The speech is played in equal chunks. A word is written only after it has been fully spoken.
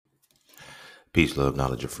Peace, love,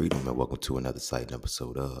 knowledge, and freedom, and welcome to another exciting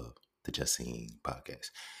episode of the Just Seen Podcast.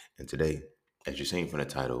 And today, as you're seeing from the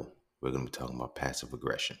title, we're going to be talking about passive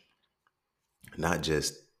aggression. Not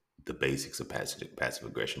just the basics of passive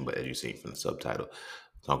aggression, but as you're seeing from the subtitle,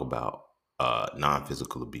 talk about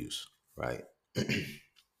non-physical abuse, right? I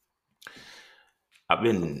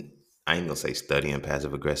ain't gonna say studying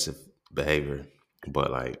passive aggressive behavior,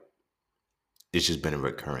 but like it's just been a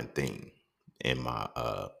recurrent thing in my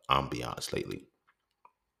ambiance lately.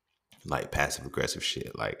 Like passive aggressive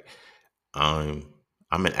shit. Like I'm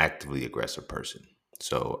I'm an actively aggressive person.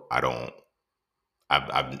 So I don't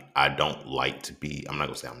like to be, I'm not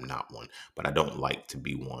gonna say I'm not one, but I don't like to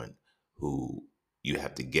be one who you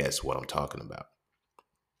have to guess what I'm talking about.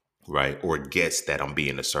 Right. Or guess that I'm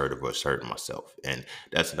being assertive or asserting myself. And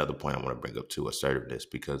that's another point I want to bring up too, assertiveness,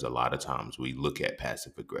 because a lot of times we look at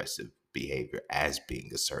passive aggressive behavior as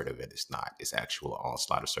being assertive and it's not. It's actual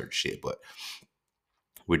onslaught of certain shit. But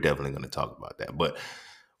we're definitely gonna talk about that. But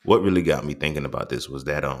what really got me thinking about this was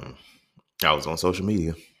that I was on social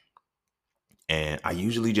media and I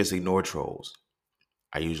usually just ignore trolls.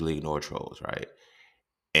 I usually ignore trolls, right?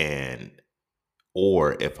 And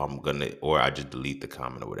or if I'm gonna, or I just delete the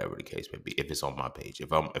comment or whatever the case may be. If it's on my page,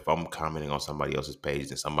 if I'm commenting on somebody else's page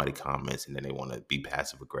and somebody comments and then they want to be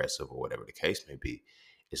passive aggressive or whatever the case may be,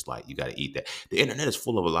 it's like you got to eat that. The internet is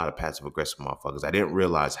full of a lot of passive aggressive motherfuckers. I didn't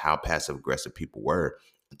realize how passive aggressive people were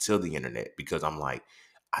until the internet because I'm like,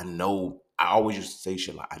 I know. I always used to say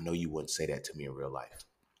shit like, I know you wouldn't say that to me in real life.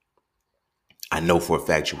 I know for a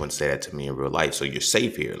fact you wouldn't say that to me in real life. So you're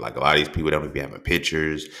safe here. Like a lot of these people don't be having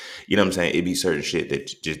pictures. You know what I'm saying? It'd be certain shit that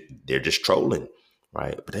they're just trolling,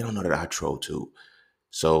 right? But they don't know that I troll too.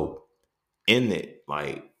 So in it,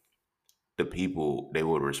 like the people, they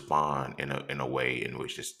would respond in a way in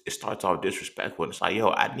which it starts off disrespectful. And it's like,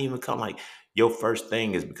 yo, I didn't even come like your first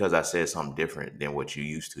thing is because I said something different than what you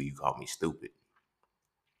used to. You called me stupid.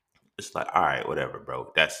 It's like, all right, whatever,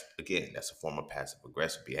 bro. That's a form of passive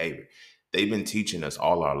aggressive behavior. They've been teaching us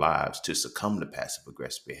all our lives to succumb to passive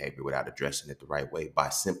aggressive behavior without addressing it the right way by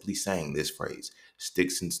simply saying this phrase: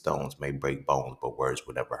 sticks and stones may break bones, but words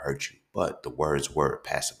will never hurt you. But the words were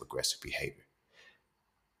passive aggressive behavior.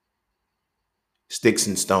 Sticks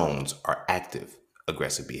and stones are active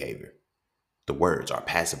aggressive behavior. The words are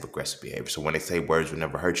passive aggressive behavior. So when they say words will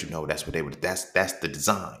never hurt you, no, that's what they would. That's the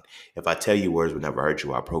design. If I tell you words will never hurt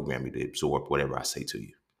you, I'll program you to absorb whatever I say to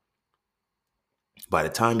you. By the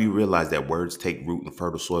time you realize that words take root in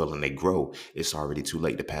fertile soil and they grow, it's already too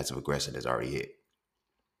late. The passive aggression has already hit.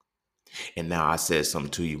 And now I said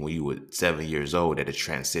something to you when you were 7 years old that it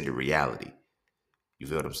transcended reality. You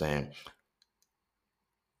feel what I'm saying?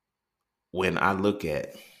 When I look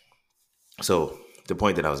at, so the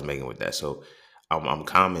point that I was making with that, so I'm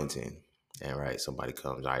commenting, and right, somebody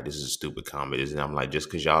comes, all right, this is a stupid comment. And I'm like, just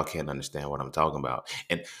because y'all can't understand what I'm talking about.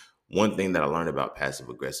 And one thing that I learned about passive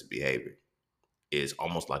aggressive behavior is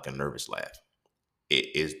almost like a nervous laugh.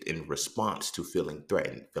 It is in response to feeling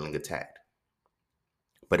threatened, feeling attacked.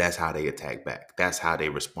 But that's how they attack back. That's how they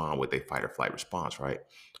respond with a fight or flight response, right?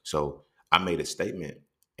 So I made a statement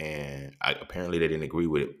and apparently they didn't agree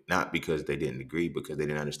with it, not because they didn't agree, because they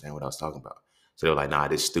didn't understand what I was talking about. So they were like, nah,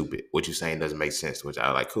 this is stupid. What you're saying doesn't make sense, which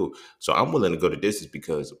I was like, cool. So I'm willing to go to distance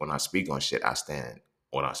because when I speak on shit, I stand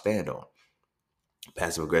what I stand on.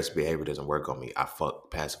 Passive aggressive behavior doesn't work on me. I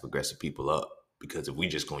fuck passive aggressive people up because if we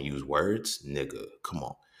just gonna use words, nigga, come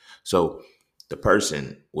on. So the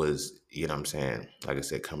person was, you know what I'm saying, like I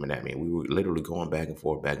said, coming at me. We were literally going back and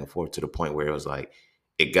forth to the point where it was like,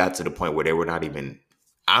 it got to the point where they were not even,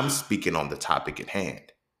 I'm speaking on the topic at hand.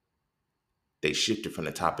 They shifted from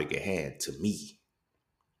the topic at hand to me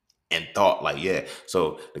and thought like, yeah.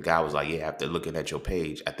 So the guy was like, yeah, after looking at your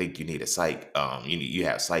page, I think you need a psych. You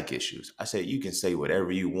have psych issues. I said, you can say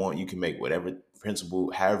whatever you want. You can make whatever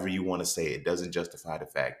principle, however you want to say it. Doesn't justify the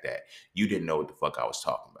fact that you didn't know what the fuck I was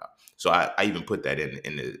talking about. So I even put that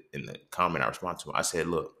in the comment I responded to. I said,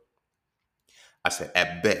 look, I said,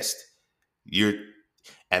 you're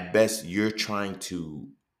you're trying to,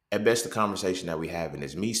 at best, the conversation that we having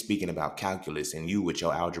is me speaking about calculus and you with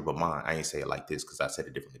your algebra mind. I ain't say it like this because I said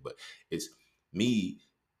it differently, but it's me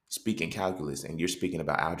speaking calculus and you're speaking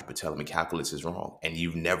about algebra, telling me calculus is wrong. And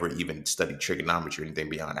you've never even studied trigonometry or anything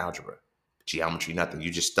beyond algebra, geometry, nothing.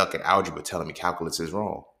 You just stuck at algebra telling me calculus is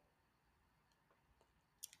wrong.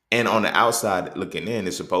 And on the outside looking in,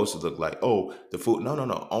 it's supposed to look like, oh, the fool. No, no,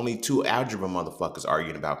 no. Only two algebra motherfuckers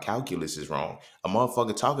arguing about calculus is wrong. A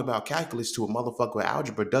motherfucker talking about calculus to a motherfucker with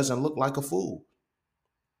algebra doesn't look like a fool.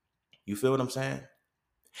 You feel what I'm saying?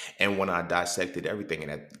 And when I dissected everything,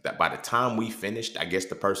 and that by the time we finished, I guess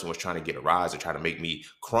the person was trying to get a rise or try to make me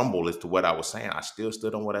crumble as to what I was saying. I still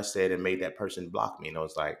stood on what I said and made that person block me. And I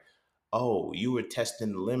was like, oh, you were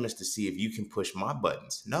testing the limits to see if you can push my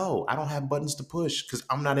buttons. No, I don't have buttons to push because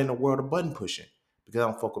I'm not in the world of button pushing. Because I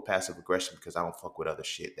don't fuck with passive aggression, because I don't fuck with other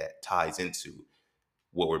shit that ties into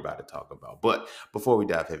what we're about to talk about. But before we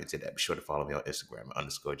dive heavy into that, be sure to follow me on Instagram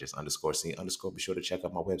 _just_scene_. Be sure to check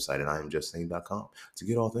out my website at IamJustScene.com to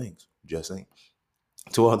get all things Just Scene.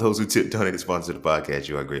 To all those who tip, donate, and sponsor the podcast,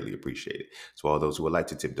 you are greatly appreciated. To all those who would like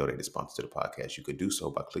to tip, donate, and sponsor the podcast, you could do so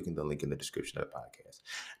by clicking the link in the description of the podcast.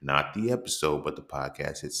 Not the episode, but the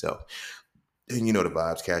podcast itself. And you know the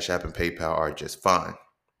vibes, Cash App and PayPal are just fine.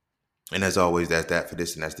 And as always, that's that for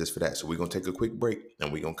this and that's this for that. So we're going to take a quick break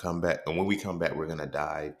and we're going to come back. And when we come back, we're going to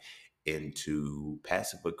dive into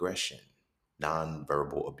passive aggression,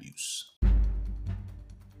 nonverbal abuse.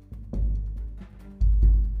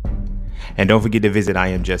 And don't forget to visit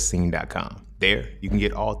IamJustScene.com. There, you can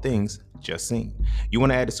get all things Just Scene. You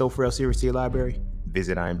want to add the So For Real series to your library?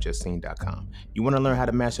 Visit IamJustScene.com. You want to learn how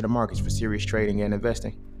to master the markets for serious trading and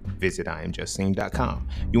investing? Visit IamJustScene.com.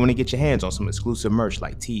 You want to get your hands on some exclusive merch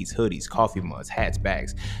like tees, hoodies, coffee mugs, hats,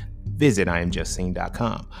 bags? Visit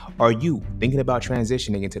IamJustScene.com. Are you thinking about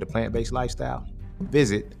transitioning into the plant-based lifestyle?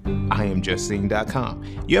 Visit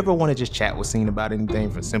IamJustScene.com. You ever want to just chat with Scene about anything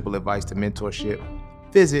from simple advice to mentorship?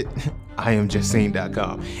 Visit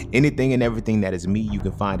IamJustScene.com. Anything and everything that is me, you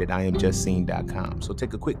can find at IamJustScene.com. So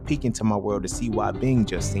take a quick peek into my world to see why being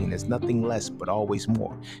just seen is nothing less but always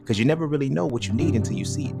more. Because you never really know what you need until you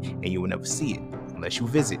see it, and you will never see it unless you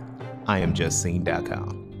visit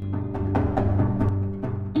IamJustScene.com.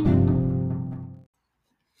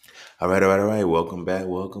 All right. Welcome back.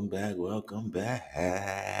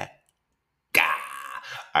 Gah.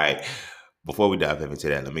 All right. Before we dive into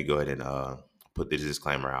that, let me go ahead and put this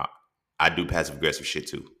disclaimer out. I do passive aggressive shit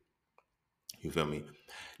too. You feel me?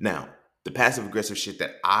 Now, the passive aggressive shit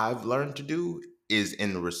that I've learned to do is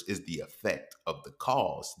the effect of the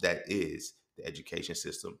cause that is the education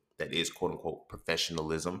system, that is quote unquote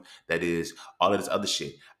professionalism, that is all of this other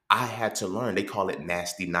shit. I had to learn. They call it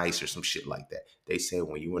nasty nice or some shit like that. They say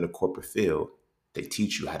when you're in a corporate field, they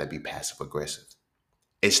teach you how to be passive aggressive.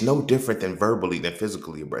 It's no different than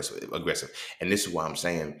physically aggressive. And this is why I'm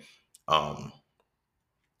saying,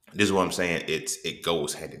 it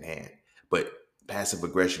goes hand in hand. But passive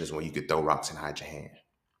aggression is when you could throw rocks and hide your hand.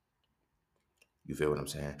 You feel what I'm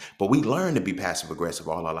saying? But we learn to be passive aggressive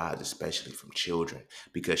all our lives, especially from children,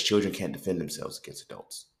 because children can't defend themselves against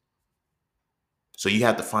adults. So you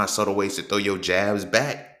have to find subtle ways to throw your jabs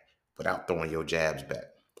back without throwing your jabs back,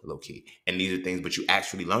 low key. And these are things, but you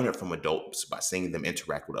actually learn it from adults by seeing them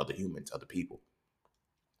interact with other humans, other people.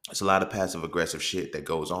 It's a lot of passive aggressive shit that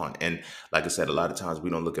goes on. And like I said, a lot of times we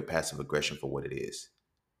don't look at passive aggression for what it is.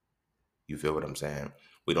 You feel what I'm saying?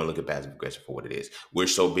 We don't look at passive aggression for what it is. We're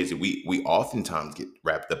so busy. We oftentimes get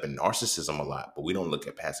wrapped up in narcissism a lot, but we don't look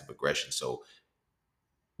at passive aggression. So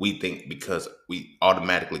we think because we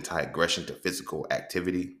automatically tie aggression to physical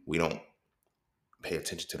activity, we don't pay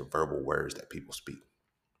attention to the verbal words that people speak.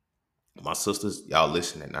 My sisters, y'all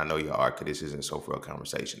listening, I know y'all are, because this isn't So For Real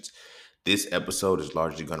Conversations. This episode is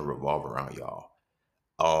largely going to revolve around y'all.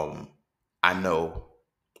 I know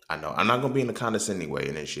I'm not gonna be in a condescending way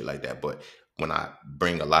and shit like that, but when I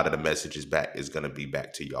bring a lot of the messages back, it's gonna be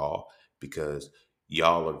back to y'all because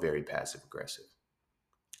y'all are very passive aggressive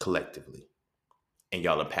collectively. And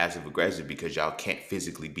y'all are passive aggressive because y'all can't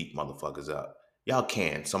physically beat motherfuckers up. Y'all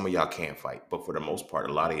can, some of y'all can fight, but for the most part,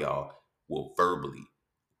 a lot of y'all will verbally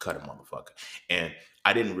cut a motherfucker. And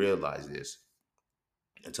I didn't realize this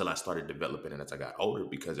until I started developing it as I got older,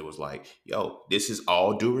 because it was like, yo, this is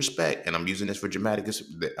all due respect. And I'm using this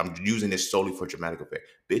solely for dramatic effect.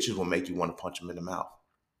 Bitches will make you want to punch them in the mouth.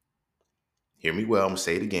 Hear me well, I'm gonna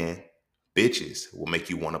say it again. Bitches will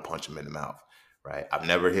make you want to punch them in the mouth, right? I've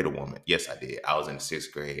never hit a woman. Yes, I did. I was in the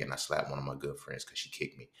 6th grade and I slapped one of my good friends because she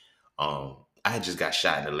kicked me. I had just got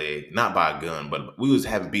shot in the leg, not by a gun, but we was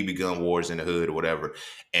having BB gun wars in the hood or whatever.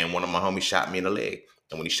 And one of my homies shot me in the leg.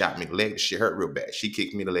 And when he shot me in the leg, the shit hurt real bad. She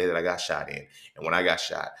kicked me in the leg that I got shot in. And when I got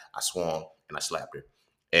shot, I swung and I slapped her.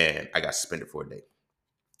 And I got suspended for a day.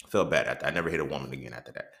 Felt bad after. I never hit a woman again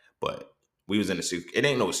after that. But we was in the 6th. It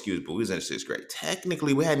ain't no excuse, but we was in the 6th grade.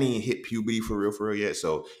 Technically, we hadn't even hit puberty for real yet.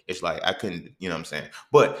 So it's like I couldn't, you know what I'm saying?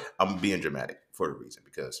 But I'm being dramatic for the reason,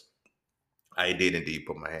 because I did indeed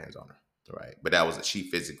put my hands on her. Right. But that was she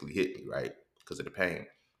physically hit me, right? Because of the pain.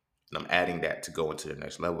 And I'm adding that to go into the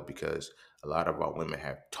next level, because a lot of our women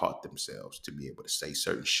have taught themselves to be able to say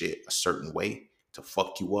certain shit a certain way to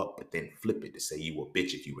fuck you up, but then flip it to say you a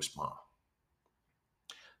bitch if you respond.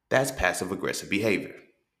 That's passive aggressive behavior.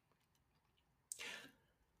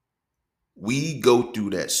 We go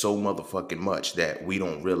through that so motherfucking much that we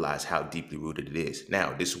don't realize how deeply rooted it is.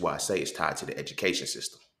 Now, this is why I say it's tied to the education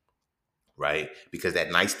system, right? Because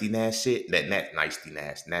that nasty nasty shit, that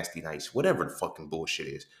nasty nice, whatever the fucking bullshit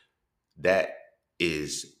is, that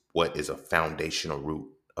is what is a foundational root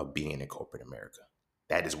of being in corporate America.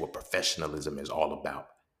 That is what professionalism is all about.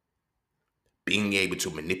 Being able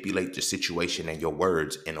to manipulate the situation and your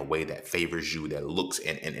words in a way that favors you, that looks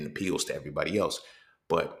and appeals to everybody else.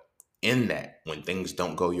 But in that, when things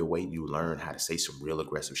don't go your way, you learn how to say some real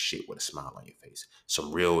aggressive shit with a smile on your face.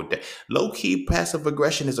 Some real low-key passive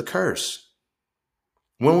aggression is a curse.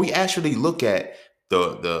 When we actually look at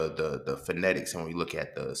the phonetics and we look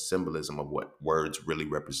at the symbolism of what words really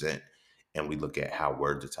represent, and we look at how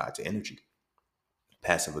words are tied to energy,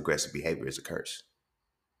 passive aggressive behavior is a curse.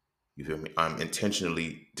 You feel me? I'm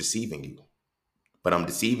intentionally deceiving you, but I'm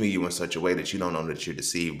deceiving you in such a way that you don't know that you're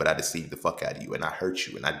deceived, but I deceived the fuck out of you and I hurt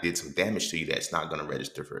you and I did some damage to you that's not going to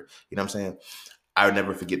register for, you know what I'm saying? I'll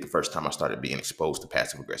never forget the first time I started being exposed to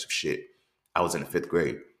passive aggressive shit. I was in the 5th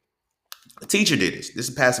grade. A teacher did this. This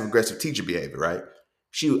is passive aggressive teacher behavior, right?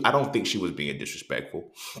 I don't think she was being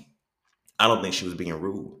disrespectful. I don't think she was being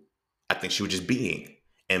rude. I think she was just being.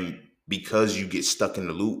 And because you get stuck in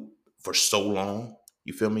the loop for so long,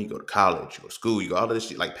 you feel me? You go to college, you go to school, you go all of this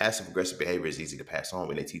shit. Like passive aggressive behavior is easy to pass on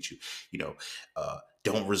when they teach you,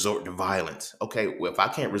 don't resort to violence. Okay, well, if I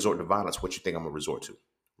can't resort to violence, what you think I'm gonna resort to?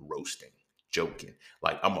 Roasting, joking.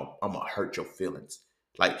 Like I'm gonna hurt your feelings.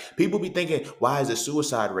 Like people be thinking, why is the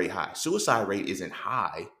suicide rate high? Suicide rate isn't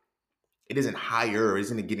high. It isn't higher,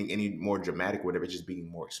 isn't it getting any more dramatic, whatever, it's just being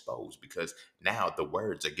more exposed because now the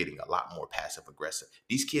words are getting a lot more passive aggressive.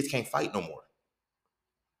 These kids can't fight no more.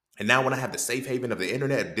 And now when I have the safe haven of the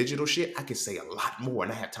internet, digital shit, I can say a lot more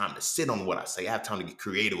and I have time to sit on what I say. I have time to get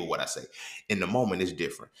creative with what I say. In the moment, it's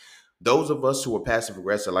different. Those of us who are passive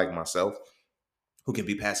aggressive like myself, who can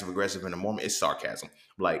be passive aggressive in the moment, it's sarcasm.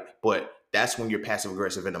 But that's when you're passive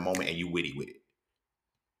aggressive in the moment and you witty with it.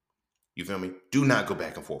 You feel me? Do not go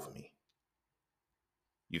back and forth with me.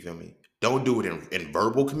 You feel me? Don't do it in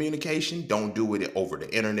verbal communication. Don't do it over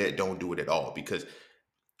the internet. Don't do it at all because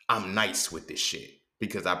I'm nice with this shit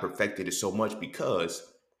because I perfected it so much because,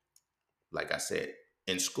 like I said,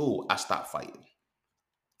 in school, I stopped fighting.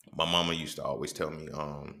 My mama used to always tell me,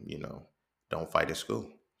 don't fight in school.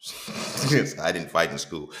 I didn't fight in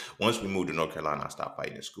school. Once we moved to North Carolina, I stopped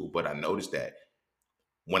fighting in school. But I noticed that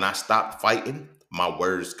when I stopped fighting, my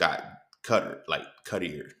words got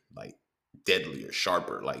cuttier, like deadlier,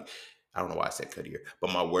 sharper. Like, I don't know why I said cuttier, but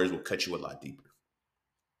my words will cut you a lot deeper.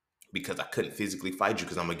 Because I couldn't physically fight you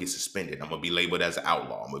because I'm going to get suspended. I'm going to be labeled as an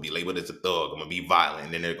outlaw. I'm going to be labeled as a thug. I'm going to be violent.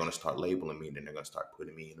 And then they're going to start labeling me. And then they're going to start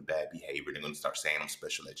putting me in a bad behavior. They're going to start saying I'm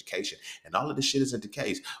special education. And all of this shit isn't the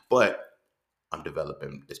case. But I'm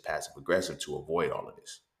developing this passive aggressive to avoid all of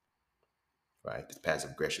this. Right? This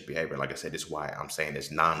passive aggressive behavior. Like I said, this is why I'm saying it's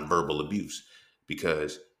nonverbal abuse.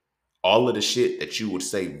 Because all of the shit that you would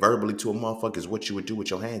say verbally to a motherfucker is what you would do with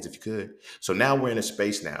your hands if you could. So now we're in a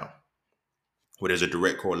space now where there's a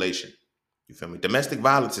direct correlation. You feel me? Domestic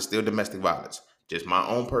violence is still domestic violence. Just my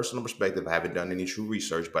own personal perspective. I haven't done any true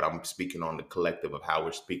research, but I'm speaking on the collective of how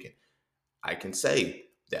we're speaking. I can say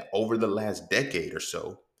that over the last decade or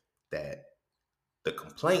so, that the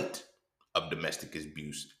complaint of domestic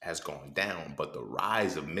abuse has gone down, but the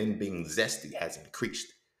rise of men being zesty has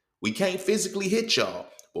increased. We can't physically hit y'all,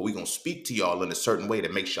 but we're going to speak to y'all in a certain way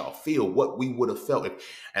that makes y'all feel what we would have felt.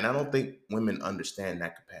 And I don't think women understand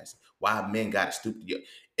that capacity. Why men got to stoop to you.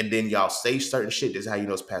 And then y'all say certain shit. This is how you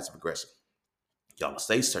know it's passive aggressive. Y'all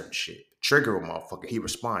say certain shit. Trigger a motherfucker. He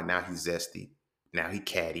respond. Now he's zesty. Now he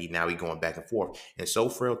catty. Now he going back and forth. And so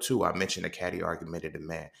frail too. I mentioned a catty argumentative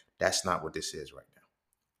man. That's not what this is right now.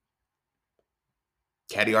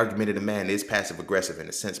 Catty argumentative man is passive aggressive in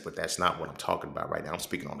a sense, but that's not what I'm talking about right now. I'm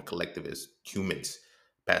speaking on the collective as humans.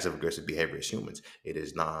 Passive aggressive behavior as humans. It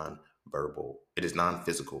is non-verbal. It is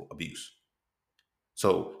non-physical abuse.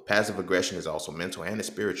 So passive aggression is also mental and it's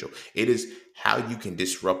spiritual. It is how you can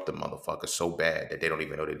disrupt the motherfucker so bad that they don't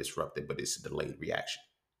even know they disrupted, but it's a delayed reaction.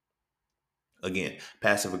 Again,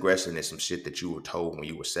 passive aggression is some shit that you were told when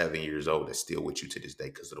you were 7 years old that's still with you to this day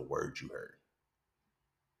because of the words you heard.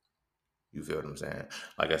 You feel what I'm saying?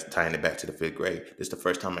 Like, that's tying it back to the 5th grade. This is the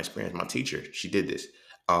first time I experienced my teacher. She did this.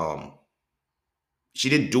 She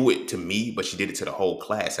didn't do it to me, but she did it to the whole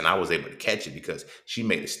class. And I was able to catch it because she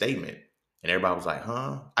made a statement. And everybody was like,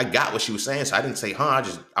 huh? I got what she was saying. So I didn't say, huh?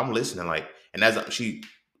 I'm listening. Like, and as she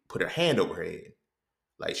put her hand over her head,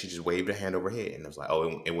 like she just waved her hand over her head. And I was like,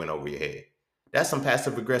 oh, it went over your head. That's some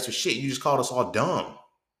passive aggressive shit. You just called us all dumb.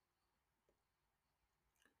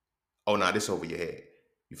 Oh, nah, this over your head.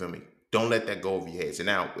 You feel me? Don't let that go over your head. So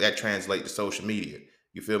now that translates to social media.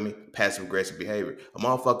 You feel me? Passive aggressive behavior. A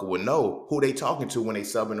motherfucker will know who they talking to when they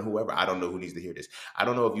subbing or whoever. I don't know who needs to hear this. I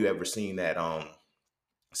don't know if you ever seen that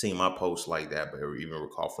seen my posts like that, but even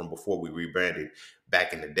recall from before we rebranded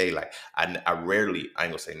back in the day. Like I rarely, I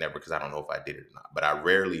ain't gonna say never because I don't know if I did it or not, but I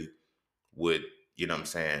rarely would, you know what I'm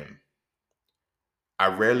saying? I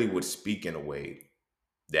rarely would speak in a way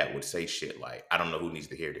that would say shit like, I don't know who needs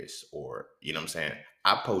to hear this, or, you know what I'm saying?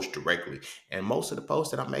 I post directly. And most of the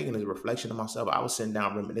posts that I'm making is a reflection of myself. I was sitting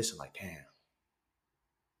down reminiscing, like, damn,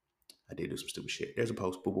 I did do some stupid shit. There's a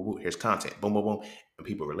post, boom, boom, boom. Here's content, boom, boom, boom. And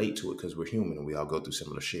people relate to it because we're human and we all go through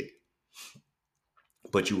similar shit.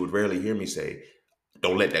 But you would rarely hear me say,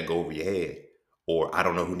 don't let that go over your head, or I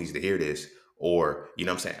don't know who needs to hear this, or, you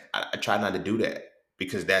know what I'm saying? I try not to do that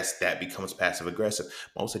because that becomes passive aggressive.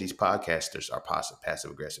 Most of these podcasters are passive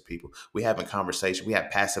aggressive people. We having conversation. We have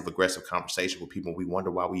passive aggressive conversation with people. We wonder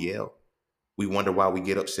why we yell. We wonder why we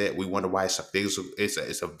get upset. We wonder why it's a physical, it's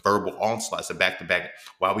a verbal onslaught. It's a back to back.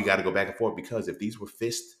 Why we got to go back and forth? Because if these were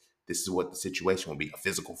fists, this is what the situation would be: a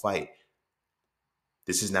physical fight.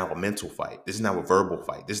 This is now a mental fight. This is now a verbal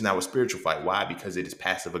fight. This is now a spiritual fight. Why? Because it is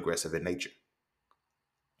passive aggressive in nature.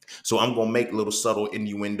 So I'm going to make little subtle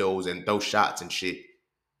innuendos and throw shots and shit,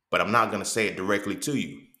 but I'm not going to say it directly to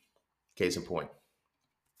you. Case in point,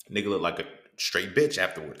 nigga look like a straight bitch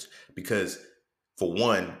afterwards. Because for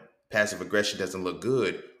one, passive aggression doesn't look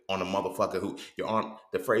good on a motherfucker who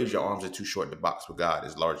the phrase your arms are too short to box with God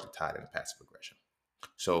is largely tied into passive aggression.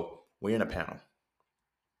 So we're in a panel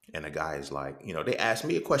and a guy is like, they asked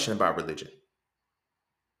me a question about religion.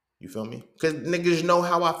 You feel me? Because niggas know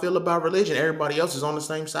how I feel about religion. Everybody else is on the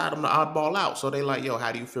same side. I'm the oddball out. So they like, yo,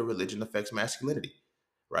 how do you feel religion affects masculinity?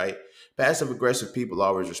 Right? Passive aggressive people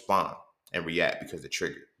always respond and react because they're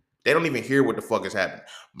triggered. They don't even hear what the fuck is happening.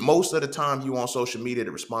 Most of the time you on social media,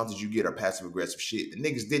 the responses you get are passive aggressive shit. The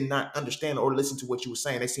niggas did not understand or listen to what you were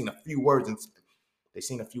saying. They seen a few words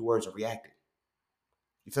and reacted.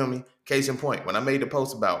 You feel me? Case in point, when I made the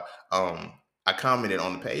post about, I commented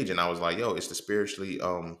on the page and I was like, yo, it's the spiritually,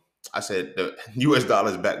 I said the U.S.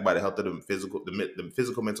 dollar is backed by the health of the physical,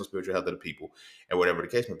 mental, spiritual health of the people, and whatever the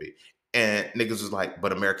case may be. And niggas was like,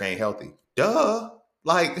 but America ain't healthy. Duh.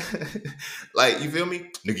 Like, like, you feel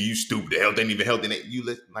me? Nigga, you stupid. The health ain't even healthy.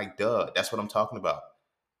 You like, duh. That's what I'm talking about.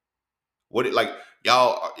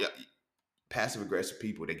 Y'all, passive aggressive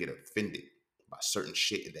people, they get offended by certain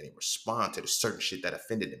shit and then they respond to the certain shit that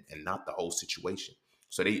offended them and not the whole situation.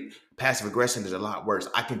 So passive aggression is a lot worse.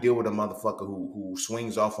 I can deal with a motherfucker who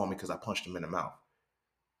swings off on me because I punched him in the mouth.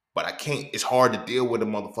 But I can't, it's hard to deal with a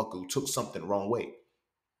motherfucker who took something the wrong way.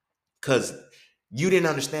 Because you didn't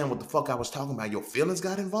understand what the fuck I was talking about. Your feelings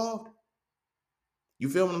got involved. You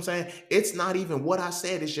feel what I'm saying? It's not even what I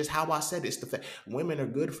said. It's just how I said it. It's the fact. Women are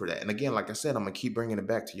good for that. And again, like I said, I'm going to keep bringing it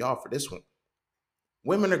back to y'all for this one.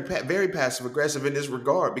 Women are very passive aggressive in this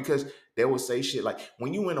regard because they will say shit like,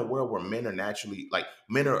 when you in a world where men are naturally like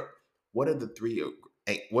what are the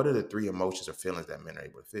three emotions or feelings that men are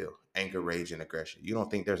able to feel? Anger, rage, and aggression. You don't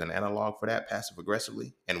think there's an analog for that passive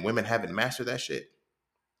aggressively? And women haven't mastered that shit?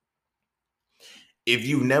 If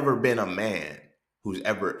you've never been a man who's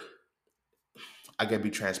ever, I gotta be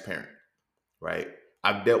transparent, right?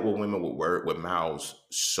 I've dealt with women with mouths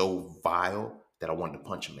so vile that I wanted to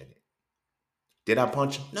punch them in it. Did I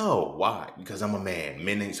punch him? No. Why? Because I'm a man.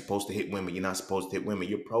 Men ain't supposed to hit women. You're not supposed to hit women.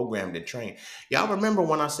 You're programmed and trained. Y'all remember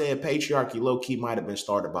when I said patriarchy low-key might have been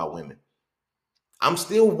started by women? I'm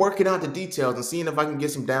still working out the details and seeing if I can get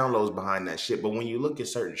some downloads behind that shit. But when you look at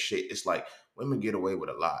certain shit, it's like women get away with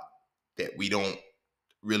a lot that we don't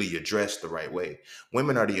really address the right way.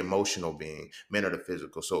 Women are the emotional being. Men are the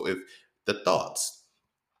physical. So if the thoughts,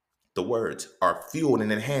 the words are fueled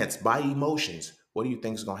and enhanced by emotions, what do you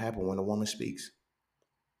think is going to happen when a woman speaks?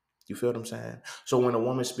 You feel what I'm saying? So when a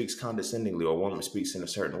woman speaks condescendingly or a woman speaks in a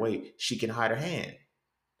certain way, she can hide her hand.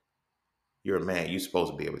 You're a man. You're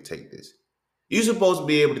supposed to be able to take this. You're supposed to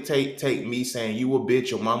be able to take me saying you a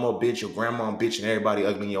bitch, your mama a bitch, your grandma a bitch, and everybody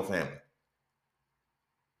ugly in your family.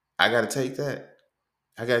 I got to take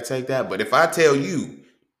that. But if I tell you,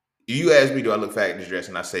 you ask me, do I look fat in this dress?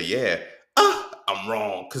 And I say, yeah, I'm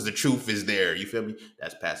wrong because the truth is there. You feel me?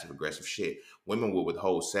 That's passive aggressive shit. Women will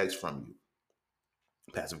withhold sex from you.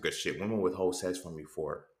 Passive aggressive shit. Women withhold sex from you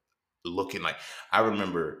for looking like. I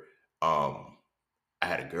remember I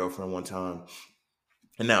had a girlfriend one time.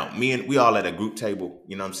 And now we all at a group table,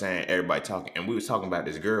 you know what I'm saying? Everybody talking. And we was talking about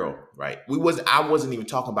this girl, right? I wasn't even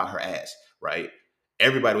talking about her ass, right?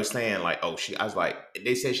 Everybody was saying like, oh,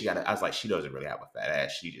 they said she I was like, she doesn't really have a fat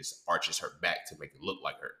ass. She just arches her back to make it look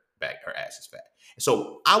like her. back, her ass is fat.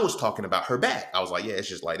 So I was talking about her back. I was like, yeah, it's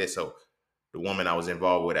just like this. So the woman I was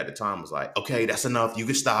involved with at the time was like, okay, that's enough. You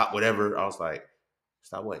can stop, whatever. I was like,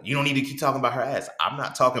 stop what? You don't need to keep talking about her ass. I'm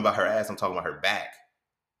not talking about her ass. I'm talking about her back.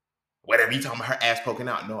 Whatever you talking about her ass poking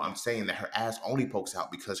out. No, I'm saying that her ass only pokes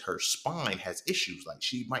out because her spine has issues. Like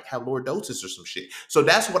she might have lordosis or some shit. So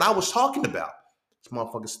that's what I was talking about. This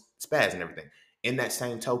motherfucker spaz and everything. In that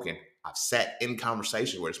same token, I've sat in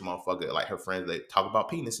conversation where this motherfucker, like her friends, they talk about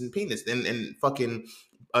penis and fucking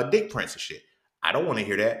dick prints and shit. I don't want to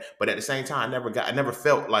hear that. But at the same time, I never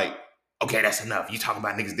felt like, okay, that's enough. You talking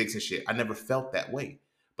about niggas' dicks and shit. I never felt that way.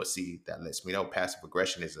 But see, that lets me know passive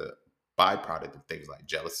aggression is a byproduct of things like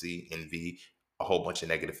jealousy, envy, a whole bunch of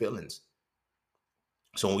negative feelings.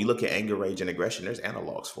 So when we look at anger, rage, and aggression, there's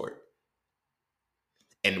analogs for it.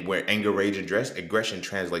 And where anger, rage, and aggression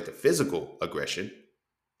translate to physical aggression,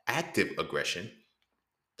 active aggression,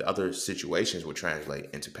 the other situations will translate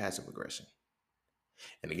into passive aggression.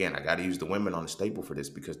 And again, I got to use the women on the staple for this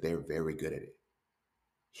because they're very good at it.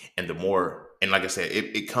 And the more, and like I said,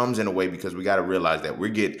 it comes in a way because we got to realize that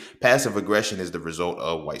passive aggression is the result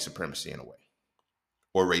of white supremacy in a way,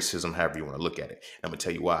 or racism, however you want to look at it. And I'm going to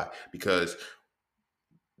tell you why. Because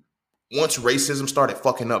once racism started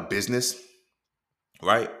fucking up business,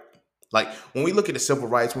 right? Like when we look at the civil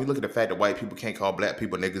rights, when we look at the fact that white people can't call black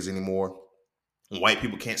people niggas anymore, white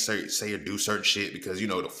people can't say or do certain shit because,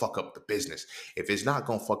 it'll fuck up the business. If it's not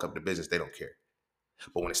going to fuck up the business, they don't care.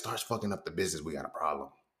 But when it starts fucking up the business, we got a problem.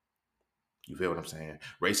 You feel what I'm saying?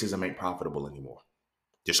 Racism ain't profitable anymore.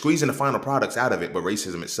 They're squeezing the final products out of it, but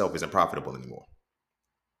racism itself isn't profitable anymore.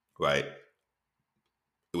 Right?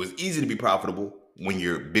 It was easy to be profitable when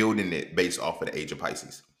you're building it based off of the age of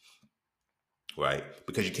Pisces. Right?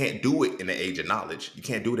 Because you can't do it in the age of knowledge. You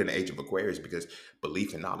can't do it in the age of Aquarius because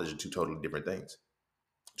belief and knowledge are two totally different things.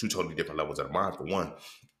 Two totally different levels of the mind, for one.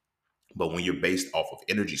 But when you're based off of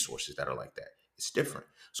energy sources that are like that, it's different.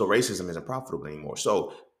 So racism isn't profitable anymore.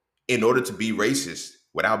 So in order to be racist,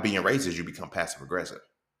 without being racist, you become passive aggressive.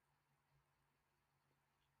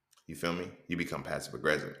 You feel me? You become passive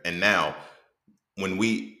aggressive. And now, when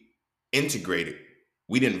we integrated,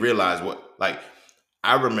 we didn't realize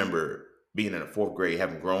I remember being in the fourth grade,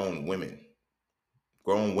 having grown women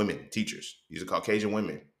teachers, these are Caucasian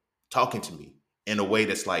women, talking to me in a way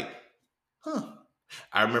that's like,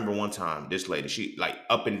 I remember one time this lady, she like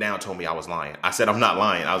up and down told me I was lying. I said, I'm not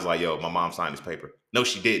lying. I was like, yo, my mom signed this paper. No,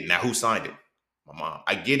 she didn't. Now who signed it? My mom.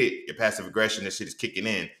 I get it. Your passive aggression, this shit is kicking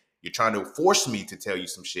in. You're trying to force me to tell you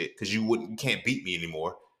some shit because you can't beat me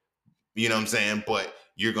anymore. You know what I'm saying? But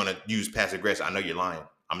you're going to use passive aggression. I know you're lying.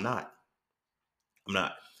 I'm not.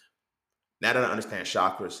 Now that I understand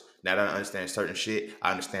chakras, now that I understand certain shit,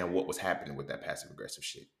 I understand what was happening with that passive aggressive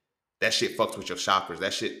shit. That shit fucks with your chakras.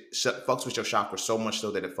 That shit fucks with your chakras so much so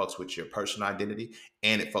that it fucks with your personal identity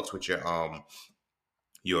and it fucks with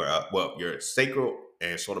your sacral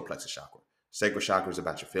and solar plexus chakra. Sacral chakra is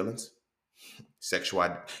about your feelings,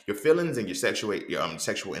 your feelings and your sexual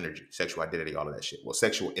energy, sexual identity, all of that shit. Well,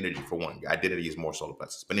 sexual energy for one. Your identity is more solar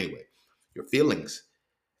plexus. But anyway, your feelings,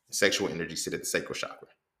 sexual energy sit at the sacral chakra,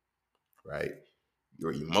 right?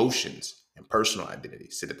 Your emotions and personal identity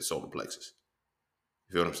sit at the solar plexus.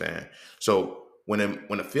 You feel what I'm saying? So when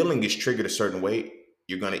a feeling gets triggered a certain way,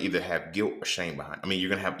 you're gonna either have guilt or shame behind. I mean, you're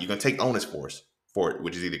gonna take onus for it,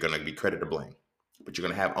 which is either gonna be credit or blame. But you're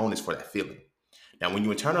gonna have onus for that feeling. Now, when you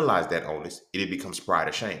internalize that onus, it becomes pride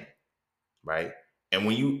or shame, right? And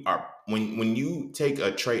when you take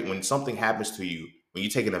a trait, when something happens to you, when you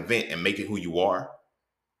take an event and make it who you are,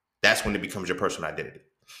 that's when it becomes your personal identity.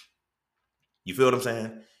 You feel what I'm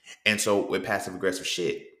saying? And so with passive aggressive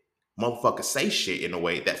shit, motherfuckers say shit in a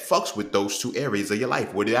way that fucks with those two areas of your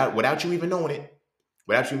life without you even knowing it.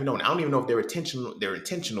 I don't even know if they're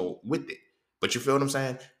intentional with it. But you feel what I'm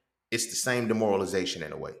saying? It's the same demoralization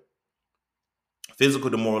in a way. Physical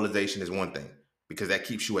demoralization is one thing because that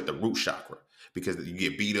keeps you at the root chakra. Because you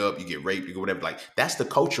get beat up, you get raped, you get whatever. Like that's the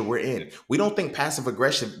culture we're in. We don't think passive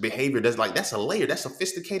aggressive behavior that's a layer. That's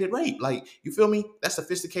sophisticated rape. Like you feel me? That's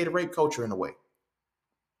sophisticated rape culture in a way.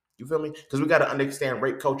 You feel me? Because we got to understand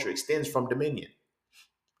rape culture extends from dominion.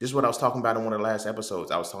 This is what I was talking about in one of the last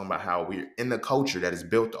episodes. I was talking about how we're in the culture that is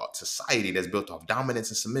built off society that's built off dominance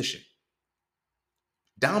and submission.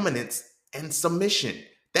 Dominance and submission.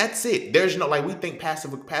 That's it. There's no we think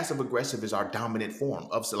passive aggressive is our dominant form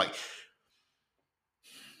of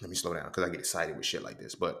let me slow down because I get excited with shit like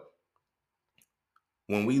this. But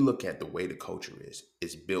when we look at the way the culture is,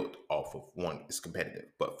 it's built off of one, it's competitive.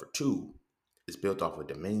 But for two, it's built off of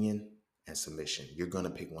dominion and submission. You're going to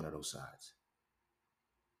pick one of those sides.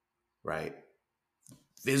 Right?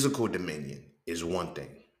 Physical dominion is one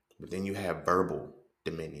thing. But then you have verbal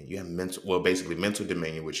dominion. You have basically mental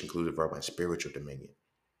dominion, which includes verbal and spiritual dominion,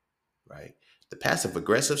 right? The passive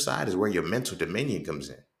aggressive side is where your mental dominion comes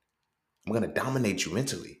in. I'm going to dominate you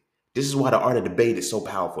mentally. This is why the art of debate is so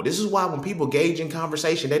powerful. This is why when people engage in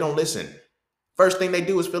conversation, they don't listen. First thing they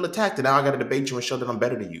do is feel attacked. And now I got to debate you and show that I'm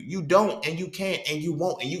better than you. You don't, and you can't, and you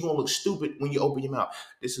won't, and you're going to look stupid when you open your mouth.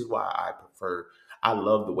 This is why I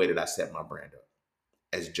love the way that I set my brand up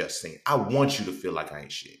as Just Seen. I want you to feel like I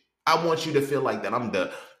ain't shit. I want you to feel like that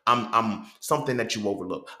I'm something that you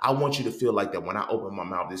overlook. I want you to feel like that when I open my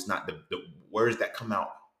mouth, it's not the words that come out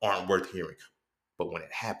aren't worth hearing. But when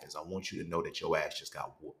it happens, I want you to know that your ass just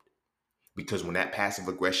got whooped. Because when that passive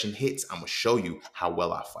aggression hits, I'm going to show you how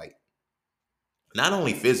well I fight. Not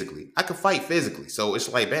only physically, I can fight physically. So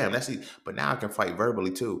it's like, bam, that's easy. But now I can fight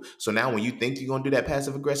verbally too. So now when you think you're going to do that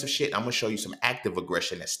passive aggressive shit, I'm going to show you some active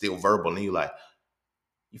aggression that's still verbal. And you're like,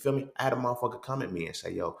 you feel me? I had a motherfucker come at me and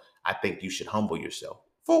say, yo, I think you should humble yourself.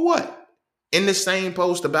 For what? In the same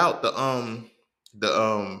post about the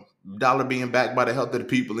dollar being backed by the health of the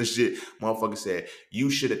people and shit, motherfucker said, you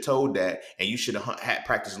should have told that and you should have had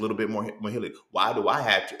practiced a little bit more humility. Why do I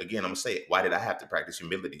have to, again, I'm going to say it, why did I have to practice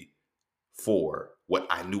humility for what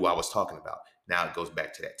I knew I was talking about? Now it goes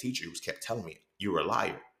back to that teacher who kept telling me, you're a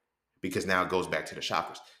liar. Because now it goes back to the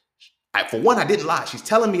chakras. For one, I didn't lie. She's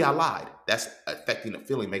telling me I lied. That's affecting the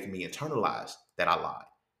feeling, making me internalize that I lied.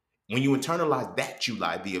 When you internalize that you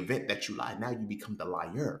lied, the event that you lied, now you become the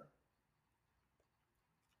liar.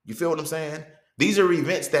 You feel what I'm saying? These are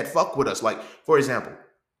events that fuck with us. Like, for example,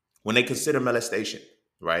 when they consider molestation,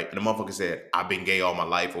 right? And the motherfucker said, I've been gay all my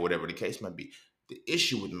life, or whatever the case might be. The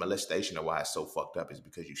issue with molestation and why it's so fucked up is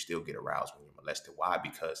because you still get aroused when you're molested. Why?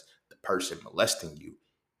 Because the person molesting you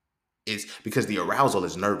is because the arousal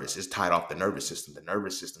is nervous. It's tied off the nervous system. The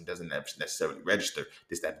nervous system doesn't necessarily register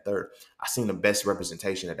this, that, and third. I seen the best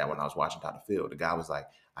representation of that when I was watching Dr. Phil. The guy was like,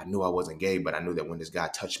 I knew I wasn't gay, but I knew that when this guy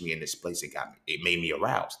touched me in this place, it made me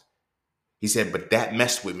aroused. He said, but that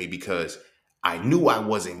messed with me because I knew I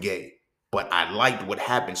wasn't gay, but I liked what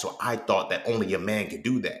happened. So I thought that only a man could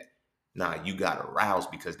do that. Nah, you got aroused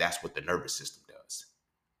because that's what the nervous system does.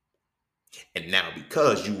 And now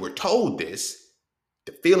because you were told this,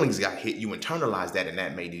 the feelings got hit, you internalized that, and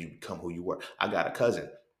that made you become who you were. I got a cousin.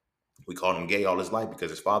 We called him gay all his life because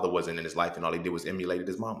his father wasn't in his life, and all he did was emulated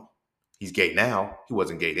his mama. He's gay now. He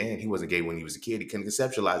wasn't gay then. He wasn't gay when he was a kid. He couldn't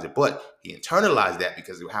conceptualize it, but he internalized that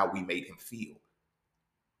because of how we made him feel.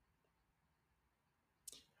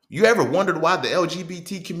 You ever wondered why the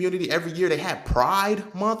LGBT community, every year they have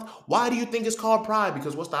Pride Month? Why do you think it's called Pride?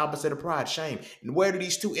 Because what's the opposite of pride? Shame. And where do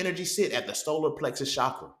these two energies sit? At the solar plexus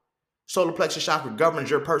chakra. Solar plexus chakra governs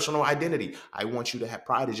your personal identity. I want you to have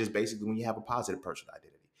pride is just basically when you have a positive personal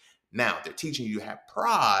identity. Now, they're teaching you to have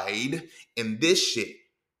pride in this shit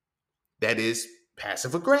that is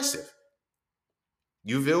passive aggressive.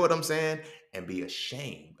 You feel what I'm saying? And be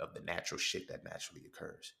ashamed of the natural shit that naturally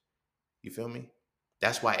occurs. You feel me?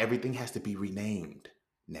 That's why everything has to be renamed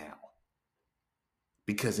now.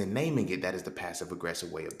 Because in naming it, that is the passive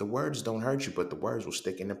aggressive way of the words don't hurt you, but the words will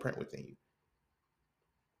stick in the print within you.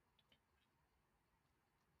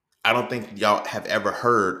 I don't think y'all have ever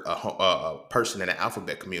heard a person in the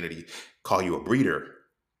alphabet community call you a breeder.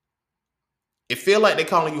 It feel like they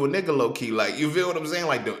calling you a nigga low key. Like, you feel what I'm saying?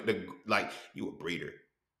 Like like you a breeder.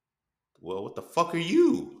 Well, what the fuck are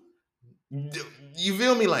you? You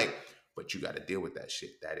feel me? Like, but you got to deal with that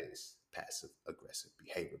shit. That is passive aggressive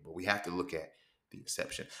behavior. But we have to look at the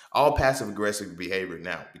exception. All passive aggressive behavior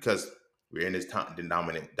now, because we're in this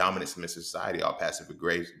dominant submissive society. All passive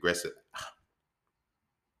aggressive.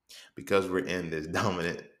 Because we're in this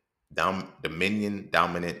dominion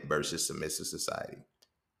dominant versus submissive society,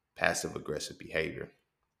 passive aggressive behavior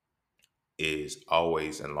is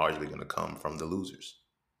always and largely going to come from the losers.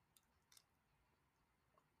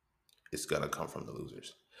 It's going to come from the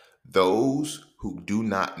losers. Those who do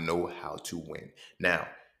not know how to win. Now,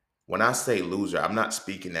 when I say loser, I'm not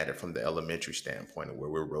speaking at it from the elementary standpoint where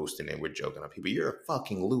we're roasting and we're joking on people. You're a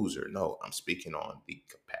fucking loser. No, I'm speaking on the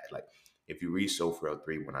like. If you read Sophro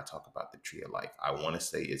 3, when I talk about the tree of life, I want to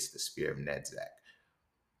say it's the sphere of Nedzak.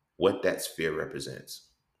 What that sphere represents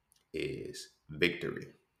is victory,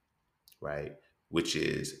 right? Which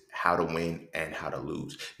is how to win and how to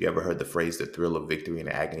lose. You ever heard the phrase, the thrill of victory and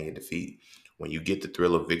the agony of defeat? When you get the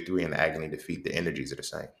thrill of victory and the agony of defeat, the energies are the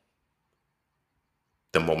same.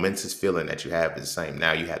 The momentous feeling that you have is the same.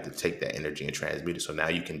 Now you have to take that energy and transmute it. So now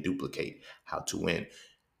you can duplicate how to win.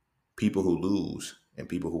 People who lose and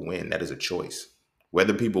people who win, that is a choice.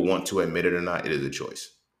 Whether people want to admit it or not, it is a choice.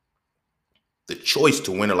 The choice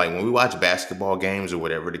to win, or like when we watch basketball games or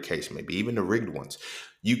whatever the case may be, even the rigged ones,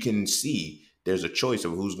 you can see there's a choice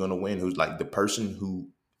of who's going to win. Who's like the person who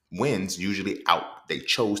wins usually they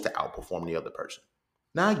chose to outperform the other person.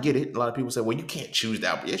 Now I get it. A lot of people say, well, you can't choose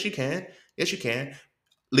that. Yes, you can. Yes, you can.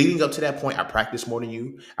 Leading up to that point, I practiced more than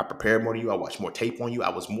you. I prepared more than you. I watched more tape on you.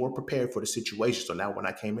 I was more prepared for the situation. So now when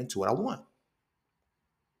I came into it, I won.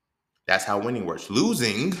 That's how winning works.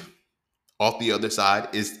 Losing off the other side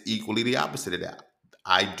is equally the opposite of that.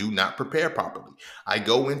 I do not prepare properly. I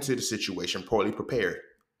go into the situation poorly prepared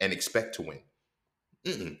and expect to win.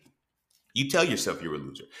 Mm-mm. You tell yourself you're a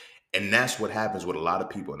loser. And that's what happens with a lot of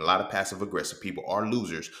people. And a lot of passive aggressive people are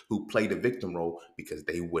losers who play the victim role because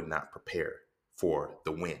they would not prepare for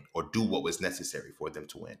the win or do what was necessary for them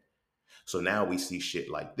to win. So now we see shit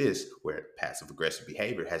like this where passive aggressive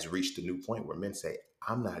behavior has reached a new point where men say,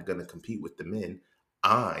 I'm not going to compete with the men.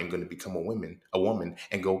 I'm going to become a woman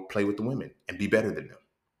and go play with the women and be better than them.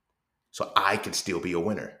 So I can still be a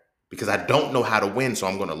winner because I don't know how to win. So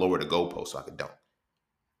I'm going to lower the goalpost so I can don't.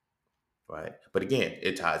 Right. But again,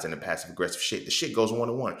 it ties into passive aggressive shit. The shit goes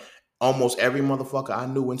 1-to-1. Almost every motherfucker I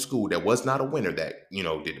knew in school that was not a winner that,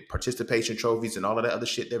 did participation trophies and all of that other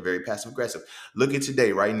shit, they're very passive aggressive. Look at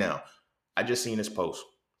today right now. I just seen this post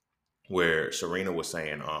where Serena was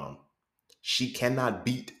saying she cannot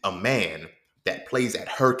beat a man that plays at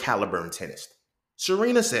her caliber in tennis.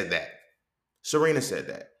 Serena said that.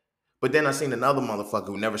 But then I seen another motherfucker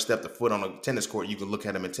who never stepped a foot on a tennis court. You can look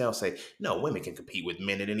at him and say, no, women can compete with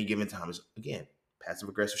men at any given time. It's, again, passive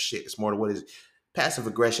aggressive shit. It's more to what is passive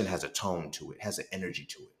aggression has a tone to it, has an energy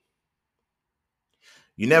to it.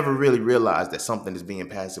 You never really realize that something is being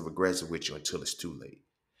passive aggressive with you until it's too late.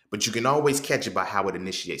 But you can always catch it by how it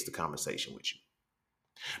initiates the conversation with you.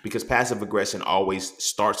 Because passive aggression always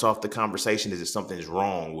starts off the conversation as if something is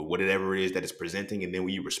wrong with whatever it is that it's presenting. And then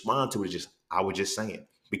when you respond to it, I was just saying.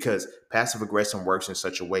 Because passive aggression works in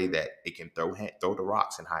such a way that it can throw the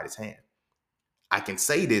rocks and hide its hand. I can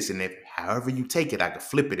say this, and if however you take it, I can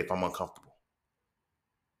flip it if I'm uncomfortable.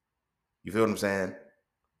 You feel what I'm saying?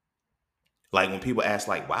 Like when people ask,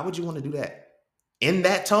 like, why would you want to do that? In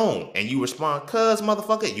that tone, and you respond, cuz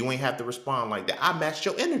motherfucker, you ain't have to respond like that. I matched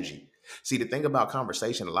your energy. See, the thing about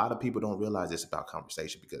conversation, a lot of people don't realize this about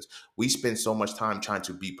conversation because we spend so much time trying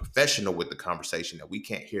to be professional with the conversation that we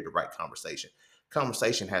can't hear the right conversation.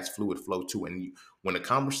 Conversation has fluid flow too. And when a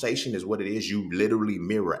conversation is what it is, you literally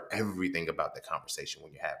mirror everything about the conversation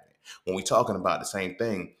when you're having it. When we're talking about the same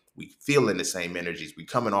thing, we feeling the same energies. We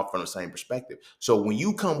coming off from the same perspective. So when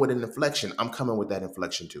you come with an inflection, I'm coming with that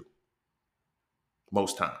inflection too.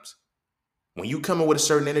 Most times. When you come in with a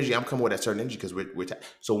certain energy, I'm coming with that certain energy because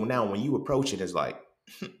so now when you approach it, it's like,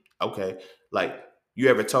 okay, like you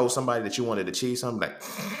ever told somebody that you wanted to achieve something? Like,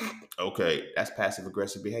 okay, that's passive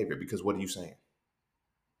aggressive behavior because what are you saying?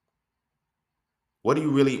 What are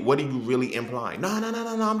you really implying? No.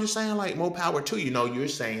 I'm just saying like more power to you. You're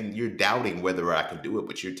saying you're doubting whether I can do it,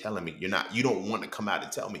 but you're telling me you don't want to come out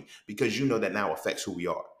and tell me because you know that now affects who we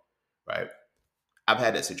are, right? I've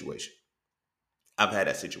had that situation. I've had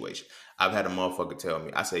a motherfucker tell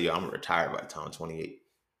me, I say, yo, I'm gonna retire by the time I'm 28.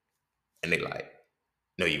 And they like,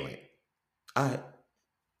 no, you ain't. All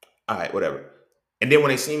right, whatever. And then when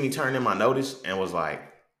they see me turn in my notice and was like,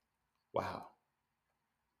 wow.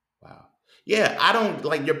 Yeah, I don't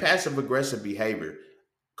like your passive aggressive behavior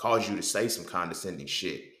caused you to say some condescending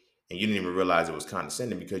shit. And you didn't even realize it was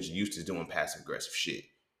condescending because you're used to doing passive aggressive shit.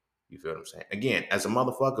 You feel what I'm saying? Again, as a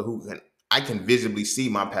motherfucker I can visibly see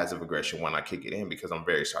my passive aggression when I kick it in because I'm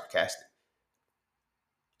very sarcastic.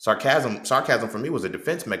 Sarcasm for me was a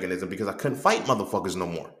defense mechanism because I couldn't fight motherfuckers no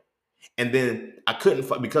more. And then I couldn't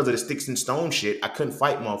fight because of the sticks and stone shit. I couldn't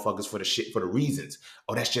fight motherfuckers for the reasons.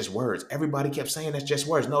 Oh, that's just words. Everybody kept saying that's just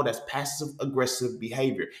words. No, that's passive aggressive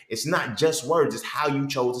behavior. It's not just words. It's how you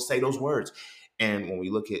chose to say those words. And when we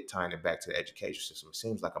look at tying it back to the education system, it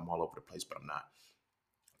seems like I'm all over the place, but I'm not.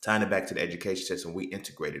 Tying it back to the education system, we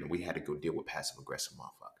integrated and we had to go deal with passive aggressive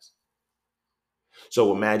motherfuckers.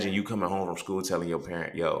 So imagine you coming home from school telling your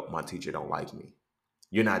parent, yo, my teacher don't like me.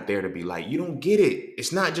 You're not there to be like, you don't get it.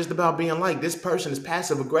 It's not just about being like, this person is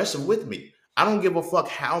passive aggressive with me. I don't give a fuck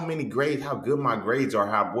how many grades, how good my grades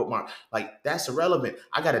are, that's irrelevant.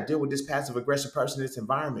 I got to deal with this passive aggressive person in this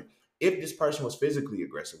environment. If this person was physically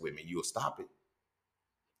aggressive with me, you'll stop it.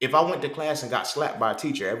 If I went to class and got slapped by a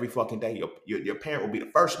teacher every fucking day, your parent will be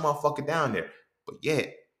the first motherfucker down there. But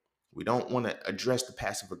yet, we don't want to address the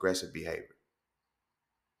passive aggressive behavior.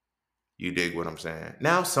 You dig what I'm saying?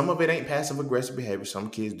 Now, some of it ain't passive aggressive behavior.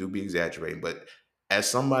 Some kids do be exaggerating. But as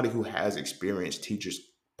somebody who has experienced teachers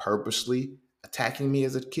purposely attacking me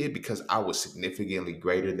as a kid because I was significantly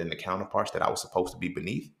greater than the counterparts that I was supposed to be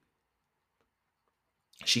beneath.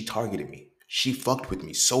 She targeted me. She fucked with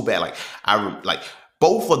me so bad. Like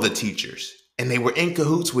both of the teachers, and they were in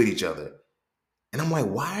cahoots with each other. And I'm like,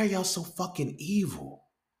 why are y'all so fucking evil?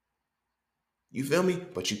 You feel me?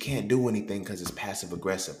 But you can't do anything because it's passive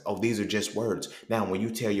aggressive. Oh, these are just words. Now, when you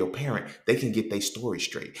tell your parent, they can get their story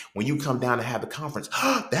straight. When you come down to have a conference,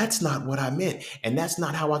 that's not what I meant. And that's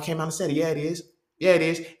not how I came out and said it. Yeah, it is. Yeah, it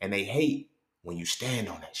is. And they hate when you stand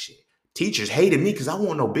on that shit. Teachers hated me because I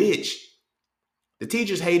wasn't no bitch. The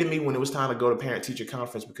teachers hated me when it was time to go to parent-teacher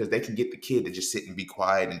conference because they can get the kid to just sit and be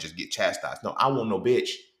quiet and just get chastised. No, I want no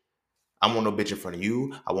bitch. I want no bitch in front of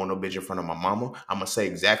you. I want no bitch in front of my mama. I'm going to say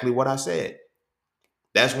exactly what I said.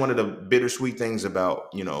 That's one of the bittersweet things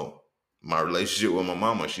about, my relationship with my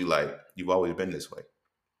mama. She like, you've always been this way.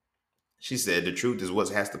 She said, the truth is what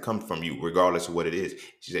has to come from you, regardless of what it is.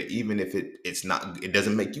 She said, even if it's not, it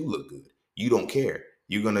doesn't make you look good. You don't care.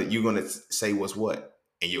 You're gonna say what's what,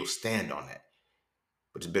 and you'll stand on that.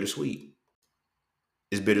 But it's bittersweet.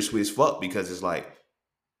 It's bittersweet as fuck because it's like,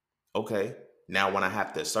 okay, now when I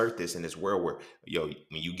have to assert this in this world where,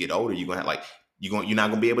 when you get older, you're gonna have like, you're not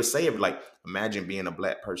gonna be able to say it. Like, imagine being a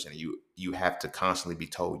black person and you have to constantly be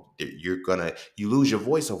told that you lose your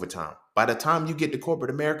voice over time. By the time you get to corporate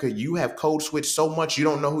America, you have code switched so much you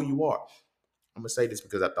don't know who you are. I'm gonna say this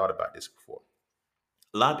because I thought about this before.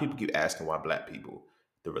 A lot of people keep asking why black people,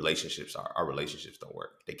 our relationships don't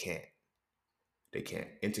work. They can't. They can't.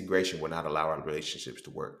 Integration will not allow our relationships to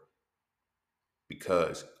work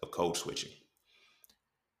because of code switching.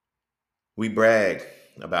 We brag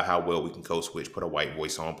about how well we can code switch, put a white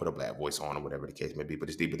voice on, put a black voice on, or whatever the case may be, but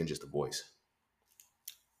it's deeper than just a voice.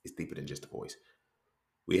 It's deeper than just a voice.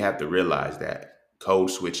 We have to realize that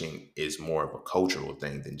code switching is more of a cultural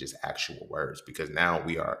thing than just actual words, because now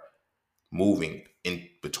we are moving in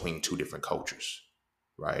between two different cultures,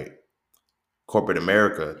 right? Corporate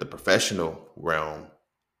America, the professional realm,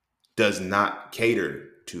 does not cater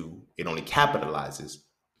to, it only capitalizes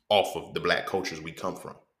off of the black cultures we come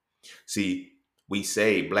from. See, we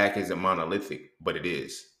say black isn't monolithic, but it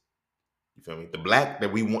is. You feel me? The black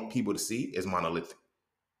that we want people to see is monolithic,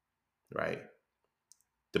 right?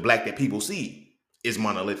 The black that people see is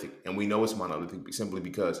monolithic. And we know it's monolithic simply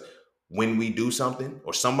because when we do something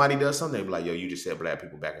or somebody does something, they be like, yo, you just said black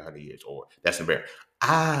people back 100 years, or that's embarrassing.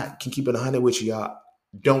 I can keep it 100 with you, y'all.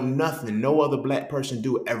 Don't nothing, no other black person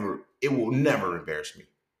do ever. It will never embarrass me.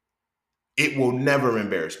 It will never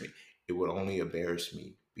embarrass me. It will only embarrass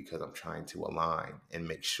me because I'm trying to align and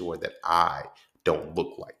make sure that I don't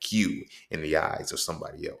look like you in the eyes of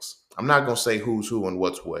somebody else. I'm not going to say who's who and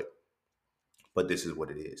what's what, but this is what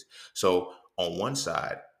it is. So on one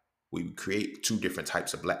side, we create two different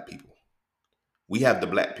types of black people. We have the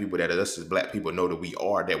black people that us as black people know that we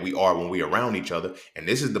are when we're around each other. And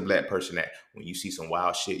this is the black person that when you see some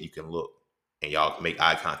wild shit, you can look and y'all can make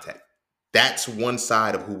eye contact. That's one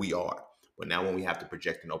side of who we are. But now when we have to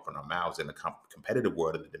project and open our mouths in the competitive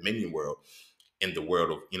world, of the dominion world, in the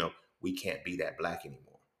world of, we can't be that black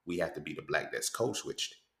anymore. We have to be the black that's code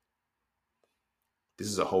switched. This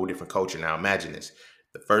is a whole different culture. Now imagine this.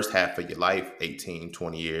 The first half of your life, 18,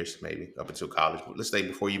 20 years, maybe up until college, but let's say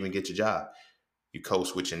before you even get your job, you code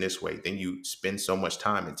switch in this way. Then you spend so much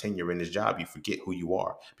time and tenure in this job, you forget who you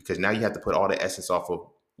are, because now you have to put all the essence off of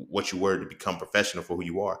what you were to become professional for who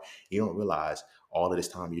you are. You don't realize all of this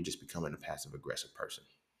time you're just becoming a passive aggressive person.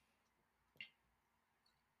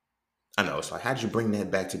 I know. It's like, how did you bring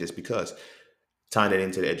that back to this? Because tying it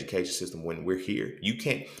into the education system, when we're here, you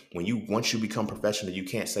can't, once you become professional, you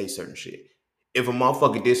can't say certain shit. If a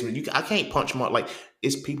motherfucker did something, I can't punch my, like,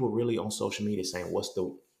 it's people really on social media saying, what's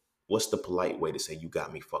the polite way to say you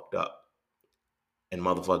got me fucked up? And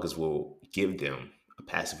motherfuckers will give them a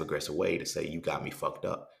passive aggressive way to say you got me fucked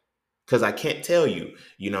up. Because I can't tell you,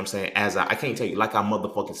 you know what I'm saying? I can't tell you, like I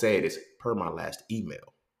motherfucking said, it's per my last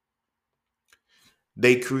email.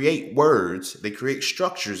 They create words, they create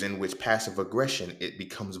structures in which passive aggression, it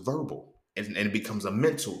becomes verbal and it becomes a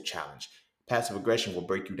mental challenge. Passive aggression will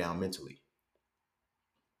break you down mentally.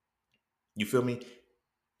 You feel me?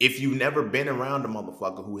 If you've never been around a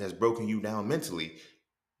motherfucker who has broken you down mentally,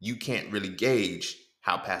 you can't really gauge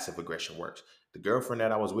how passive aggression works. The girlfriend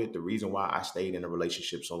that I was with, the reason why I stayed in a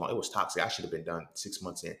relationship so long, it was toxic. I should have been done 6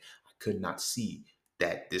 months in. I could not see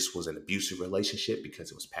that this was an abusive relationship because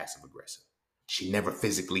it was passive aggressive. She never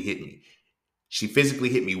physically hit me. She physically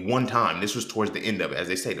hit me one time. This was towards the end of it. As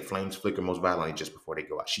they say, the flames flicker most violently just before they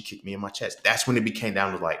go out. She kicked me in my chest. That's when it became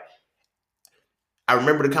down to like, I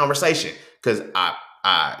remember the conversation because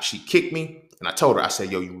she kicked me And I told her, I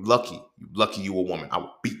said, yo, you lucky you a woman. I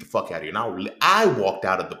would beat the fuck out of you. And I walked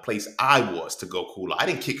out of the place I was to go cooler. I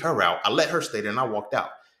didn't kick her out. I let her stay there and I walked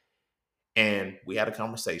out. And we had a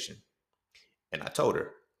conversation. And I told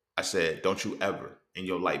her, I said, don't you ever in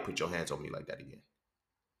your life put your hands on me like that again.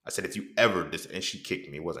 I said, if you ever, and she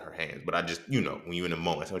kicked me, it wasn't her hands, but I just, when you're in the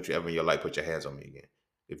moment, I said, don't you ever in your life put your hands on me again.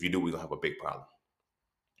 If you do, we're going to have a big problem.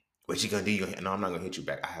 What you going to do? No, I'm not going to hit you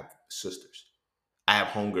back. I have sisters. I have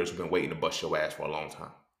homegirls who've been waiting to bust your ass for a long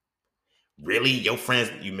time. Really? Your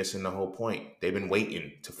friends, you missing the whole point. They've been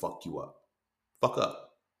waiting to fuck you up. Fuck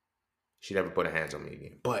up. She never put her hands on me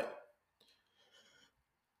again. But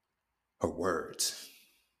her words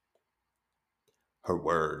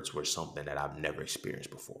were something that I've never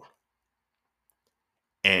experienced before.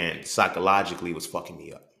 And psychologically, it was fucking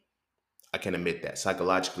me up. I can admit that.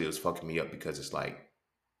 Psychologically, it was fucking me up because it's like,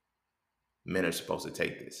 men are supposed to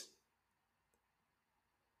take this.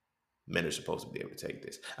 Men are supposed to be able to take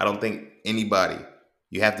this. I don't think anybody,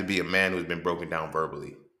 you have to be a man who's been broken down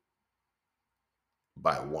verbally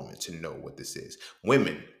by a woman to know what this is.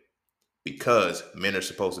 Women, because men are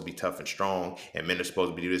supposed to be tough and strong and men are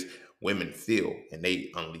supposed to be do this, women feel and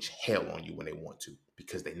they unleash hell on you when they want to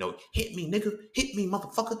because they know, hit me, nigga, hit me,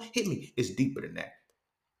 motherfucker, hit me. It's deeper than that.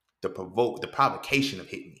 The provocation of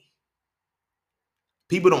hit me.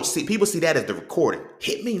 People see that as the recording.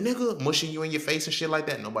 Hit me, nigga, mushing you in your face and shit like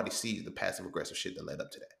that. Nobody sees the passive aggressive shit that led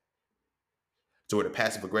up to that. So where the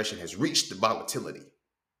passive aggression has reached the volatility.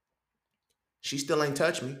 She still ain't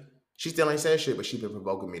touched me. She still ain't said shit, but she been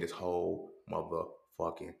provoking me this whole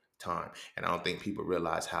motherfucking time. And I don't think people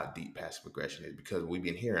realize how deep passive aggression is because we've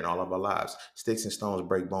been hearing all of our lives. Sticks and stones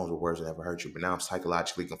break bones, but words will never hurt you. But now I'm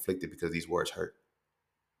psychologically conflicted because these words hurt.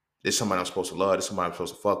 This is somebody I'm supposed to love. This is somebody I'm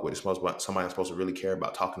supposed to fuck with. This is somebody I'm supposed to really care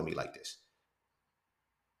about talking to me like this.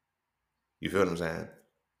 You feel what I'm saying?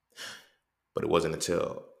 But it wasn't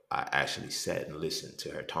until I actually sat and listened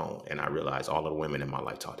to her tone and I realized all of the women in my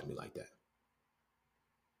life talk to me like that.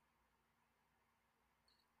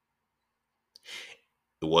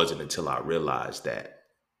 It wasn't until I realized that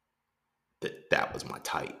was my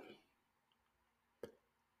type.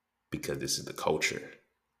 Because this is the culture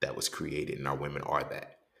that was created and our women are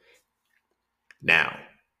that. Now,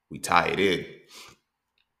 we tie it in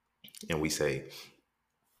and we say,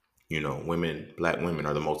 black women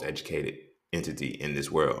are the most educated entity in this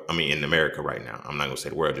world. I mean, in America right now. I'm not going to say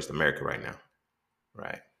the world, just America right now.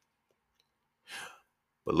 Right.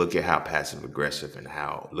 But look at how passive aggressive and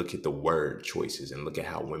look at the word choices and look at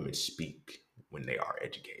how women speak when they are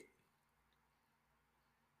educated.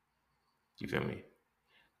 You feel me?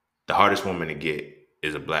 The hardest woman to get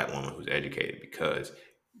is a black woman who's educated because,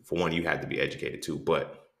 for one, you have to be educated too,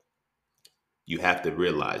 but you have to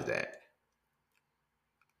realize that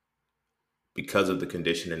because of the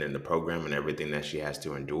conditioning and the program and everything that she has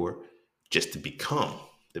to endure just to become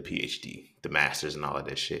the PhD, the masters and all of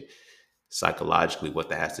that shit, psychologically what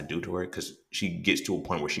that has to do to her, because she gets to a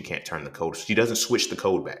point where she can't turn the code. She doesn't switch the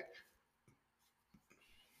code back.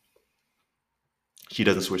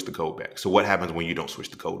 So what happens when you don't switch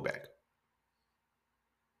the code back?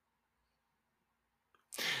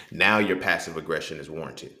 Now your passive aggression is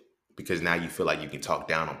warranted because now you feel like you can talk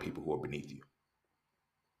down on people who are beneath you.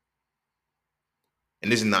 And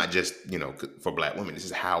this is not just, for black women. This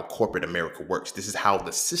is how corporate America works. This is how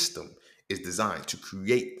the system is designed to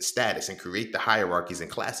create the status and create the hierarchies and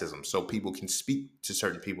classism so people can speak to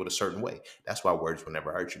certain people a certain way. That's why words will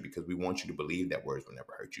never hurt you, because we want you to believe that words will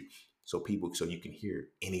never hurt you. So you can hear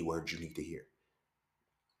any word you need to hear.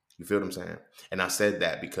 You feel what I'm saying? And I said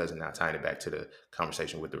that because, and now tying it back to the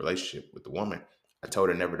conversation with the relationship with the woman, I told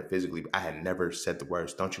her never to physically, I had never said the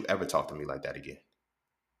words, don't you ever talk to me like that again.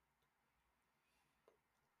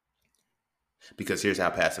 Because here's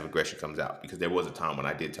how passive aggression comes out. Because there was a time when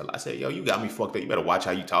I did tell her, I said, yo, you got me fucked up. You better watch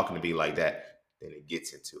how you talking to me like that. Then it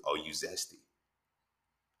gets into, oh, you zesty.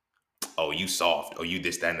 Oh, you soft. Oh, you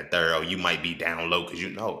this, that, and the third. Oh, you might be down low because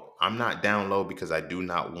I'm not down low because I do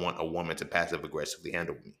not want a woman to passive aggressively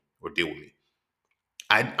handle me or deal with me.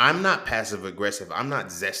 I'm not passive aggressive. I'm not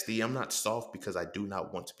zesty. I'm not soft because I do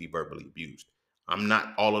not want to be verbally abused. I'm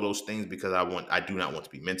not all of those things because I do not want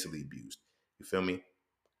to be mentally abused. You feel me?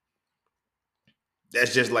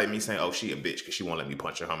 That's just like me saying, oh, she a bitch because she won't let me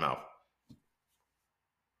punch her in her mouth.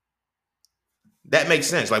 That makes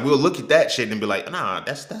sense. Like, we'll look at that shit and be like, nah,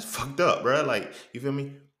 that's fucked up, bro. Like, you feel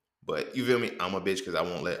me? But you feel me? I'm a bitch because I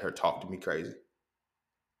won't let her talk to me crazy.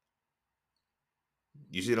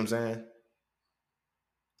 You see what I'm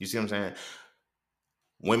saying?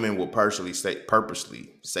 Women will purposely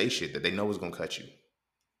say shit that they know is gonna cut you.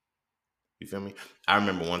 You feel me? I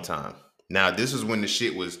remember one time. Now, this is when the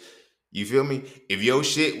shit was, You feel me? If your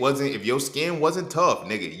skin wasn't tough,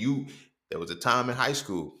 nigga, there was a time in high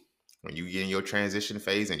school when you get in your transition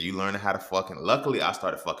phase and you learning how to fucking. Luckily, I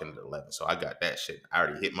started fucking at 11, so I got that shit. I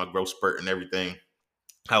already hit my growth spurt and everything.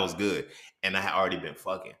 I was good, and I had already been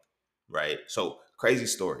fucking. Right. So crazy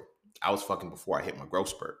story. I was fucking before I hit my growth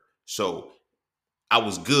spurt, so I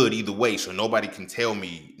was good either way. So nobody can tell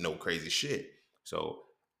me no crazy shit. So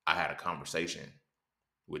I had a conversation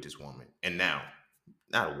with this woman, and now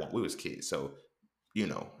not a one. We was kids, so you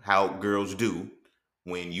know how girls do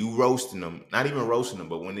when you roasting them, not even roasting them,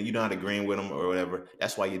 but when you're not agreeing with them or whatever.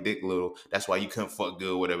 That's why your dick little. That's why you couldn't fuck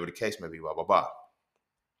good, whatever the case may be. Blah blah blah.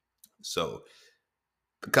 So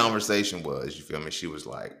the conversation was, you feel me? She was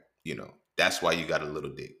like, that's why you got a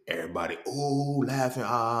little dick. Everybody, ooh, laughing,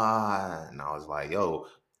 ah, and I was like,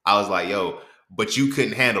 yo, but you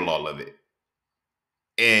couldn't handle all of it,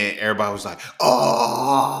 and everybody was like,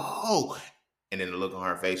 oh, and then the look on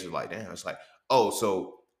her face was like, damn. It's like, oh,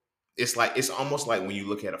 so it's almost like when you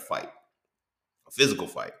look at a fight, a physical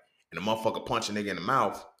fight, and the motherfucker punch a nigga in the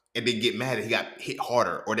mouth and then get mad that he got hit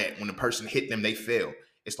harder, or that when the person hit them, they fell.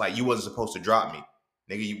 It's like, you wasn't supposed to drop me.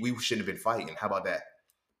 Nigga, we shouldn't have been fighting. How about that?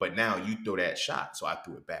 But now you throw that shot, so I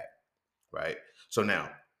threw it back. Right? So now,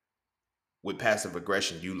 with passive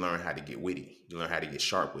aggression, you learn how to get witty. You learn how to get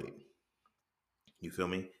sharp with it. You feel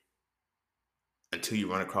me? Until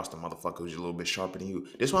you run across the motherfucker who's a little bit sharper than you.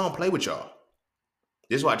 This is why I don't play with y'all.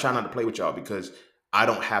 This is why I try not to play with y'all, because I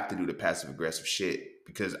don't have to do the passive aggressive shit,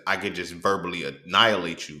 because I could just verbally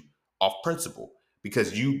annihilate you off principle.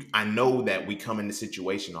 Because I know that we come in the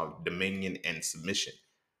situation of dominion and submission.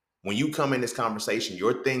 When you come in this conversation,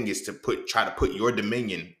 your thing is to try to put your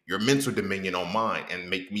dominion, your mental dominion on mine and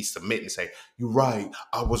make me submit and say, you're right,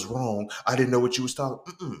 I was wrong, I didn't know what you was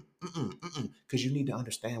talking. Because you need to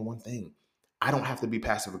understand one thing. I don't have to be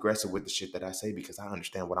passive aggressive with the shit that I say, because I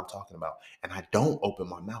understand what I'm talking about. And I don't open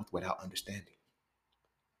my mouth without understanding.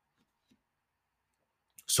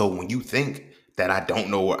 So when you think that I don't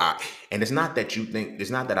know and it's not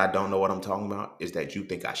that I don't know what I'm talking about, it's that you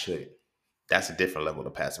think I should. That's a different level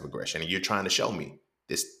of passive aggression. And you're trying to show me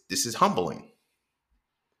this is humbling.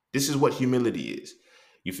 This is what humility is.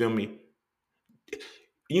 You feel me?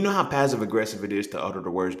 You know how passive aggressive it is to utter the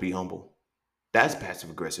words be humble? That's passive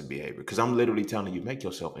aggressive behavior. Because I'm literally telling you, make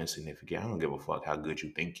yourself insignificant. I don't give a fuck how good you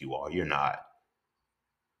think you are. You're not.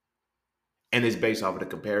 And it's based off of the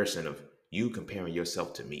comparison of you comparing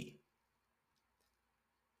yourself to me.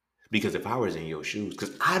 Because if I was in your shoes,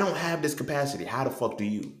 because I don't have this capacity, how the fuck do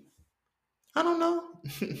you? I don't know.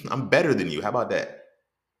 I'm better than you. How about that?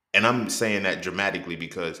 And I'm saying that dramatically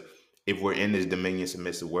because if we're in this dominion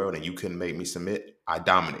submissive world and you couldn't make me submit, I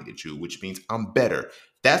dominated you, which means I'm better.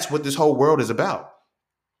 That's what this whole world is about.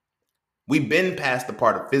 We've been past the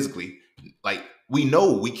part of physically. Like, we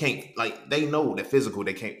know we can't, like, they know that physical,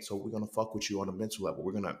 they can't. So we're going to fuck with you on a mental level.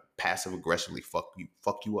 We're going to passive aggressively fuck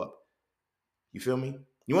you up. You feel me?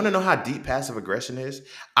 You want to know how deep passive aggression is?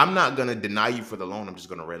 I'm not going to deny you for the loan. I'm just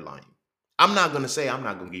going to redline you. I'm not going to say I'm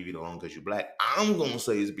not going to give you the loan because you're black. I'm going to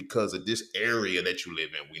say it's because of this area that you live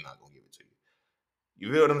in. We're not going to give it to you.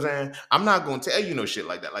 You feel what I'm saying? I'm not going to tell you no shit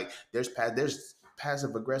like that. Like, there's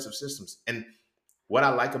passive aggressive systems. And what I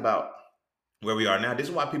like about where we are now, this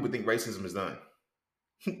is why people think racism is done.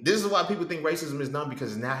 This is why people think racism is done,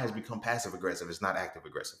 because it now has become passive aggressive. It's not active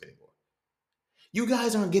aggressive anymore. You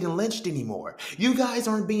guys aren't getting lynched anymore. You guys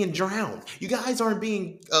aren't being drowned. You guys aren't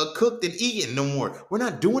being cooked and eaten no more. We're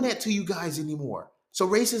not doing that to you guys anymore. So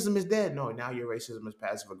racism is dead. No, now your racism is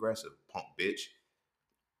passive aggressive, punk bitch.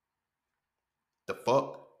 The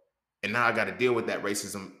fuck? And now I got to deal with that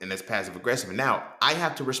racism and that's passive aggressive. And now I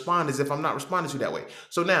have to respond as if I'm not responding to that way.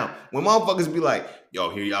 So now when motherfuckers be like, yo,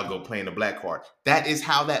 here y'all go playing the black card. That is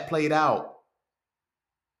how that played out.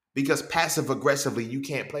 Because passive aggressively, you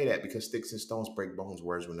can't play that, because sticks and stones break bones,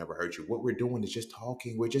 words will never hurt you. What we're doing is just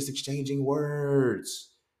talking. We're just exchanging words.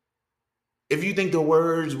 If you think the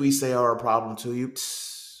words we say are a problem to you,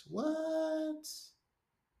 what?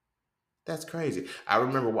 That's crazy. I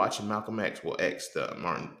remember watching Malcolm X, the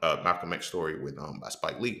Malcolm X story with by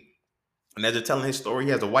Spike Lee. And as they're telling his story,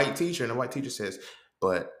 he has a white teacher, and the white teacher says,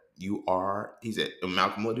 but you are, he said,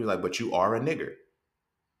 Malcolm would be like, but you are a nigger.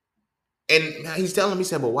 And he's telling me, he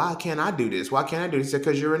said, but why can't I do this? Why can't I do this? He said,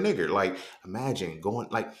 because you're a nigger. Like, imagine going,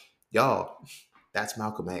 like, y'all, that's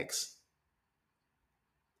Malcolm X.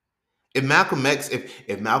 If Malcolm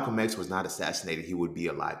X was not assassinated, he would be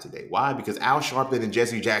alive today. Why? Because Al Sharpton and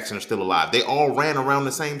Jesse Jackson are still alive. They all ran around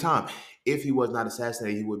the same time. If he was not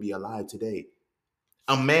assassinated, he would be alive today.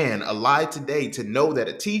 A man alive today to know that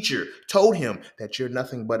a teacher told him that you're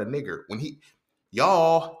nothing but a nigger.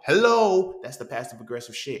 Y'all, hello. That's the passive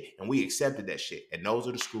aggressive shit. And we accepted that shit. And those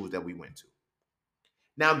are the schools that we went to.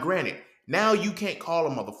 Now, granted, now you can't call a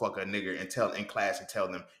motherfucker a nigger and tell in class and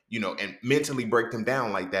tell them, and mentally break them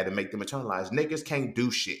down like that and make them internalize. Niggas can't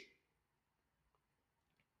do shit.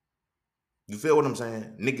 You feel what I'm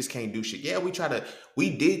saying? Niggas can't do shit. Yeah, we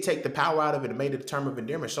did take the power out of it and made it a term of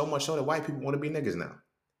endearment so much so that white people want to be niggas now.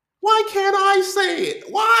 Why can't I say it?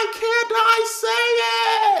 Why can't I say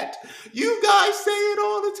it? You guys say it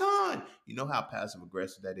all the time. You know how passive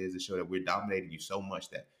aggressive that is to show that we're dominating you so much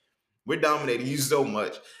that we're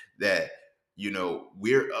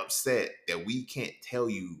upset that we can't tell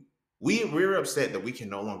you. We're upset that we can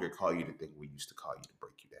no longer call you the thing we used to call you to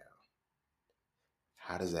break you down.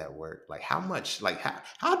 How does that work? Like how much? Like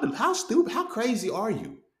how stupid? How crazy are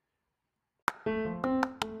you?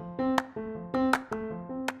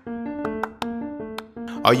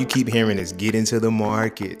 All you keep hearing is get into the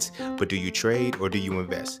markets. But do you trade or do you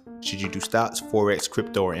invest? Should you do stocks, Forex,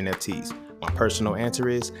 crypto, or NFTs? My personal answer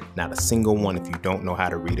is not a single one if you don't know how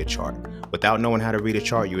to read a chart. Without knowing how to read a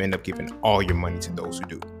chart, you end up giving all your money to those who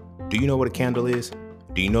do. Do you know what a candle is?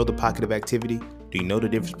 Do you know the pocket of activity? Do you know the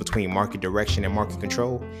difference between market direction and market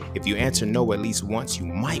control? If you answer no at least once, you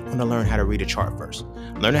might want to learn how to read a chart first.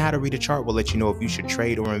 Learning how to read a chart will let you know if you should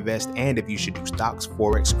trade or invest and if you should do stocks,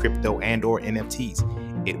 Forex, crypto, and or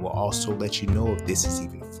NFTs. It will also let you know if this is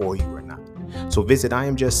even for you or not. So visit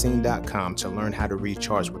IamJustSeen.com to learn how to read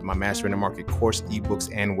charts with my Mastering the Market course,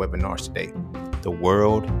 ebooks, and webinars today. The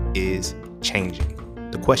world is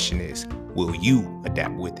changing. The question is, will you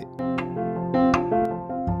adapt with it?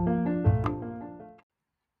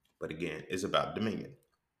 But again, it's about dominion.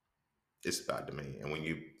 It's about dominion. And when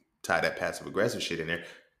you tie that passive aggressive shit in there,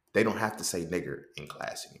 they don't have to say nigger in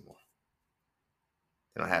class anymore.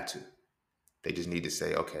 They don't have to. They just need to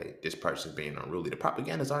say, okay, this person's being unruly. The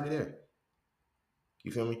propaganda's already there.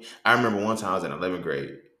 You feel me? I remember one time I was in 11th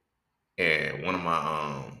grade and one of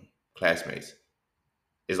my classmates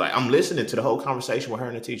is like, I'm listening to the whole conversation with her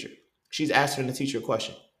and the teacher. She's asking the teacher a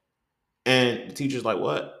question. And the teacher's like,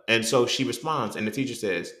 what? And so she responds and the teacher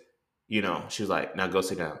says, she was like, now go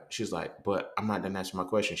sit down. She's like, but I'm not done answering my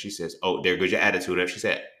question. She says, oh, there goes your attitude. She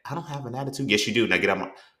said, I don't have an attitude. Yes, you do. Now get out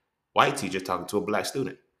my white teacher talking to a black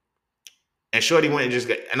student. And Shorty went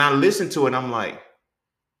and and I listened to it and I'm like,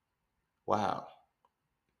 wow,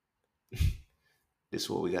 this is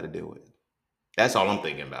what we got to deal with. That's all I'm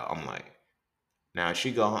thinking about. I'm like, now if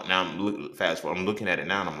she go home, now fast forward, I'm looking at it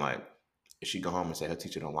now and I'm like, if she go home and say her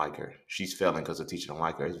teacher don't like her, she's failing because her teacher don't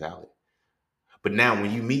like her, it's valid. But now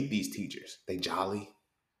when you meet these teachers, they jolly.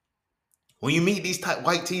 When you meet these type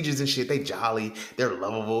white teachers and shit, they jolly, they're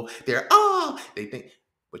lovable, they think,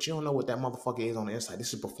 but you don't know what that motherfucker is on the inside.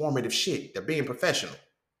 This is performative shit. They're being professional.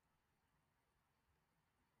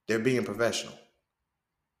 They're being professional.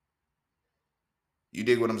 You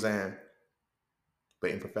dig what I'm saying?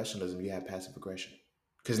 But in professionalism, you have passive aggression.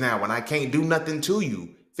 Because now when I can't do nothing to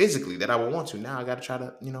you physically that I would want to, now I got to try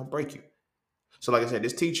to, break you. So like I said,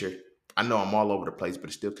 this teacher, I know I'm all over the place, but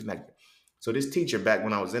it's still connected. So this teacher back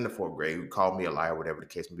when I was in the 4th grade who called me a liar, whatever the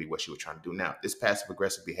case may be, what she was trying to do now, this passive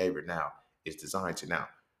aggressive behavior now is designed to now,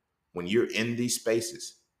 when you're in these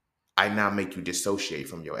spaces, I now make you dissociate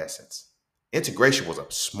from your essence. Integration was a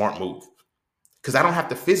smart move because I don't have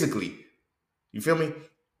to physically, you feel me?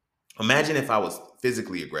 Imagine if I was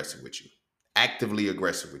physically aggressive with you, actively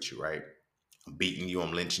aggressive with you, right? I'm beating you,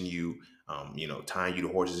 I'm lynching you, tying you to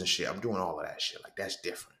horses and shit. I'm doing all of that shit. Like that's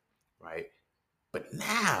different, right? But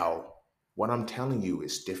now what I'm telling you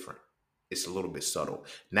is different. It's a little bit subtle.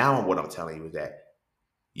 Now what I'm telling you is that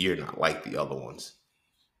you're not like the other ones.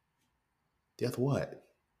 Death what?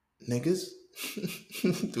 Niggas?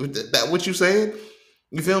 That what you saying?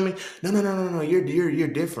 You feel me? No. You're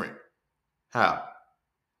different. How?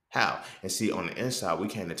 And see, on the inside, we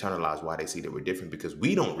can't internalize why they see that we're different because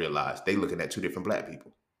we don't realize they looking at two different black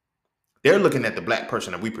people. They're looking at the black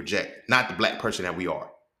person that we project, not the black person that we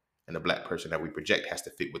are. And the black person that we project has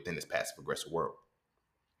to fit within this passive aggressive world.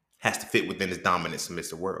 Has to fit within this dominant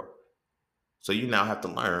submissive world. So you now have to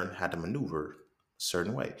learn how to maneuver a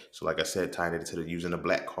certain way. So like I said, tying it into the using the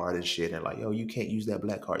black card and shit and like, yo, you can't use that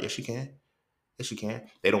black card. Yes, you can. Yes, you can.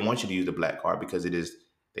 They don't want you to use the black card because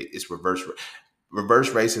it's reverse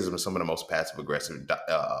racism is some of the most passive aggressive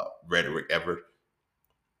rhetoric ever.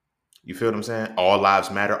 You feel what I'm saying? All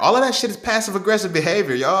lives matter. All of that shit is passive aggressive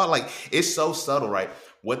behavior, y'all. Like it's so subtle, right?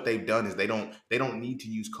 What they've done is they don't need to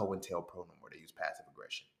use COINTELPRO no more. They use passive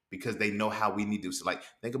aggression because they know how we need to. So like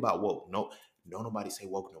think about woke. No, nobody say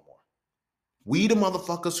woke no more. We the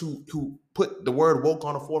motherfuckers who put the word woke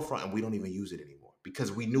on the forefront and we don't even use it anymore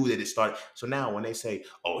because we knew that it started. So now when they say,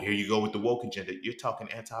 "Oh, here you go with the woke agenda," you're talking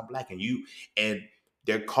anti-black, and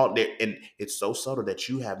they're called there, and it's so subtle that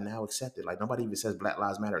you have now accepted. Like nobody even says Black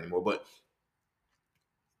Lives Matter anymore, but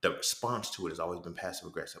the response to it has always been passive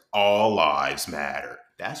aggressive. All lives matter.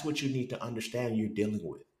 That's what you need to understand you're dealing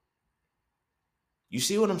with. You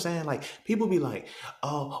see what I'm saying? Like people be like,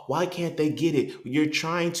 "Oh, why can't they get it?" You're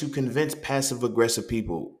trying to convince passive aggressive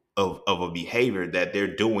people of a behavior that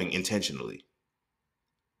they're doing intentionally.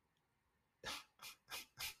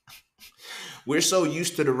 We're so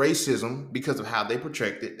used to the racism because of how they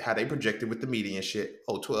projected with the media and shit.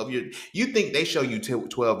 Oh, 12 years. You think they show you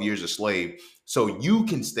 12 years a slave so you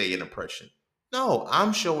can stay in oppression. No,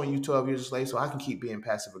 I'm showing you 12 years a slave so I can keep being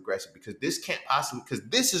passive aggressive because this can't possibly, because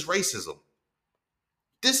this is racism.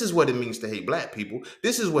 This is what it means to hate black people.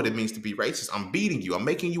 This is what it means to be racist. I'm beating you. I'm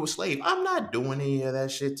making you a slave. I'm not doing any of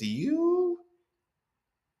that shit to you.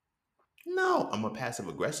 No, I'm gonna passive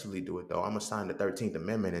aggressively do it though. I'm gonna sign the 13th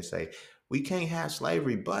Amendment and say we can't have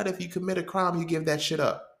slavery, but if you commit a crime, you give that shit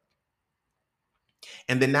up.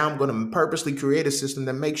 And then now I'm gonna purposely create a system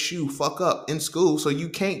that makes you fuck up in school so you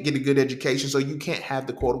can't get a good education, so you can't have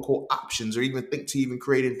the quote unquote options or even think to even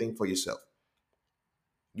create anything for yourself.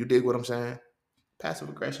 You dig what I'm saying? Passive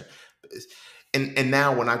aggression. And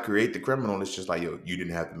now when I create the criminal, it's just like, yo, you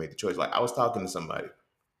didn't have to make the choice. Like I was talking to somebody,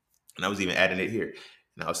 and I was even adding it here.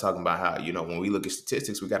 And I was talking about how, when we look at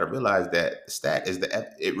statistics, we got to realize that the stat is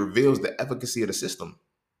it reveals the efficacy of the system.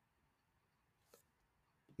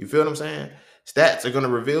 You feel what I'm saying? Stats are going to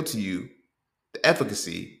reveal to you the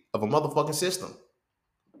efficacy of a motherfucking system.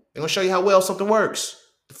 They're going to show you how well something works.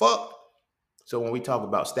 The fuck? So when we talk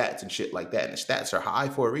about stats and shit like that, and the stats are high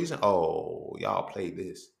for a reason, oh, y'all play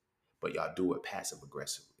this, but y'all do it passive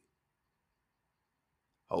aggressively.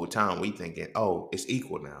 Whole time we thinking, oh, it's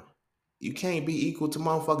equal now. You can't be equal to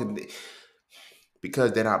motherfucking,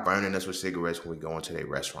 because they're not burning us with cigarettes when we go into their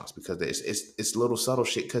restaurants, because it's little subtle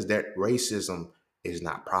shit, because that racism is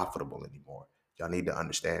not profitable anymore. Y'all need to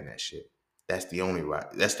understand that shit. That's the only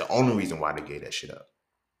reason why they gave that shit up.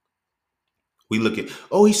 We look at,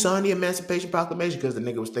 oh, he signed the Emancipation Proclamation because the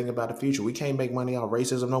nigga was thinking about the future. We can't make money off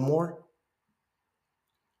racism no more.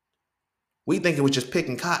 We think it was just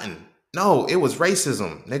picking cotton. No, it was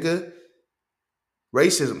racism, nigga.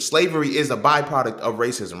 Racism, slavery is a byproduct of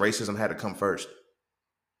racism. Racism had to come first.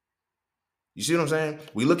 You see what I'm saying?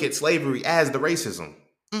 We look at slavery as the racism.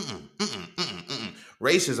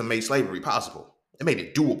 Racism made slavery possible. It made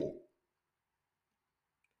it doable.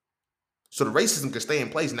 So the racism could stay in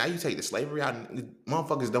place. Now you take the slavery out, and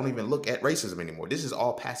motherfuckers don't even look at racism anymore. This is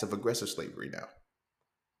all passive aggressive slavery now.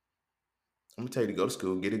 I'm gonna tell you to go to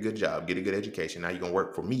school, get a good job, get a good education. Now you're gonna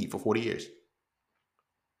work for me for 40 years.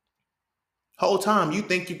 Whole time you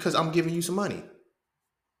think because I'm giving you some money.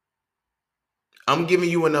 I'm giving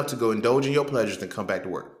you enough to go indulge in your pleasures and come back to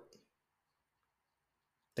work.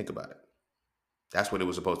 Think about it. That's what it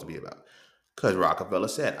was supposed to be about. Because Rockefeller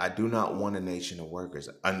said, I do not want a nation of workers.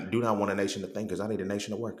 I do not want a nation of thinkers. I need a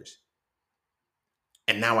nation of workers.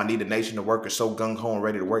 And now I need a nation of workers so gung-ho and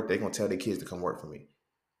ready to work, they're going to tell their kids to come work for me.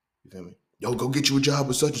 You feel me? Yo, go get you a job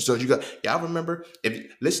with such and such. Y'all remember, if you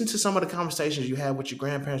listen to some of the conversations you had with your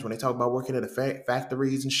grandparents when they talk about working at the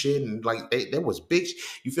factories and shit, and like there was big,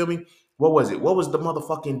 you feel me? What was it? What was the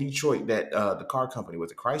motherfucking Detroit that the car company,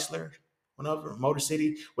 was it Chrysler? Whatever, Motor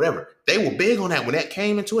City, whatever. They were big on that when that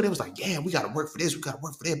came into it. It was like, yeah, we got to work for this, we got to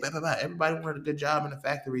work for that, blah, blah, blah. Everybody wanted a good job in the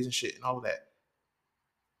factories and shit and all of that.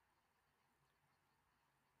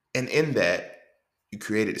 And in that, you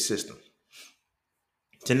created a system.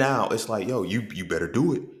 To now, it's like, yo, you better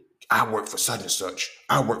do it. I work for such and such.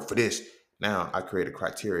 I work for this. Now I create a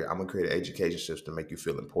criteria. I'm gonna create an education system to make you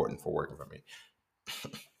feel important for working for me.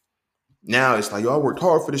 Now it's like, yo, I worked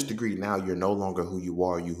hard for this degree. Now you're no longer who you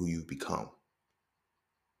are, who you've become.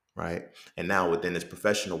 Right? And now within this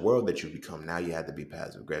professional world that you become, now you have to be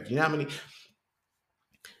passive aggressive. You know how many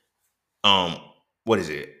what is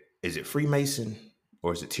it? Is it Freemason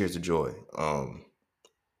or is it Tears of Joy?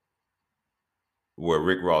 Where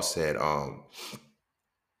Rick Ross said, what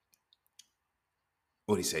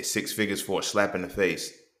do you say, 6 figures for a slap in the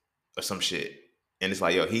face or some shit. And it's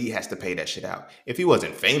like, yo, he has to pay that shit out. If he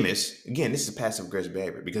wasn't famous, again, this is passive aggressive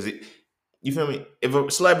behavior, because you feel me? If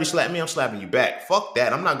a celebrity slap me, I'm slapping you back. Fuck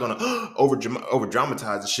that. I'm not gonna over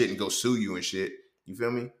dramatize the shit and go sue you and shit. You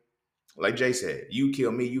feel me? Like Jay said, you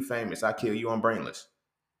kill me, you famous. I kill you, I'm brainless.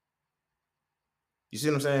 You see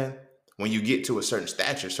what I'm saying? When you get to a certain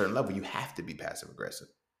stature, a certain level, you have to be passive aggressive.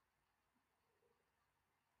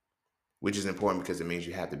 Which is important because it means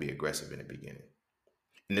you have to be aggressive in the beginning.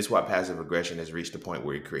 And this is why passive aggression has reached the point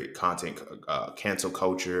where you create content, cancel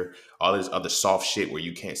culture, all this other soft shit where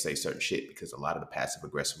you can't say certain shit because a lot of the passive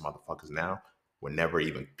aggressive motherfuckers now were never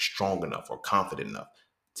even strong enough or confident enough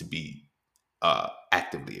to be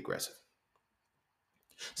actively aggressive.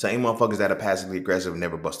 Same motherfuckers that are passively aggressive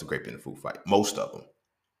never bust a grape in a food fight. Most of them.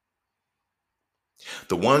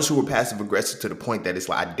 The ones who were passive aggressive to the point that it's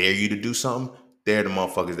like, I dare you to do something, they're the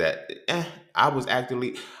motherfuckers that, I was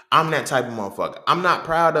actively, I'm that type of motherfucker. I'm not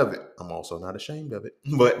proud of it. I'm also not ashamed of it.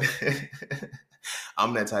 But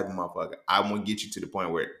I'm that type of motherfucker. I'm going to get you to the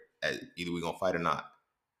point where either we're going to fight or not.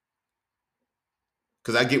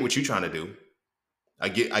 Because I get what you're trying to do. I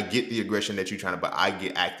get the aggression that you're trying to, but I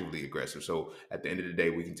get actively aggressive. So at the end of the day,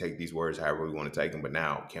 we can take these words however we want to take them. But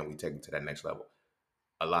now, can we take them to that next level?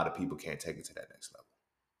 A lot of people can't take it to that next level.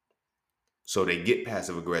 So they get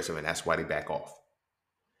passive aggressive, and that's why they back off.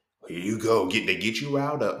 Here you go. They get you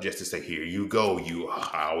riled up just to say, here you go.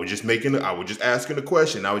 I was just asking a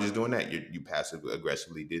question. I was just doing that. You passive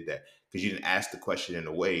aggressively did that because you didn't ask the question in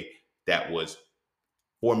a way that was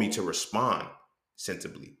for me to respond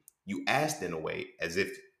sensibly. You asked in a way as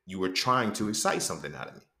if you were trying to excite something out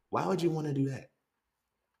of me. Why would you want to do that?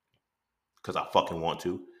 Because I fucking want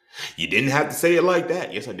to. You didn't have to say it like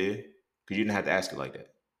that. Yes, I did. Because you didn't have to ask it like that.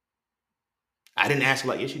 I didn't ask it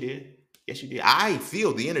like, yes, you did. Yes, you did. I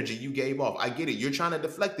feel the energy you gave off. I get it. You're trying to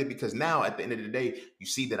deflect it because now at the end of the day, you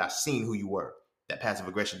see that I've seen who you were. That passive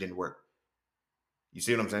aggression didn't work. You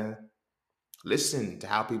see what I'm saying? Listen to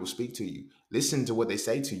how people speak to you. Listen to what they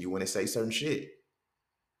say to you when they say certain shit.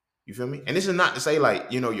 You feel me? And this is not to say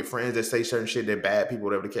like, your friends that say certain shit, they're bad people,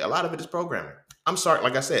 whatever the case. A lot of it is programming. I'm sorry,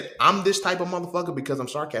 like I said, I'm this type of motherfucker because I'm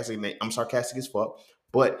sarcastic. I'm sarcastic as fuck,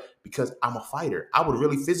 but because I'm a fighter, I would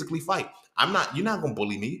really physically fight. You're not gonna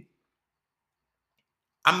bully me.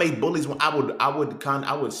 I made bullies when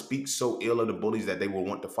I would speak so ill of the bullies that they would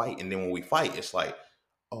want to fight. And then when we fight, it's like,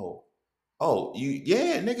 oh,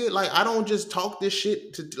 nigga, like I don't just talk this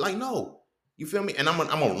shit to like, no. You feel me? And I'm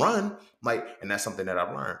gonna run, like, and that's something that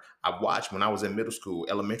I've learned. I've watched when I was in middle school,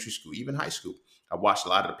 elementary school, even high school. I watched a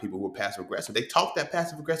lot of the people who were passive aggressive. They talk that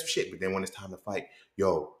passive aggressive shit, but then when it's time to fight,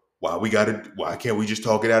 why can't we just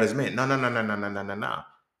talk it out as men? No, no, no, no, no, no, no, no, no.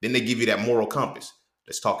 Then they give you that moral compass.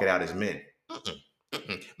 Let's talk it out as men.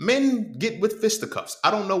 Men get with fisticuffs.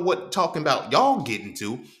 I don't know what talking about y'all get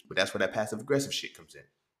into, but that's where that passive aggressive shit comes in.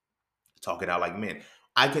 Talk it out like men.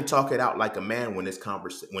 I can talk it out like a man when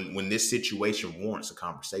when this situation warrants a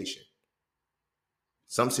conversation.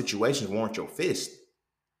 Some situations warrant your fist,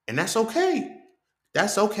 and that's okay.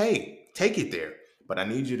 That's okay. Take it there. But I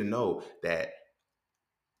need you to know that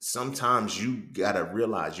sometimes you gotta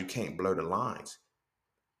realize you can't blur the lines.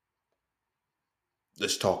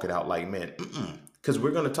 Let's talk it out like men. Because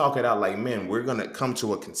we're going to talk it out like men. We're going to come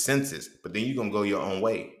to a consensus, but then you're going to go your own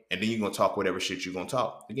way. And then you're going to talk whatever shit you're going to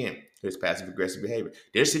talk. Again, here's passive aggressive behavior.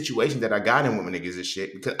 There's situations that I got in with my niggas and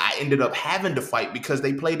shit because I ended up having to fight because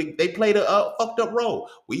they played a fucked up role.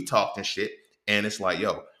 We talked and shit. And it's like,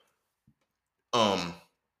 yo, I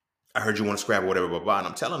heard you want to scrap or whatever, blah, blah. And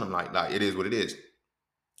I'm telling them like, it is what it is.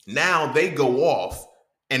 Now they go off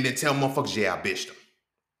and then tell motherfuckers, yeah, I bitched them.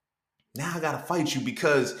 Now I gotta fight you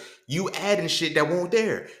because you adding shit that won't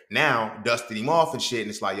there. Now dusted him off and shit, and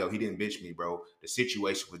it's like, yo, he didn't bitch me, bro. The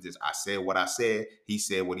situation was this: I said what I said, he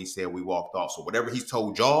said what he said, we walked off. So whatever he's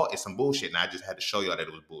told y'all is some bullshit, and I just had to show y'all that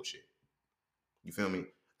it was bullshit. You feel me?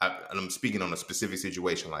 I'm speaking on a specific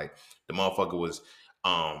situation. Like the motherfucker was,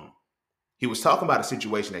 he was talking about a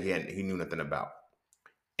situation that he knew nothing about,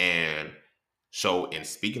 and so in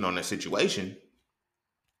speaking on that situation.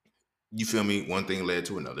 You feel me? One thing led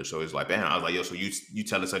to another. So it's like, bam. I was like, yo, so you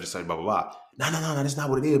tell us such and such, blah, blah, blah. No, that's not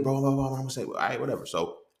what it is, bro. Blah, blah, blah. I'm going to say, well, all right, whatever.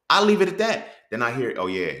 So I leave it at that. Then I hear, oh,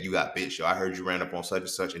 yeah, you got bitch. Yo, I heard you ran up on such and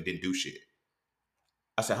such and didn't do shit.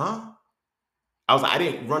 I said, huh? I was like, I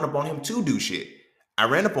didn't run up on him to do shit. I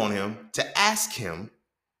ran up on him to ask him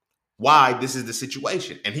why this is the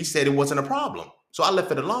situation. And he said it wasn't a problem. So I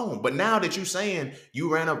left it alone. But now that you're saying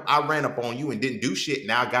I ran up on you and didn't do shit,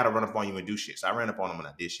 now I got to run up on you and do shit. So I ran up on him and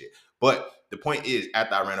I did shit. But the point is,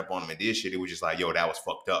 after I ran up on him and did shit, it was just like, yo, that was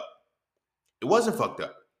fucked up. It wasn't fucked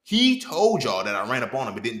up. He told y'all that I ran up on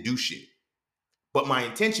him and didn't do shit. But my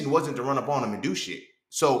intention wasn't to run up on him and do shit.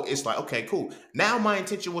 So it's like, okay, cool. Now my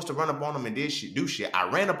intention was to run up on him and do shit. I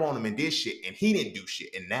ran up on him and did shit, and he didn't do shit.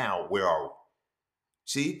 And now, where are we?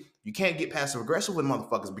 See, you can't get passive aggressive with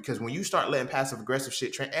motherfuckers because when you start letting passive aggressive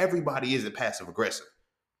shit train, everybody isn't passive aggressive.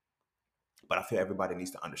 But I feel everybody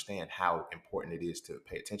needs to understand how important it is to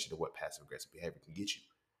pay attention to what passive aggressive behavior can get you.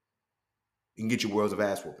 It can get you worlds of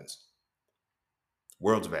ass whoopings.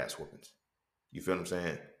 Worlds of ass whoopings. You feel what I'm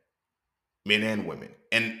saying? men and women.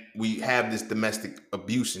 And we have this domestic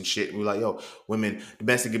abuse and shit. We're like, yo, women,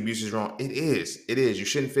 domestic abuse is wrong. It is. It is. You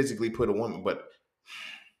shouldn't physically put a woman, but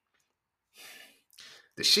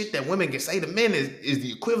the shit that women can say to men is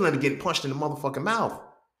the equivalent of getting punched in the motherfucking mouth.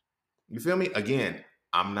 You feel me? Again,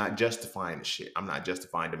 I'm not justifying the shit. I'm not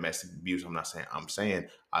justifying domestic abuse. I'm saying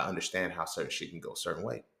I understand how certain shit can go a certain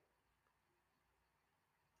way.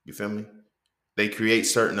 You feel me? They create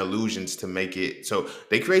certain illusions to make it so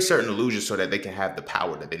they create certain illusions so that they can have the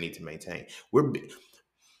power that they need to maintain.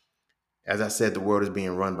 As I said, the world is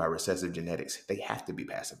being run by recessive genetics. They have to be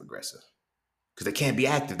passive aggressive because they can't be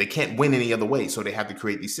active. They can't win any other way. So they have to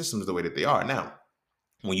create these systems the way that they are. Now,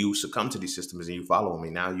 when you succumb to these systems and you follow me,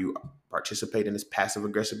 now you participate in this passive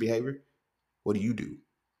aggressive behavior. What do?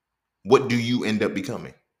 What do you end up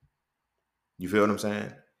becoming? You feel what I'm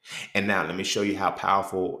saying? And now let me show you how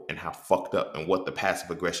powerful and how fucked up and what the passive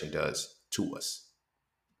aggression does to us.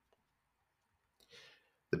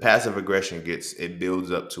 The passive aggression it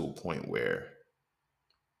builds up to a point where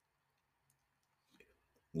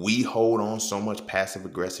we hold on so much passive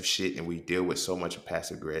aggressive shit and we deal with so much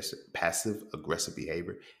passive aggressive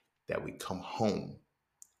behavior that we come home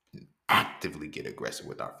and actively get aggressive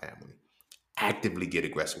with our family, actively get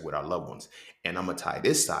aggressive with our loved ones. And I'm gonna tie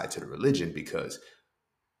this side to the religion because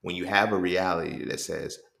when you have a reality that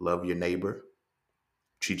says love your neighbor,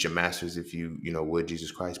 treat your masters if you would Jesus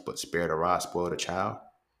Christ, but spare the rod, spoil the child.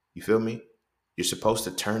 You feel me? You're supposed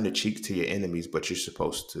to turn the cheeks to your enemies, but you're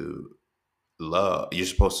supposed to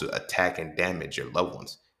attack and damage your loved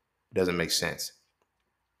ones. It doesn't make sense.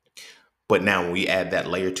 But now when we add that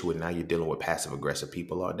layer to it, now you're dealing with passive aggressive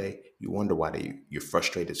people all day. You wonder why you're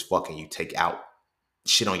frustrated as fuck and you take out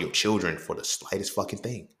shit on your children for the slightest fucking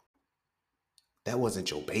thing. That wasn't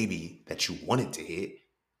your baby that you wanted to hit.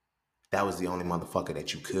 That was the only motherfucker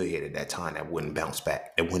that you could hit at that time that wouldn't bounce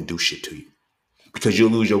back, that wouldn't do shit to you. Because you'll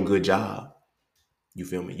lose your good job. You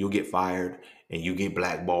feel me? You'll get fired and you get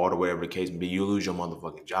blackballed or whatever the case may be. You'll lose your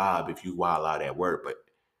motherfucking job if you wild out at work, but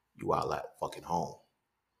you wild out fucking home.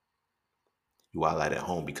 You wild out at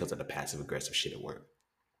home because of the passive aggressive shit at work.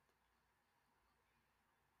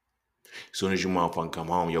 As soon as you motherfucking come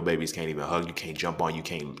home, your babies can't even hug you, can't jump on you,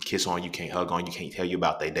 can't kiss on you, can't hug on you, can't tell you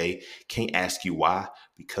about their day, can't ask you why,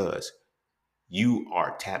 because you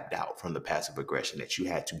are tapped out from the passive aggression that you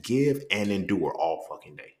had to give and endure all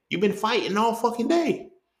fucking day. You've been fighting all fucking day.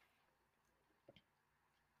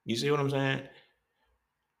 You see what I'm saying?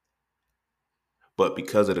 But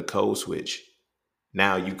because of the code switch,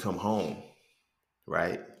 now you come home,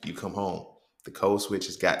 right? You come home. The code switch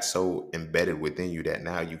has got so embedded within you that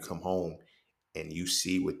now you come home and you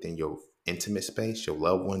see within your intimate space, your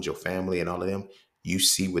loved ones, your family, and all of them, you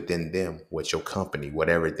see within them what your company, with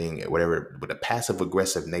a passive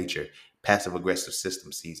aggressive nature, passive aggressive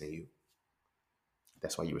system sees in you.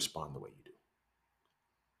 That's why you respond the way you do.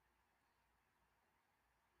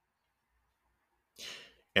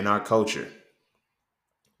 In our culture,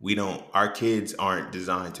 our kids aren't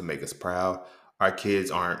designed to make us proud. Our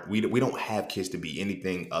kids we don't have kids to be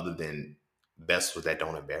anything other than vessels that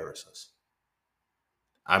don't embarrass us.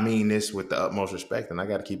 I mean this with the utmost respect, and I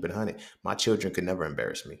got to keep it 100. My children could never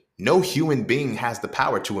embarrass me. No human being has the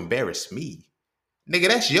power to embarrass me. Nigga,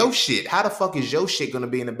 that's your shit. How the fuck is your shit going to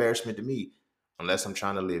be an embarrassment to me? Unless I'm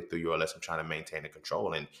trying to live through you, or unless I'm trying to maintain the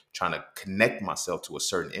control and trying to connect myself to a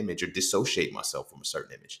certain image or dissociate myself from a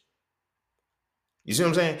certain image. You see what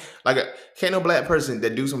I'm saying? Like, can't no black person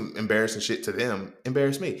that do some embarrassing shit to them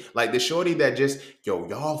embarrass me. Like the shorty that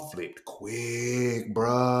y'all flipped quick,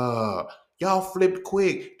 bruh. Y'all flipped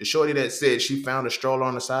quick. The shorty that said she found a stroller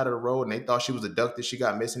on the side of the road and they thought she was abducted. She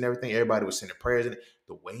got missing and everything. Everybody was sending prayers in it.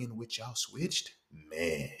 The way in which y'all switched,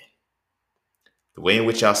 man. The way in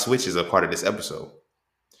which y'all switched is a part of this episode.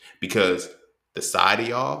 Because the side of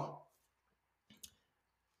y'all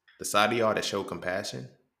that show compassion,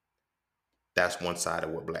 that's one side of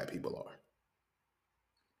what black people are.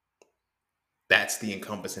 That's the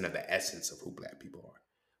encompassing of the essence of who black people are.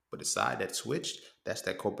 But the side that switched, that's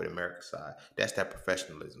that corporate America side. That's that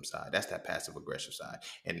professionalism side. That's that passive aggressive side.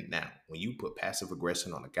 And now, when you put passive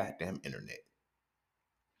aggression on the goddamn internet,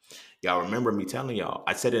 y'all remember me telling y'all,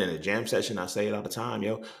 I said it in a jam session, I say it all the time,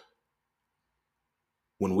 yo.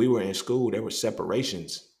 When we were in school, there were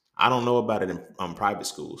separations. I don't know about it in private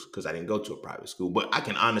schools because I didn't go to a private school. But I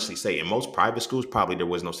can honestly say in most private schools, probably there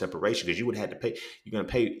was no separation because you would have to pay. You're going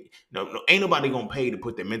to pay. No, ain't nobody going to pay to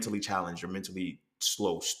put their mentally challenged or mentally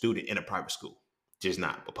slow student in a private school. Just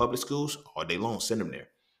not. But public schools, all day long, send them there.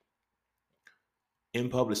 In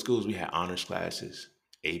public schools, we had honors classes,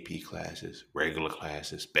 AP classes, regular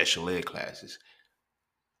classes, special ed classes.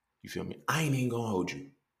 You feel me? I ain't even going to hold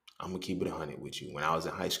you. I'm gonna keep it 100 with you. When I was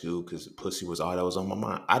in high school, because pussy was all that was on my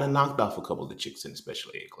mind, I done knocked off a couple of the chicks in the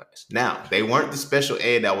special ed class. Now, they weren't the special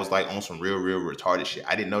ed that was like on some real retarded shit.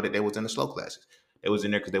 I didn't know that they was in the slow classes. They was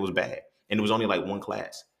in there because they was bad. And it was only like one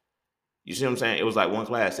class. You see what I'm saying? It was like one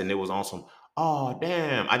class and it was on some, oh,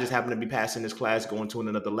 damn. I just happened to be passing this class going to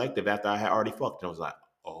another elective after I had already fucked. And I was like,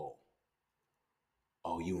 oh,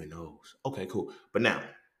 you in those. Okay, cool. But now,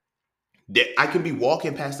 I can be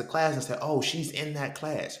walking past the class and say, oh, she's in that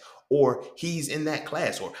class. Or he's in that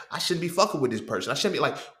class. Or I shouldn't be fucking with this person. I shouldn't be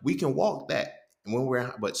like, we can walk that.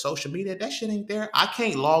 When but social media, that shit ain't there. I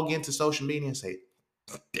can't log into social media and say,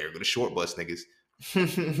 there go the short bus niggas.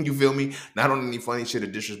 You feel me? Not on any funny shit or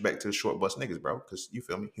disrespect to the short bus niggas, bro. Because you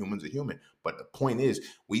feel me? Humans are human. But the point is,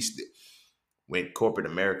 when corporate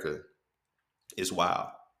America is wild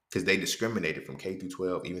because they discriminated from K through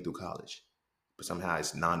 12, even through college. But somehow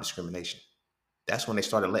it's non-discrimination. That's when they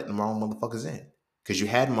started letting the wrong motherfuckers in. Because you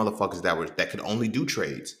had motherfuckers that could only do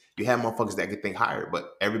trades. You had motherfuckers that could think higher,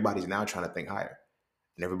 but everybody's now trying to think higher.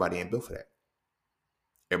 And everybody ain't built for that.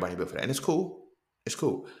 Everybody ain't built for that. And it's cool. It's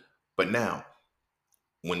cool. But now,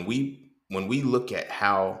 when we look at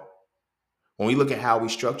how we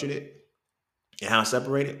structured it and how it's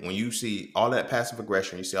separated, when you see all that passive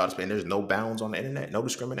aggression, you see all this pain, there's no bounds on the internet, no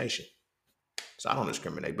discrimination. So I don't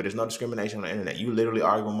discriminate, but there's no discrimination on the internet. You literally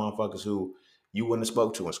argue with motherfuckers who you wouldn't have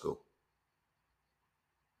spoke to in school.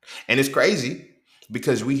 And it's crazy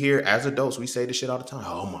because we hear as adults, we say this shit all the time.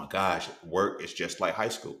 Oh my gosh, work is just like high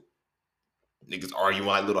school. Niggas arguing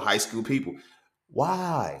like little high school people.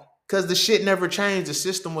 Why? Because the shit never changed. The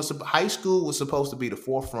system high school was supposed to be the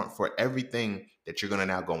forefront for everything that you're gonna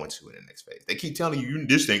now go into in the next phase. They keep telling you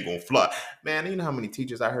this ain't gonna fly. Man, you know how many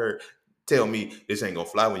teachers I heard tell me this ain't gonna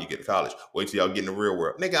fly when you get to college. Wait till y'all get in the real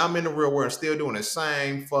world. Nigga, I'm in the real world and still doing the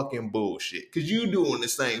same fucking bullshit. Cause you doing the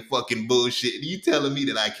same fucking bullshit. And you telling me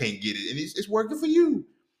that I can't get it. And it's working for you.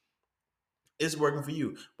 It's working for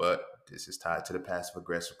you. But this is tied to the passive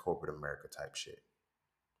aggressive corporate America type shit.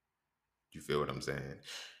 You feel what I'm saying?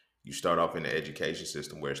 You start off in the education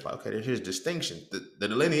system where it's like, okay, here's distinction. The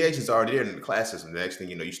delineation's already there in the class system. The next thing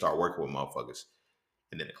you know, you start working with motherfuckers.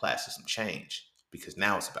 And then the class system change because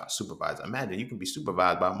now it's about supervisor. Imagine you can be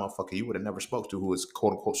supervised by a motherfucker you would have never spoke to who is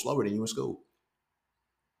quote unquote slower than you in school.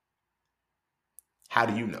 How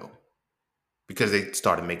do you know? Because they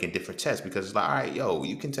started making different tests because it's like, all right, yo,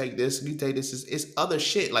 you can take this, you take this. It's other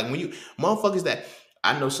shit. Like when you motherfuckers that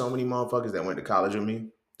I know so many motherfuckers that went to college with me,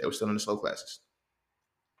 they were still in the slow classes.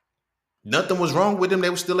 Nothing was wrong with them.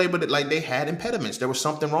 They were still able to, like, they had impediments. There was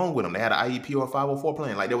something wrong with them. They had an IEP or a 504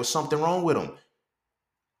 plan. Like, there was something wrong with them.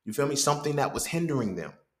 You feel me? Something that was hindering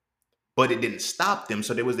them. But it didn't stop them,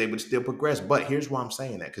 so they was able to still progress. But here's why I'm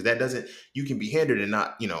saying that, because that doesn't, you can be hindered and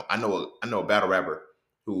not, I know a battle rapper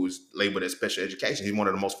who's labeled as special education. He's one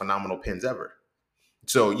of the most phenomenal pens ever.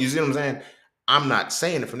 So you see what I'm saying? I'm not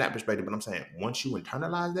saying it from that perspective, but I'm saying once you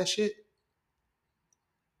internalize that shit,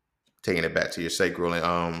 taking it back to your sacral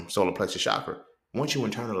and solar plexus chakra. Once you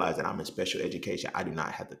internalize that I'm in special education, I do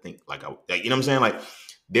not have to think like you know what I'm saying? Like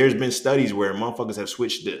there's been studies where motherfuckers have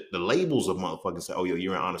switched the labels of motherfuckers. Say, oh, yo,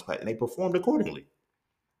 you're in honors class, and they performed accordingly.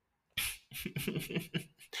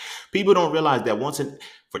 People don't realize that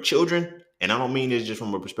for children, and I don't mean this just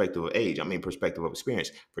from a perspective of age, I mean perspective of experience.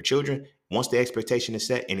 For children, once the expectation is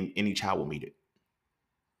set, any child will meet it.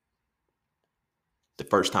 The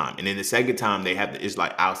first time. And then the second time it's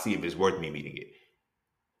like, I'll see if it's worth me meeting it.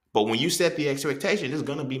 But when you set the expectation, it's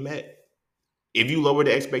gonna be met. If you lower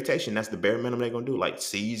the expectation, that's the bare minimum they're gonna do. Like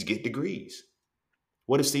C's get degrees.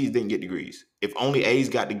 What if C's didn't get degrees? If only A's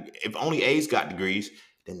got degrees,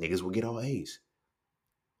 then niggas will get all A's.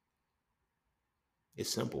 It's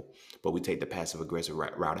simple. But we take the passive aggressive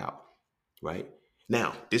route out, right?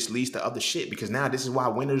 Now, this leads to other shit because now this is why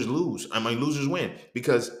winners lose. I mean, losers win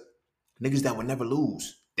because niggas that would never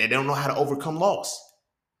lose, they don't know how to overcome loss.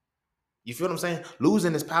 You feel what I'm saying?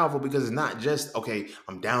 Losing is powerful because it's not just, okay,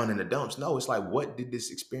 I'm down in the dumps. No, it's like, what did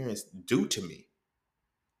this experience do to me?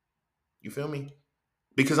 You feel me?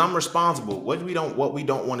 Because I'm responsible. What we don't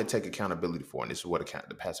want to take accountability for, and this is what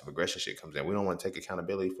the passive aggression shit comes in. We don't want to take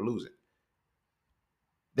accountability for losing.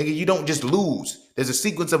 Nigga, you don't just lose. There's a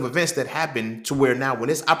sequence of events that happen to where now when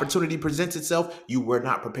this opportunity presents itself, you were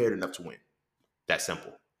not prepared enough to win. That's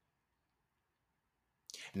simple.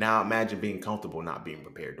 Now imagine being comfortable not being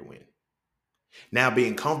prepared to win. Now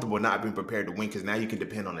being comfortable not being prepared to win because now you can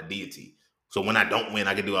depend on a deity. So when I don't win,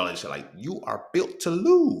 I can do all that shit. Like, you are built to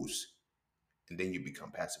lose. And then you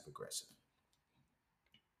become passive aggressive.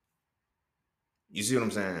 You see what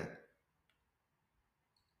I'm saying?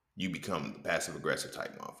 You become the passive aggressive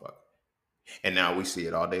type motherfucker. And now we see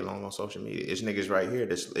it all day long on social media. It's niggas right here.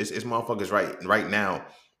 It's motherfuckers right now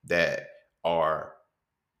that are,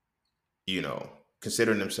 you know,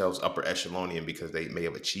 considering themselves upper echelonian because they may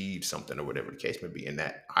have achieved something or whatever the case may be. And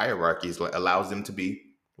that hierarchy is what allows them to be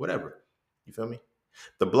whatever. You feel me?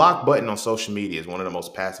 The block button on social media is one of the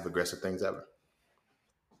most passive aggressive things ever.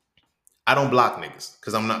 I don't block niggas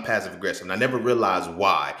because I'm not passive aggressive. And I never realized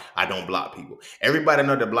why I don't block people. Everybody I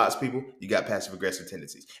know that blocks people, you got passive aggressive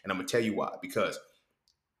tendencies. And I'm going to tell you why. Because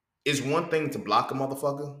it's one thing to block a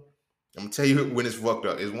motherfucker. I'm going to tell you when it's fucked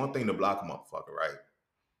up. It's one thing to block a motherfucker, right?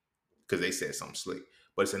 Because they said something slick.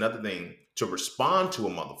 But it's another thing to respond to a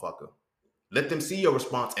motherfucker. Let them see your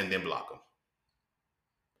response and then block them.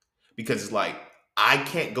 Because it's like, I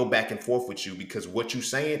can't go back and forth with you because what you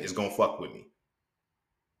saying is going to fuck with me.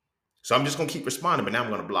 So I'm just going to keep responding, but now I'm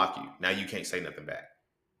going to block you. Now you can't say nothing back.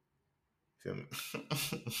 Feel me?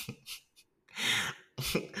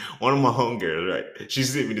 One of my homegirls, right? She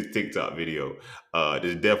sent me this TikTok video.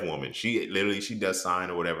 This deaf woman. She does sign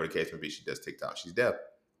or whatever the case may be. She does TikTok. She's deaf.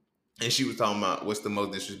 And she was talking about what's the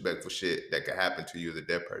most disrespectful shit that could happen to you as a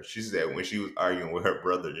deaf person. She said when she was arguing with her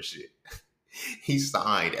brother and shit, he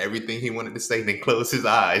signed everything he wanted to say, then closed his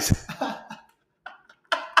eyes.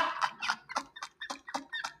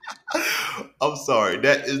 I'm sorry.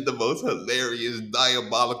 That is the most hilarious,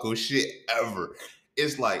 diabolical shit ever.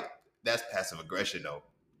 It's like, that's passive aggression though.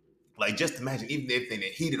 Like, just imagine, even if they in a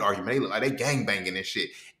heated argument, they look like they gangbanging and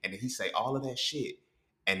shit. And then he say all of that shit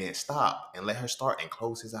and then stop and let her start and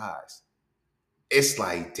close his eyes. It's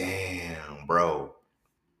like, damn, bro.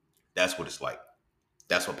 That's what it's like.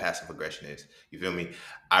 That's what passive aggression is. You feel me?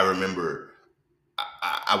 I remember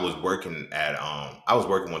I was working at I was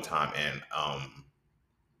working one time and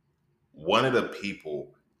one of the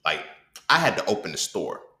people, like, I had to open the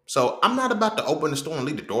store. So I'm not about to open the store and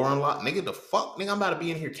leave the door unlocked. Nigga, the fuck? Nigga, I'm about to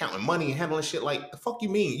be in here counting money and handling shit. Like, the fuck you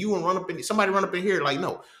mean? You and run up in somebody run up in here? Like,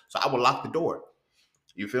 no. So I would lock the door.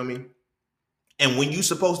 You feel me? And when you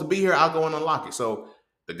supposed to be here, I'll go and unlock it. So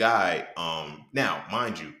the guy, now,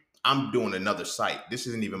 mind you, I'm doing another site. This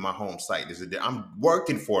isn't even my home site. I'm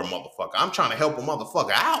working for a motherfucker. I'm trying to help a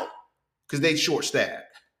motherfucker out because they short staffed.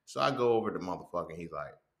 So I go over to motherfucker and he's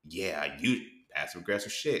like, yeah, you passive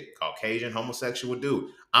aggressive shit, Caucasian, homosexual dude.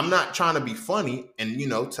 I'm not trying to be funny and,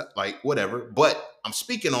 like whatever, but I'm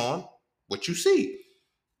speaking on what you see.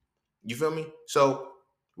 You feel me? So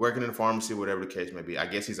working in a pharmacy, whatever the case may be. I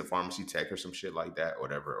guess he's a pharmacy tech or some shit like that, or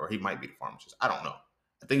whatever. Or he might be the pharmacist. I don't know.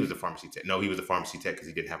 I think he was a pharmacy tech. No, he was a pharmacy tech because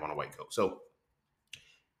he didn't have on a white coat. So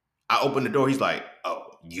I opened the door. He's like, oh,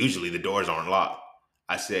 usually the doors aren't locked.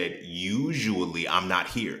 I said, usually I'm not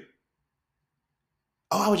here.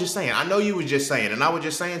 Oh, I was just saying. I know you were just saying. And I was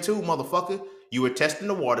just saying too, motherfucker. You were testing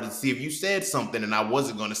the water to see if you said something and I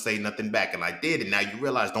wasn't going to say nothing back. And I did. And now you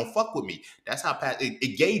realize, don't fuck with me. That's how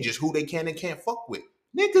it gauges who they can and can't fuck with.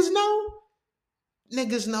 Niggas know.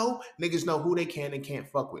 Niggas know who they can and can't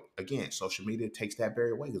fuck with. Again, social media takes that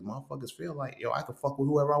very way because motherfuckers feel like, yo, I can fuck with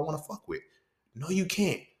whoever I want to fuck with. No, you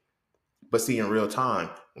can't. But see, in real time,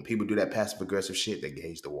 when people do that passive aggressive shit, they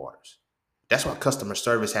gauge the waters. That's why customer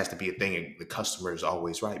service has to be a thing and the customer is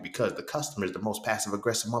always right because the customer is the most passive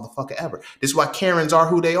aggressive motherfucker ever. This is why Karens are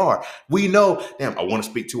who they are. We know, damn, I want to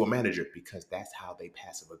speak to a manager because that's how they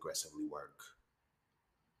passive aggressively work.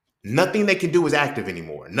 Nothing they can do is active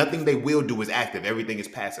anymore. Nothing they will do is active. Everything is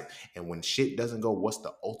passive. And when shit doesn't go, what's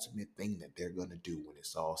the ultimate thing that they're going to do when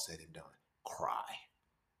it's all said and done? Cry.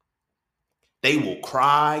 They will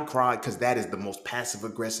cry, because that is the most passive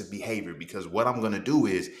aggressive behavior. Because what I'm going to do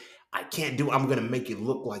is, I'm going to make it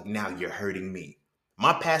look like now you're hurting me.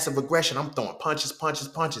 My passive aggression, I'm throwing punches,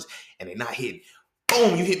 and they're not hitting.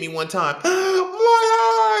 Boom, you hit me one time.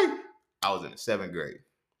 I was in the seventh grade.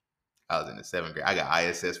 I got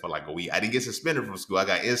ISS for like a week. I didn't get suspended from school. I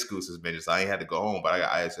got in-school suspension, so I ain't had to go home. But I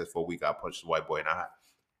got ISS for a week. I punched the white boy in the eye.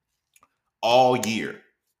 All year,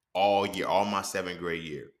 all my seventh grade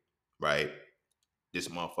year, right? This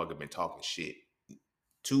motherfucker been talking shit.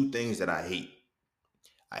 Two things that I hate.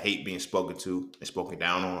 I hate being spoken to and spoken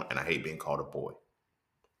down on, and I hate being called a boy.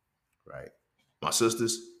 Right? My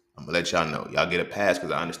sisters, I'm gonna let y'all know. Y'all get a pass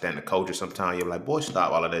because I understand the culture. Sometimes you're like, boy,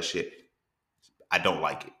 stop all of that shit. I don't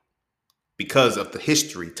like it. Because of the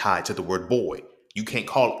history tied to the word boy. You can't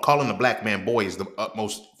calling a black man boy is the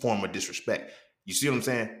utmost form of disrespect. You see what I'm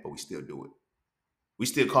saying? But we still do it. We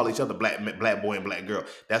still call each other black boy and black girl.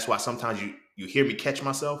 That's why sometimes you hear me catch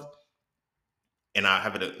myself and I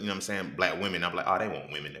have it, you know what I'm saying, black women. I'm like, oh, they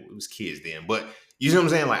weren't women. It was kids then. But you know what I'm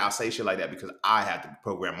saying? Like, I'll say shit like that because I have to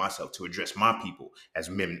program myself to address my people as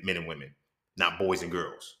men and women, not boys and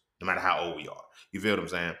girls, no matter how old we are. You feel what I'm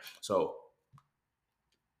saying? So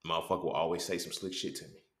Motherfucker will always say some slick shit to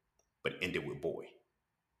me, but end it with boy.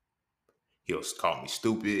 He'll call me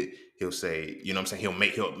stupid. He'll say, you know what I'm saying?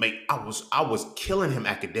 He'll make, I was killing him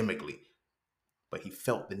academically, but he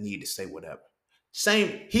felt the need to say whatever.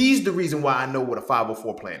 He's the reason why I know what a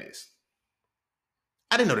 504 plan is.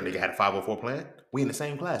 I didn't know the nigga had a 504 plan. We in the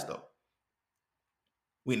same class though.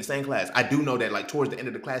 We in the same class. I do know that like towards the end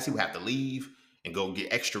of the class, he would have to leave and go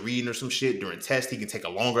get extra reading or some shit during tests. He can take a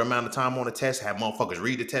longer amount of time on the test, have motherfuckers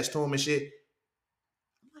read the test to him and shit.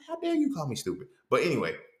 I'm like, how dare you call me stupid? But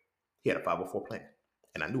anyway, he had a 504 plan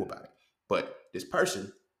and I knew about it. But this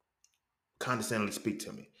person condescendingly speak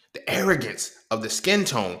to me. The arrogance of the skin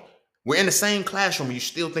tone. We're in the same classroom and you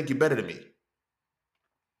still think you're better than me.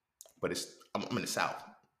 But I'm in the South.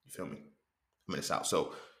 You feel me? I'm in the South.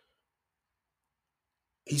 So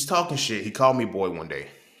he's talking shit. He called me boy one day.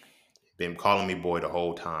 Been calling me boy the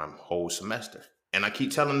whole time, whole semester. And I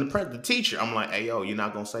keep telling the teacher, I'm like, hey, yo, you're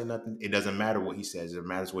not going to say nothing? It doesn't matter what he says. It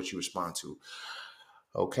matters what you respond to.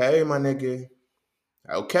 Okay, my nigga.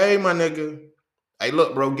 Okay, my nigga. Hey,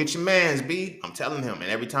 look, bro, get your mans, B. I'm telling him.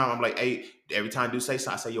 And every time I'm like, hey, every time dude say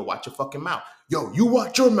something, I say, yo, watch your fucking mouth. Yo, you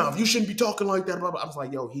watch your mouth. You shouldn't be talking like that. Blah, blah. I was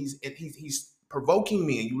like, yo, he's provoking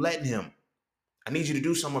me and you letting him. I need you to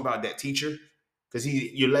do something about that, teacher. Because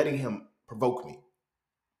you're letting him provoke me.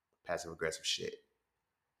 Passive aggressive shit.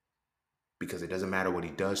 Because it doesn't matter what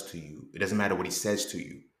he does to you. It doesn't matter what he says to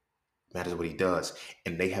you. It matters what he does.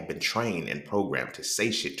 And they have been trained and programmed to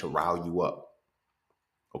say shit to rile you up.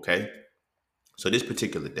 Okay? So this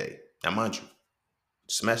particular day, now mind you,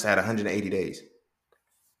 the semester had 180 days.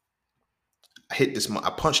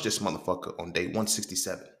 I punched this motherfucker on day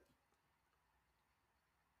 167.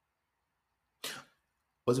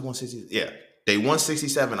 Was it 160? Yeah. Day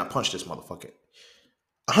 167, I punched this motherfucker.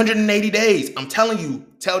 180 days. I'm telling you,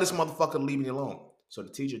 tell this motherfucker to leave me alone. So the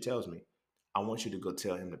teacher tells me, I want you to go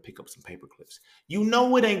tell him to pick up some paper clips. You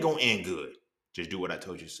know it ain't gonna end good. Just do what I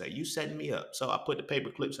told you to say. You setting me up. So I put the paper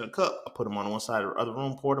clips in a cup. I put them on one side of the other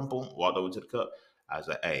room, poured them, boom, walked over to the cup. I was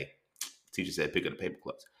like, hey, teacher said pick up the paper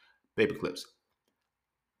clips. Paper clips.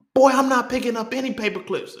 Boy, I'm not picking up any paper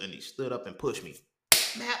clips. And he stood up and pushed me.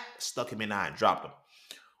 Snap, stuck him in the eye and dropped him.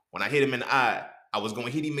 When I hit him in the eye, I was going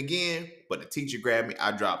to hit him again, but the teacher grabbed me.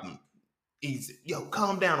 I dropped him. He said, yo,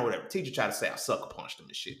 calm down or whatever. Teacher tried to say I sucker punched him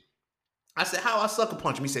and shit. I said, how I sucker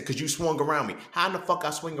punch him? He said, because you swung around me. How in the fuck I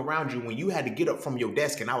swing around you when you had to get up from your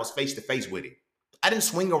desk and I was face to face with him? I didn't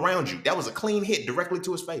swing around you. That was a clean hit directly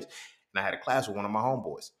to his face. And I had a class with one of my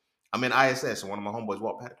homeboys. I'm in ISS, and one of my homeboys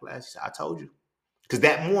walked past the class. He said, I told you. Because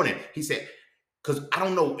that morning, he said, because I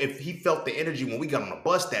don't know if he felt the energy when we got on the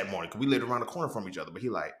bus that morning, because we lived around the corner from each other. But he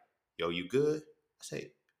like, yo, you good? I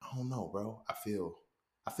say, I don't know, bro. I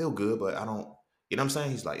feel good, but I don't, you know what I'm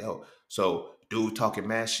saying? He's like, yo, so dude talking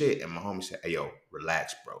mad shit. And my homie said, hey, yo,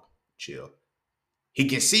 relax, bro. Chill. He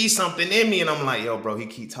can see something in me. And I'm like, yo, bro, he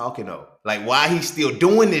keep talking though. Like, why he still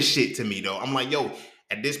doing this shit to me though? I'm like, yo,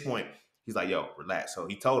 at this point, he's like, yo, relax. So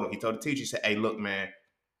he told the teacher, he said, hey, look, man,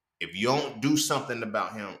 if you don't do something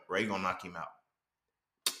about him, Ray gonna knock him out.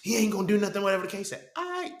 He ain't gonna do nothing, whatever the case said. All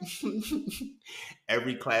right.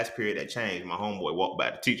 Every class period that changed, my homeboy walked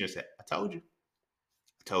by the teacher and said, I told you.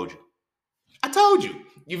 I told you. I told you.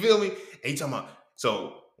 You feel me? And he talking about,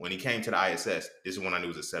 so when he came to the ISS, this is when I knew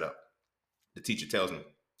it was a setup. The teacher tells me,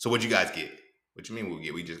 so what'd you guys get? What you mean we'll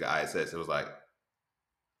get? We just got ISS. It was like,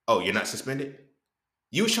 oh, you're not suspended?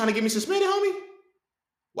 You was trying to get me suspended, homie?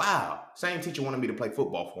 Wow. Same teacher wanted me to play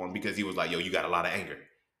football for him because he was like, yo, you got a lot of anger.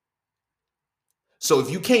 So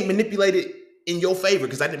if you can't manipulate it in your favor,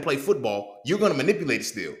 because I didn't play football, you're going to manipulate it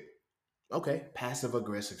still. Okay, passive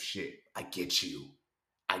aggressive shit. I get you.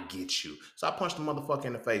 So I punched the motherfucker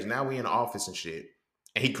in the face. Now we in the office and shit.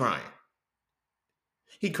 And he crying.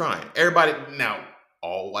 Everybody, now,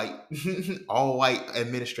 all white, all white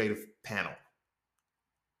administrative panel.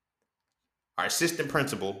 Our assistant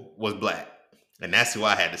principal was black. And that's who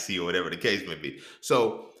I had to see or whatever the case may be.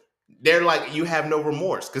 So they're like, you have no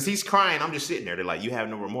remorse. Because he's crying. I'm just sitting there. They're like, you have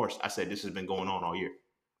no remorse. I said, this has been going on all year.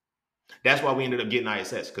 That's why we ended up getting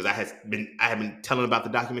ISS. Because I have been telling about the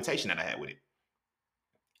documentation that I had with it.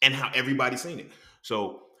 And how everybody's seen it.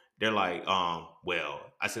 So they're like, well,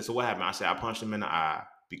 I said, so what happened? I said, I punched him in the eye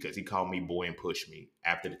because he called me boy and pushed me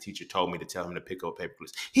after the teacher told me to tell him to pick up paper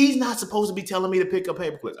clips. He's not supposed to be telling me to pick up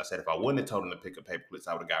paper clips. I said, if I wouldn't have told him to pick up paper clips,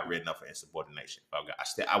 I would have got written up for insubordination.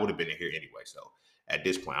 I would have been in here anyway. So at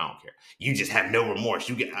this point, I don't care. You just have no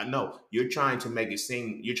remorse. I know you're trying to make it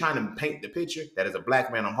seem, you're trying to paint the picture that as a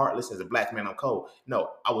black man, I'm heartless. As a black man, I'm cold. No,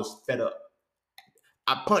 I was fed up.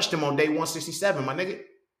 I punched him on day 167, my nigga.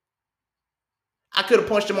 I could have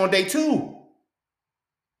punched him on day 2.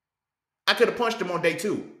 I could have punched him on day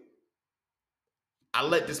 2. I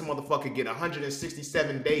let this motherfucker get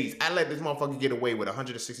 167 days. I let this motherfucker get away with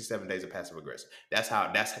 167 days of passive aggressive. That's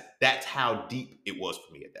how deep it was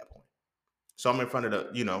for me at that point. So I'm in front of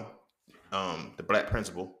the black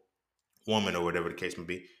principal, woman or whatever the case may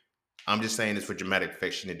be. I'm just saying this for dramatic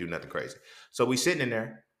effect. She didn't do nothing crazy. So we sitting in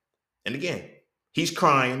there, and again, he's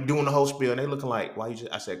crying, doing the whole spiel, and they looking like, why you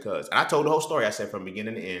just, I said, cuz. And I told the whole story. I said from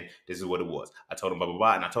beginning to end, this is what it was. I told him blah, blah,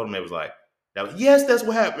 blah. And I told him it was like, yes, that's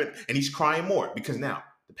what happened. And he's crying more because now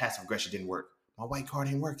the passive aggression didn't work. My white card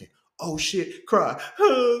ain't working. Oh shit, cry.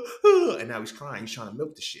 And now he's crying. He's trying to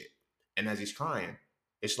milk the shit. And as he's crying,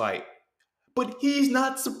 it's like, but he's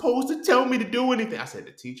not supposed to tell me to do anything. I said,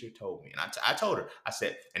 the teacher told me. And I told her, I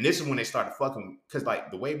said, and this is when they started fucking, because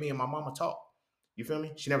like the way me and my mama talk, you feel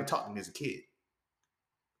me? She never taught me as a kid.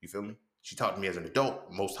 You feel me? She taught me as an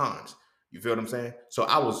adult most times. You feel what I'm saying? So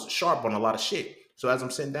I was sharp on a lot of shit. So as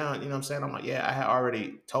I'm sitting down, you know what I'm saying? I'm like, yeah, I had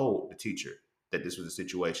already told the teacher that this was a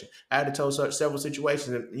situation. I had to tell several situations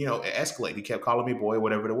and, it escalated. He kept calling me boy,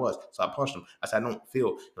 whatever it was. So I punched him. I said, I don't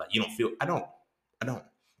feel like you don't feel. I don't.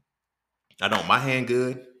 My hand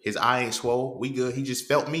good. His eye ain't swole. We good. He just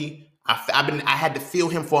felt me. I had to feel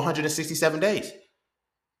him for 167 days.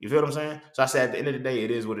 You feel what I'm saying? So I said, at the end of the day, it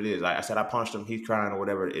is what it is. Like I said, I punched him. He's crying or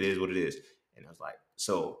whatever. It is what it is. And I was like,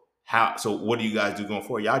 so what do you guys do going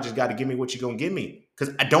forward? Y'all just got to give me what you're going to give me.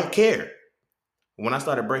 Because I don't care. When I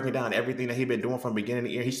started breaking down everything that he'd been doing from beginning to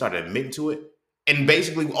the year, he started admitting to it. And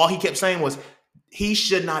basically all he kept saying was, he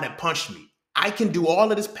should not have punched me. I can do all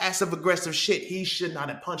of this passive aggressive shit. He should not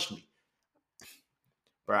have punched me.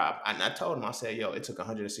 Bro, I told him, I said, yo, it took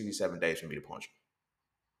 167 days for me to punch him.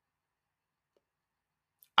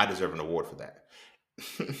 I deserve an award for that.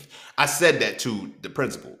 I said that to the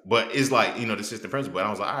principal, but it's like, the assistant principal. And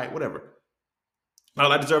I was like, all right, whatever.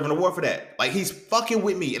 I deserve an award for that. Like, he's fucking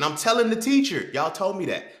with me. And I'm telling the teacher, y'all told me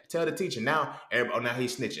that. Tell the teacher. Now, now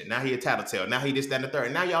he's snitching. Now he a tattletale. Now he this, that, and the third.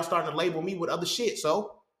 And now y'all starting to label me with other shit.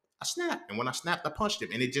 So I snapped. And when I snapped, I punched him.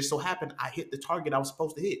 And it just so happened I hit the target I was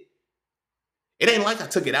supposed to hit. It ain't like I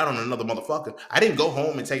took it out on another motherfucker. I didn't go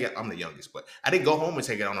home and take it. I'm the youngest, but I didn't go home and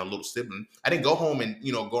take it out on a little sibling. I didn't go home and,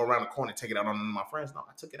 go around the corner and take it out on my friends. No,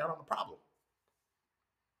 I took it out on the problem.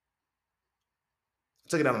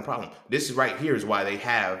 This is right here is why they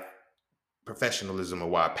have professionalism or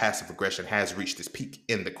why passive aggression has reached this peak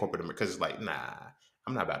in the corporate America. Because it's like, nah,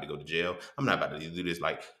 I'm not about to go to jail. I'm not about to do this.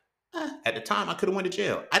 Like, at the time, I could have went to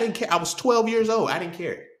jail. I didn't care. I was 12 years old. I didn't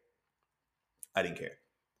care.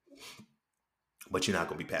 But you're not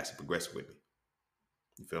going to be passive aggressive with me.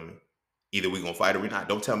 You feel me? Either we're going to fight or we're not.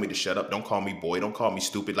 Don't tell me to shut up. Don't call me boy. Don't call me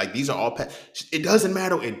stupid. Like, these are all... It doesn't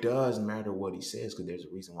matter. It does matter what he says because there's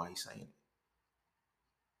a reason why he's saying it.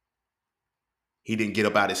 He didn't get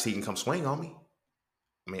up out of his seat and come swing on me.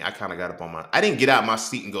 I mean, I kind of got up on my... I didn't get out of my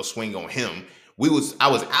seat and go swing on him. I was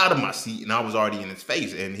out of my seat and I was already in his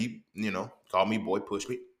face. And he, called me boy, pushed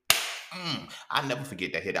me. I never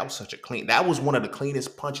forget that hit. That was such a clean... That was one of the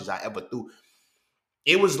cleanest punches I ever threw.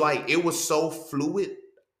 It was like, it was so fluid.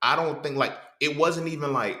 I don't think like, it wasn't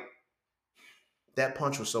even like, that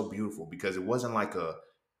punch was so beautiful because it wasn't like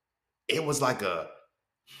it was like a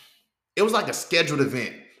scheduled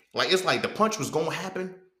event. Like, it's like the punch was going to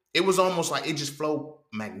happen. It was almost like it just flowed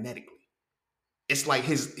magnetically. It's like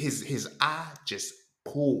his eye just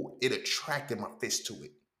pulled. It attracted my fist to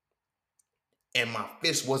it. And my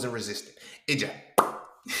fist wasn't resistant. It just...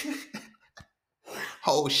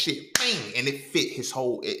 whole shit, bang, and it fit his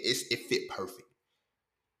whole. It fit perfect.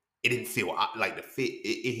 It didn't feel like the fit.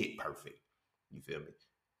 It hit perfect. You feel me?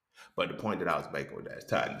 But the point that I was making with that is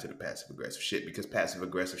tied into the passive aggressive shit because passive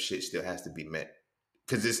aggressive shit still has to be met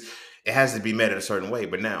because it has to be met in a certain way.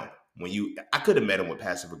 But now, I could have met him with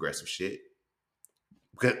passive aggressive shit,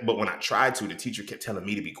 but when I tried to, the teacher kept telling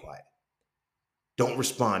me to be quiet. Don't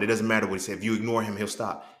respond. It doesn't matter what he said. If you ignore him, he'll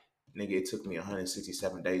stop. Nigga, it took me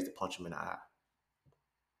 167 days to punch him in the eye.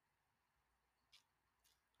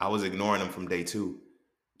 I was ignoring him from day 2,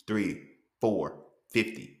 3, 4,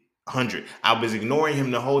 50, 100. I was ignoring him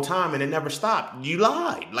the whole time and it never stopped. You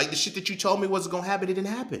lied. Like the shit that you told me wasn't going to happen, it didn't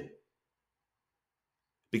happen.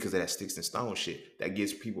 Because of that sticks and stone shit that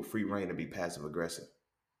gives people free reign to be passive aggressive.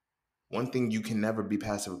 One thing you can never be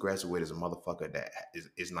passive aggressive with is a motherfucker that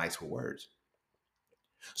is nice with words.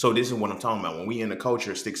 So this is what I'm talking about. When we in the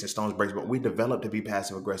culture, sticks and stones breaks, but we develop to be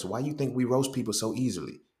passive aggressive. Why do you think we roast people so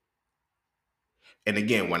easily? And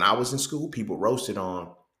again, when I was in school, people roasted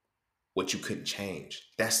on what you couldn't change.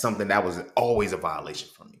 That's something that was always a violation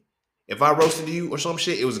for me. If I roasted you or some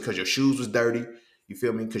shit, it was because your shoes was dirty. You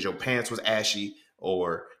feel me? Because your pants was ashy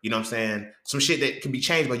or you know what I'm saying, some shit that can be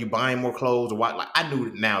changed by you buying more clothes or what. Like I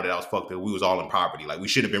knew now that I was fucked up. We was all in poverty. Like we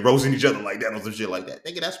should have been roasting each other like that or some shit like that.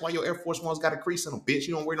 Nigga, that's why your Air Force Ones got a crease in them, bitch.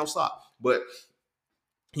 You don't wear no sock. But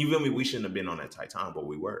you feel me? We shouldn't have been on that tight time, but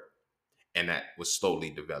we were, and that was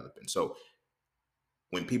slowly developing. So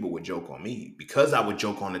when people would joke on me, because I would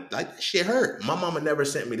joke on it, like that shit hurt. My mama never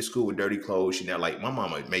sent me to school with dirty clothes. She never, like, my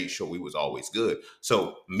mama made sure we was always good.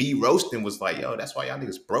 So me roasting was like, yo, that's why y'all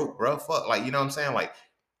niggas broke, bro. Fuck, like, you know what I'm saying? Like,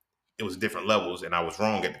 it was different levels, and I was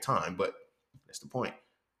wrong at the time, but that's the point.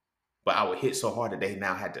 But I would hit so hard that they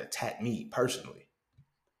now had to attack me personally.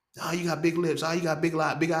 Oh, you got big lips. Oh, you got big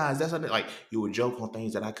eyes. That's like you would joke on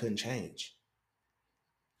things that I couldn't change.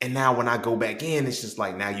 And now when I go back in, it's just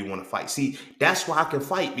like, now you want to fight. See, that's why I can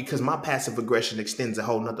fight, because my passive aggression extends a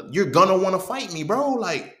whole nother. You're gonna want to fight me, bro.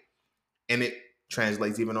 Like, and it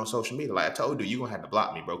translates even on social media. Like I told you, you're gonna have to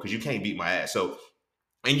block me, bro, because you can't beat my ass. So,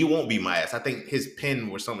 and you won't beat my ass. I think his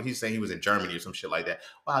pen was something, he's saying he was in Germany or some shit like that.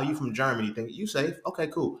 Wow, you from Germany, think you safe? Okay,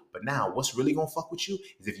 cool. But now what's really gonna fuck with you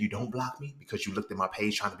is if you don't block me because you looked at my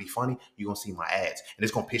page trying to be funny, you're gonna see my ads. And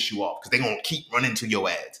it's gonna piss you off because they're gonna keep running to your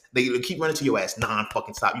ads. They keep running to your ass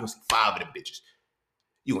non-fucking stop. You're gonna see 5 of them bitches.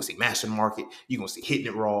 You're gonna see Master Market, you're gonna see Hitting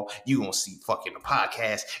It Raw, you're gonna see fucking the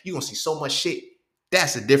podcast, you're gonna see so much shit.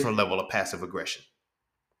 That's a different level of passive aggression.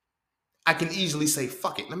 I can easily say,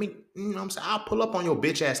 fuck it. Let me, you know what I'm saying? I'll pull up on your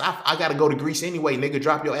bitch ass. I gotta go to Greece anyway, nigga.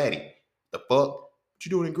 Drop your addy. The fuck? What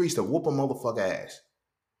you doing in Greece to whoop a motherfucker ass?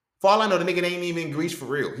 For all I know, the nigga ain't even in Greece for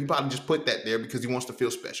real. He probably just put that there because he wants to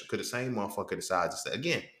feel special. Because the same motherfucker decides to say,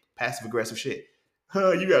 again, passive aggressive shit.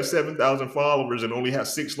 Huh, you got 7,000 followers and only have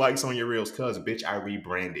 6 likes on your reels. Cuz, bitch, I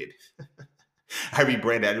rebranded. I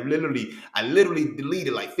rebranded. I literally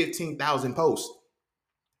deleted like 15,000 posts.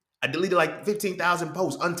 I deleted like 15,000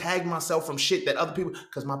 posts, untagged myself from shit that other people,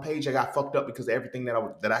 because my page I got fucked up because of everything that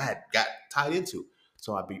I had got tied into.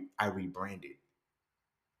 So I rebranded.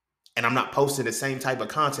 And I'm not posting the same type of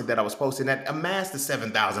content that I was posting that amassed the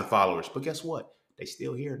 7,000 followers. But guess what? They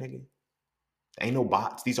still here, nigga. Ain't no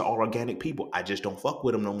bots. These are all organic people. I just don't fuck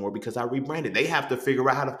with them no more because I rebranded. They have to figure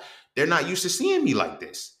out how to, they're not used to seeing me like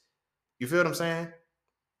this. You feel what I'm saying?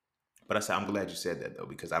 But I said, I'm glad you said that though,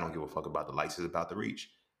 because I don't give a fuck about the likes. It's about the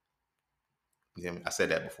reach. You know, I said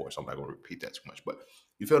that before, so I'm not going to repeat that too much. But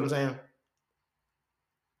you feel what I'm saying?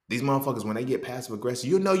 These motherfuckers, when they get passive aggressive,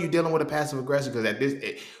 you know you're dealing with a passive aggressive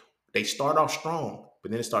because they start off strong,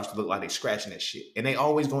 but then it starts to look like they're scratching that shit. And they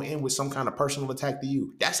always going to end with some kind of personal attack to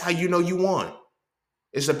you. That's how you know you won.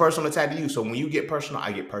 It's a personal attack to you. So when you get personal,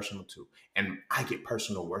 I get personal too. And I get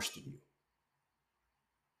personal worse than you.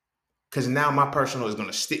 Because now my personal is going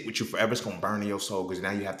to stick with you forever. It's going to burn in your soul because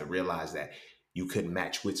now you have to realize that you couldn't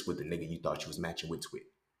match wits with the nigga you thought you was matching wits with.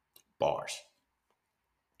 Bars.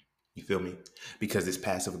 You feel me? Because this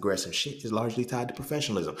passive aggressive shit is largely tied to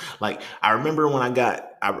professionalism. Like I remember when I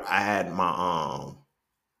had my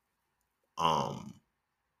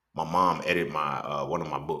my mom edit my one of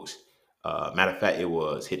my books. Matter of fact, it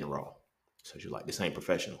was Hitting It Raw. So she's like, this ain't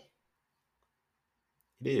professional.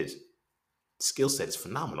 It is. The skill set is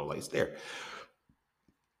phenomenal. Like it's there.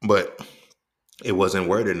 But it wasn't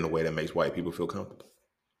worded in a way that makes white people feel comfortable.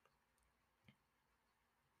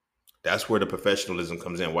 That's where the professionalism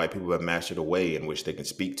comes in. White people have mastered a way in which they can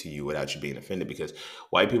speak to you without you being offended because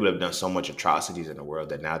white people have done so much atrocities in the world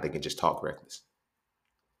that now they can just talk reckless.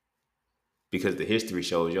 Because the history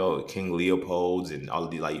shows, King Leopold's and all of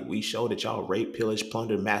these, like, we show that y'all rape, pillage,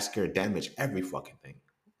 plunder, massacre, damage every fucking thing.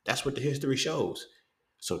 That's what the history shows.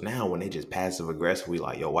 So now when they just passive aggressive, we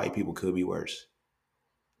like, white people could be worse.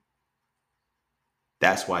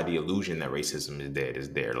 That's why the illusion that racism is dead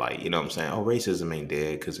is there. Like, you know what I'm saying? Oh, racism ain't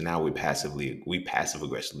dead because now we passive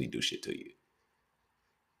aggressively do shit to you.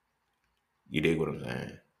 You dig what I'm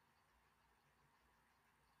saying?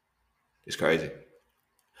 It's crazy,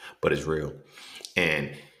 but it's real.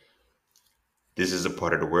 And this is a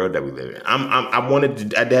part of the world that we live in.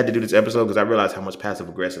 I had to do this episode because I realized how much passive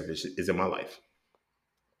aggressive is in my life.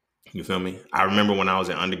 You feel me? I remember when I was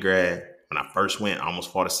in undergrad, when I first went, I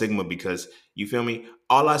almost fought a Sigma because, you feel me?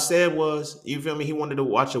 All I said was, you feel me? He wanted to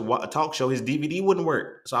watch a talk show. His DVD wouldn't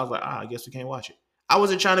work. So I was like, I guess we can't watch it. I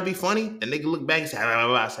wasn't trying to be funny. The nigga looked back and said,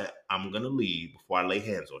 I said, I'm going to leave before I lay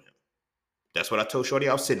hands on him. That's what I told Shorty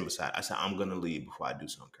I was sitting beside. I said, I'm going to leave before I do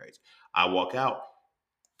something crazy. I walk out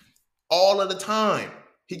all of the time.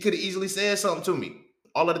 He could have easily said something to me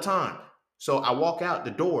all of the time. So I walk out the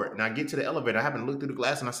door and I get to the elevator. I happen to look through the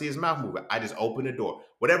glass and I see his mouth moving. I just open the door.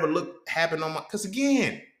 Whatever look happened on my, because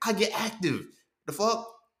again, I get active. The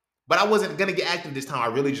fuck? But I wasn't going to get active this time. I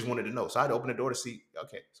really just wanted to know. So I had to open the door to see,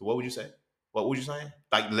 okay, so what would you say? What would you say?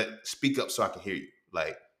 Like, speak up so I can hear you.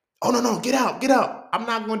 Like, Oh no, get out, get out. I'm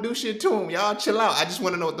not gonna do shit to him. Y'all chill out. I just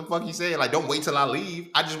want to know what the fuck he said. Like, don't wait till I leave.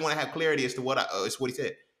 I just want to have clarity as to it's what he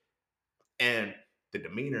said. And the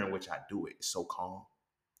demeanor in which I do it is so calm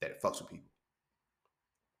that it fucks with people.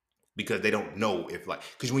 Because they don't know if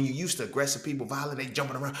because when you used to aggressive people, violent, they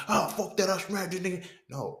jumping around, oh fuck that, us mad, this nigga.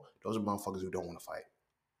 No, those are motherfuckers who don't want to fight.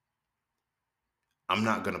 I'm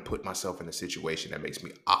not gonna put myself in a situation that makes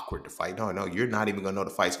me awkward to fight. No, you're not even gonna know the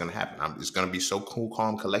fight's gonna happen. I'm just gonna be so cool,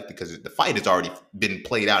 calm, collected because the fight has already been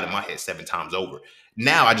played out in my head 7 times over.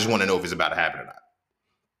 Now I just want to know if it's about to happen or not.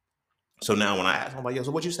 So now when I ask, I'm like, yo,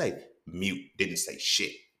 so what'd you say? Mute, didn't say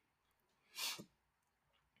shit.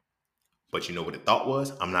 But you know what the thought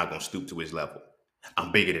was? I'm not gonna stoop to his level.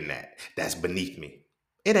 I'm bigger than that. That's beneath me.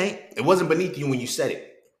 It ain't. It wasn't beneath you when you said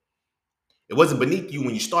it. It wasn't beneath you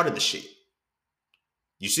when you started the shit.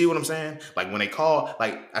 You see what I'm saying? Like when they call,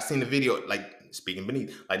 like I seen the video, like speaking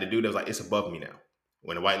beneath, like the dude that was like, it's above me now.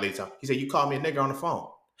 When the white lady talked, he said, you called me a nigger on the phone.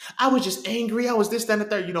 I was just angry. I was this, that, and the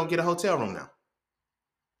third. You don't get a hotel room now.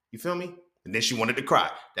 You feel me? And then she wanted to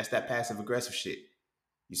cry. That's that passive aggressive shit.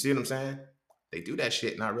 You see what I'm saying? They do that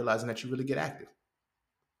shit not realizing that you really get active.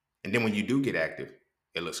 And then when you do get active,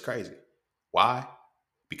 it looks crazy. Why?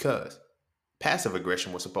 Because passive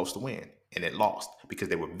aggression was supposed to win, and it lost because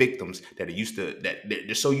they were victims that are used to that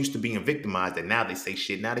they're so used to being victimized that now they say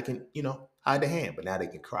shit. Now they can, hide their hand, but now they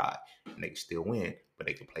can cry and they can still win, but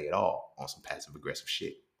they can play it all on some passive aggressive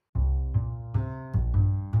shit.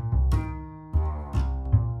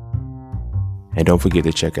 And don't forget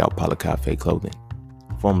to check out Paula Cafe Clothing,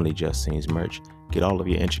 formerly Just Scenes merch. Get all of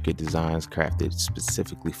your intricate designs crafted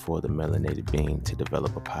specifically for the melanated being to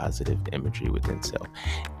develop a positive imagery within self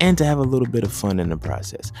and to have a little bit of fun in the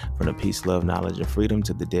process. From the peace, love, knowledge, and freedom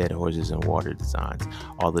to the dead horses and water designs,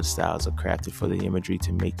 all of the styles are crafted for the imagery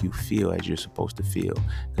to make you feel as you're supposed to feel.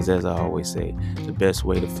 Because as I always say, the best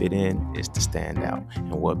way to fit in is to stand out.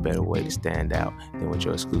 And what better way to stand out than with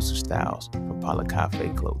your exclusive styles from Paula Cafe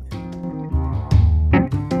Clothing.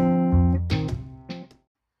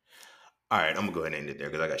 All right, I'm gonna go ahead and end it there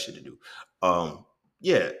because I got shit to do.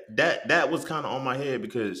 Yeah, that was kind of on my head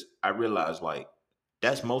because I realized like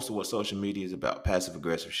that's most of what social media is about, passive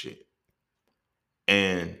aggressive shit.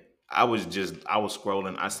 And I was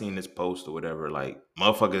scrolling, I seen this post or whatever, like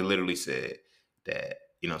motherfucker literally said that,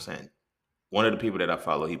 what I'm saying, one of the people that I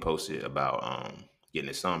follow, he posted about getting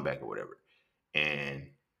his son back or whatever. And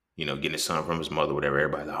getting his son from his mother, whatever.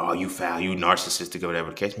 Everybody's like, oh, you foul, you narcissistic, or whatever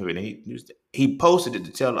the case may be. And he posted it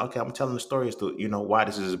to tell, okay, I'm telling the story as to, why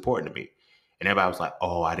this is important to me. And everybody was like,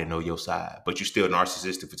 oh, I didn't know your side. But you still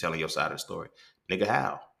narcissistic for telling your side of the story. Nigga,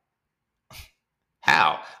 how?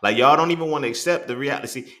 How? Like, y'all don't even want to accept the reality.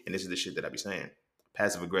 See, and this is the shit that I be saying.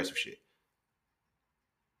 Passive aggressive shit.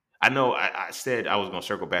 I know I said I was going to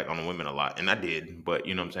circle back on the women a lot, and I did. But,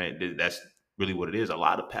 you know what I'm saying? That's really what it is. A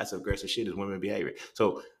lot of passive aggressive shit is women behavior.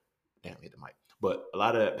 So, damn, hit the mic. But a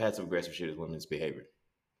lot of passive aggressive shit is women's behavior.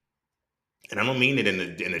 And I don't mean it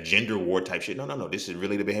in a gender war type shit. No. This is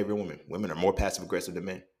really the behavior of women. Women are more passive aggressive than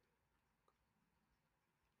men.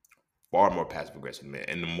 Far more passive aggressive than men.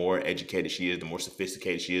 And the more educated she is, the more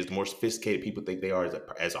sophisticated she is, the more sophisticated people think they are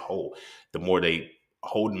as a whole, the more they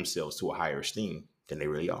hold themselves to a higher esteem than they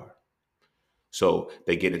really are. So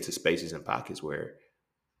they get into spaces and pockets where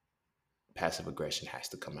passive aggression has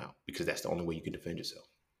to come out because that's the only way you can defend yourself.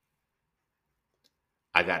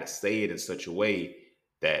 I got to say it in such a way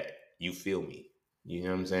that you feel me. You know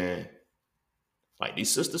what I'm saying? Like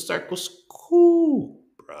these sister circles, cool,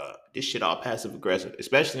 bruh. This shit all passive aggressive,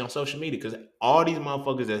 especially on social media, because all these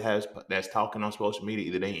motherfuckers that's talking on social media,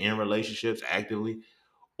 either they in relationships actively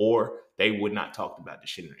or they would not talk about this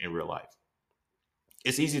shit in real life.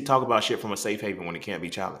 It's easy to talk about shit from a safe haven when it can't be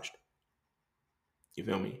challenged. You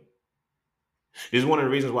feel me? This is one of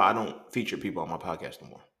the reasons why I don't feature people on my podcast no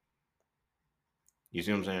more. You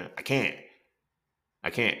see what I'm saying? I can't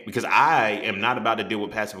because I am not about to deal with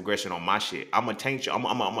passive aggression on my shit. I'm gonna taint you. I'm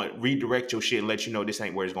gonna redirect your shit and let you know this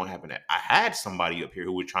ain't where it's gonna happen at. I had somebody up here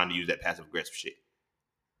who was trying to use that passive aggressive shit.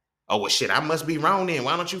 Oh well, shit. I must be wrong then.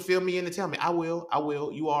 Why don't you fill me in and tell me? I will.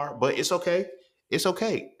 You are, but it's okay. It's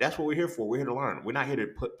okay. That's what we're here for. We're here to learn. We're not here to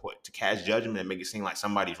put to cast judgment and make it seem like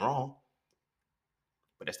somebody's wrong.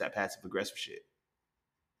 But that's that passive aggressive shit.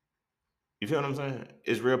 You feel what I'm saying?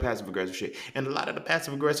 It's real passive aggressive shit, and a lot of the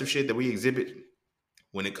passive aggressive shit that we exhibit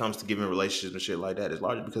when it comes to giving relationships and shit like that, it's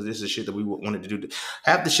largely because this is shit that we wanted to do.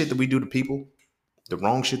 Half the shit that we do to people, the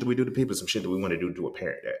wrong shit that we do to people, is some shit that we want to do to a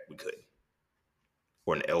parent that we couldn't,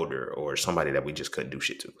 or an elder, or somebody that we just couldn't do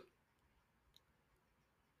shit to.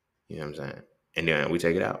 You know what I'm saying? And then we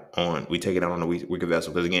take it out on the weaker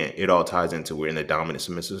vessel because again, it all ties into we're in the dominant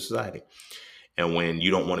submissive society, And when you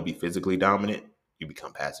don't want to be physically dominant, you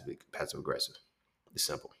become passive aggressive. It's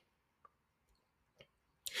simple.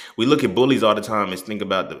 We look at bullies all the time and think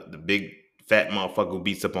about the big fat motherfucker who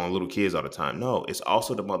beats up on little kids all the time. No, it's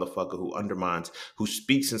also the motherfucker who undermines, who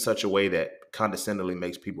speaks in such a way that condescendingly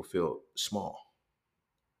makes people feel small.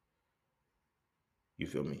 You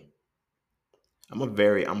feel me? I'm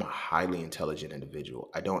a highly intelligent individual.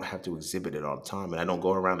 I don't have to exhibit it all the time, and I don't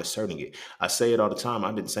go around asserting it. I say it all the time.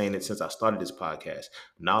 I've been saying it since I started this podcast.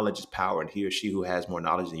 Knowledge is power, and he or she who has more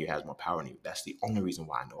knowledge than you has more power than you. That's the only reason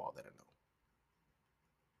why I know all that I know.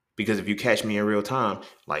 Because if you catch me in real time,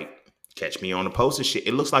 like catch me on the post and shit,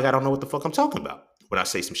 it looks like I don't know what the fuck I'm talking about when I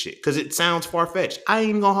say some shit. Because it sounds far-fetched. I ain't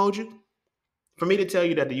even gonna hold you. For me to tell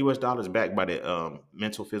you that the US dollar is backed by the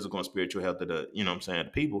mental, physical, and spiritual health of the, you know what I'm saying,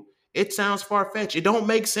 the people, it sounds far-fetched. It don't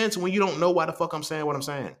make sense when you don't know why the fuck I'm saying what I'm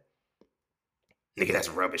saying. Nigga, that's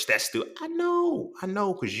rubbish. That's stupid. I know,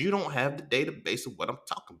 because you don't have the database of what I'm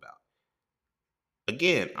talking about.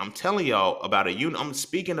 Again, I'm telling y'all about a unit. I'm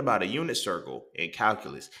speaking about a unit circle in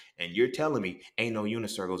calculus, and you're telling me ain't no unit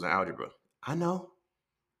circles in algebra. I know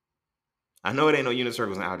it ain't no unit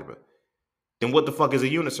circles in algebra. Then what the fuck is a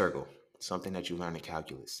unit circle? Something that you learn in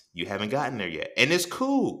calculus. You haven't gotten there yet. And it's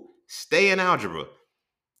cool. Stay in algebra.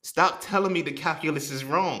 Stop telling me the calculus is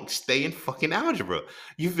wrong. Stay in fucking algebra.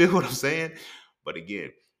 You feel what I'm saying? But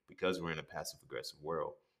again, because we're in a passive aggressive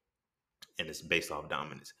world and it's based off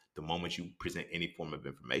dominance, the moment you present any form of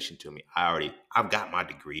information to me, I've got my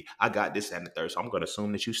degree. I got this and the third, so I'm going to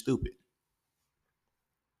assume that you're stupid.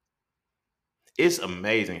 It's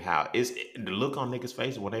amazing how the look on niggas'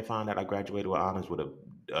 face when they find out I graduated with honors with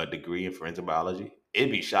a degree in forensic biology.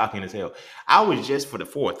 It'd be shocking as hell. I was just for the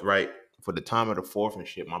fourth, right? For the time of the fourth and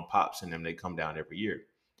shit, my pops and them, they come down every year.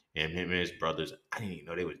 And him and his brothers, I didn't even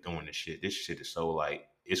know they was doing this shit. This shit is so like,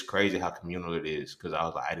 it's crazy how communal it is. Cause I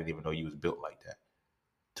was like, I didn't even know you was built like that.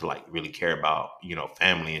 To like really care about,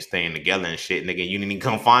 family and staying together and shit. Nigga, you didn't even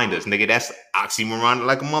come find us. Nigga, that's oxymoron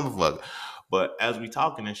like a motherfucker. But as we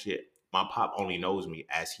talking and shit, my pop only knows me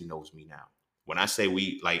as he knows me now. When I say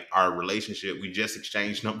we, like, our relationship, we just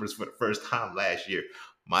exchanged numbers for the first time last year.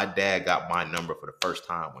 My dad got my number for the first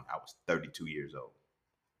time when I was 32 years old.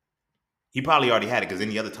 He probably already had it because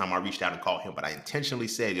any other time I reached out and called him, but I intentionally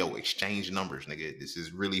said, yo, exchange numbers, nigga. This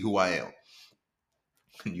is really who I am.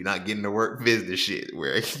 You're not getting to work business shit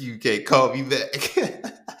where you can't call me back.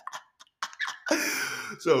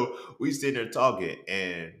 So we sitting there talking,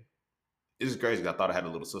 and this is crazy. I thought I had a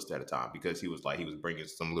little sister at the time because he was bringing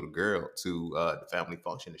some little girl to the family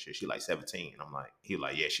function and shit. She like 17. And he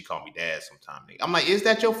like, yeah, she called me dad sometime, nigga. I'm like, is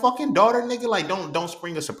that your fucking daughter, nigga? Like, don't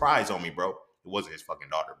spring a surprise on me, bro. It wasn't his fucking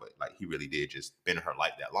daughter, but like he really did just been in her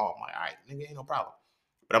life that long. I'm like, all right, nigga, ain't no problem.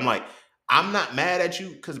 But I'm like, I'm not mad at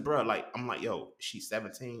you because, bro, like, I'm like, yo, she's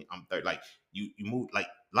 17. I'm 30. Like, you move, like,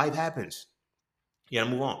 life happens. Yeah,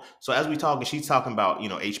 move on. So as we talking, she's talking about,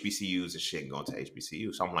 HBCUs and shit, going to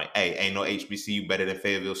HBCU. So I'm like, hey, ain't no HBCU better than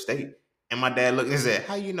Fayetteville State. And my dad looked and said,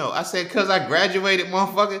 how you know? I said, because I graduated,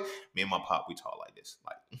 motherfucker. Me and my pop, we talk like this.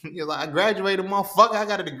 Like, he was like, I graduated, motherfucker. I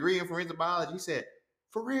got a degree in forensic biology. He said,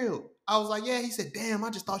 for real? I was like, yeah. He said, damn, I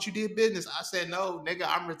just thought you did business. I said, no, nigga,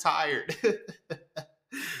 I'm retired.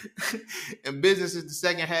 And business is the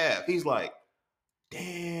second half. He's like,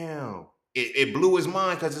 damn. It blew his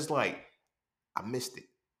mind because it's like, I missed it.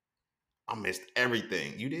 I missed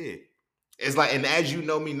everything. You did. It's like, and as you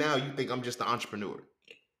know me now, you think I'm just an entrepreneur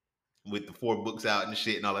with the 4 books out and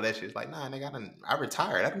shit and all of that shit. It's like, nah, nigga, I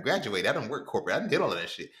retired. I done graduated. I done work corporate. I done did all of that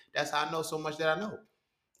shit. That's how I know so much that I know.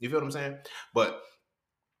 You feel what I'm saying? But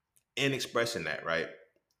in expressing that, right,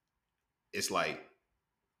 it's like,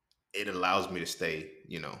 it allows me to stay,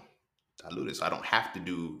 diluted. So I don't have to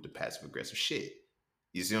do the passive aggressive shit.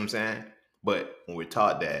 You see what I'm saying? But when we're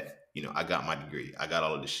taught that, I got my degree, I got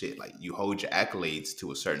all of this shit, like you hold your accolades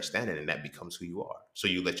to a certain standard and that becomes who you are. So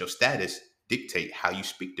you let your status dictate how you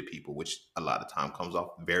speak to people, which a lot of time comes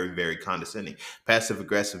off very, very condescending. Passive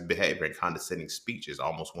aggressive behavior and condescending speech is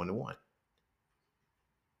almost 1-to-1.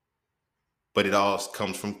 But it all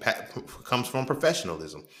comes from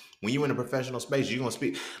professionalism. When you're in a professional space, you're gonna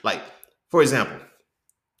speak like, for example,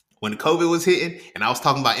 when the COVID was hitting and I was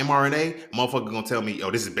talking about mRNA, motherfucker gonna tell me,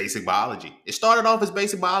 oh, this is basic biology. It started off as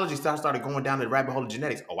basic biology, so I started going down the rabbit hole of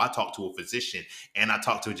genetics. Oh, I talked to a physician and I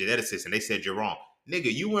talked to a geneticist and they said you're wrong.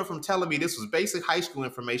 Nigga, you went from telling me this was basic high school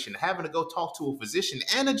information to having to go talk to a physician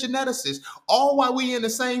and a geneticist all while we in the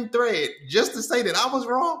same thread just to say that I was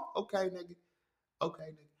wrong? Okay, nigga. Okay,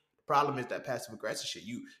 nigga. The problem is that passive aggressive shit.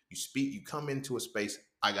 You speak, you come into a space,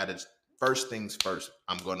 I gotta, first things first,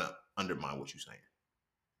 I'm gonna undermine what you're saying.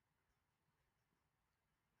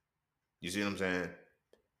 You see what I'm saying?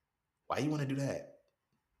 Why you want to do that?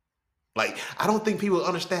 Like, I don't think people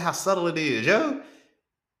understand how subtle it is, yo.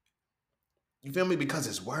 You feel me? Because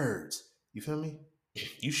it's words. You feel me?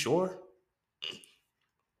 You sure?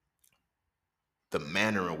 The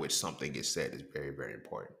manner in which something gets said is very, very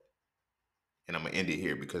important. And I'm gonna end it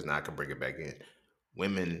here because now I can bring it back in.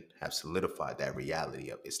 Women have solidified that reality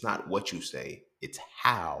of it's not what you say, it's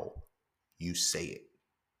how you say it.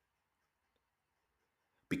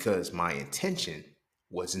 Because my intention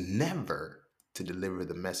was never to deliver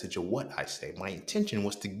the message of what I say. My intention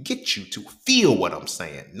was to get you to feel what I'm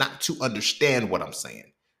saying, not to understand what I'm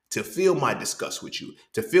saying, to feel my disgust with you,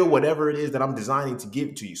 to feel whatever it is that I'm designing to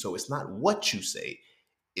give to you. So it's not what you say,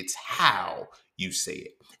 it's how you say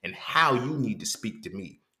it and how you need to speak to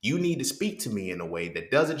me. You need to speak to me in a way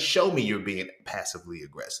that doesn't show me you're being passively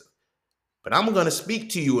aggressive. But I'm going to speak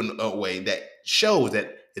to you in a way that shows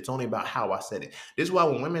that it's only about how I said it. This is why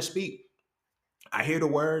when women speak, I hear the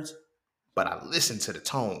words, but I listen to the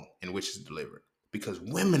tone in which it's delivered. Because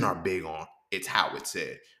women are big on it's how it's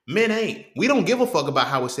said. Men ain't. We don't give a fuck about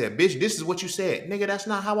how it's said. Bitch, this is what you said. Nigga, that's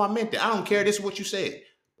not how I meant it. I don't care. This is what you said.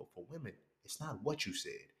 But for women, it's not what you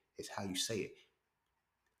said. It's how you say it.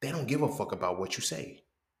 They don't give a fuck about what you say.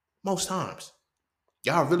 Most times.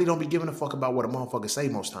 Y'all really don't be giving a fuck about what a motherfucker say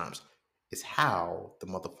most times. It's how the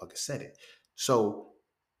motherfucker said it. So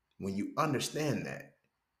when you understand that,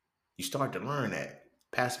 you start to learn that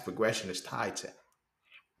passive aggression is tied to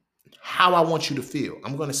how I want you to feel.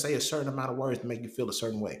 I'm going to say a certain amount of words to make you feel a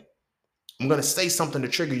certain way. I'm going to say something to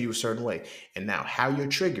trigger you a certain way. And now how you're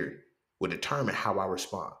triggered will determine how I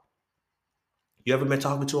respond. You ever been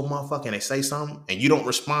talking to a motherfucker and they say something and you don't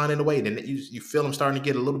respond in a way, then you feel them starting to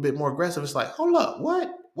get a little bit more aggressive. It's like, hold up,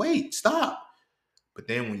 what? Wait, stop. But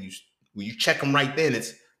then when you check them right then,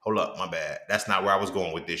 it's, hold up, my bad. That's not where I was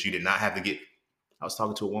going with this. You did not have to get. I was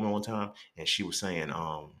talking to a woman one time and she was saying,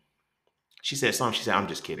 she said something. She said, I'm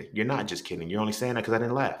just kidding. You're not just kidding. You're only saying that because I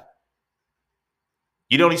didn't laugh.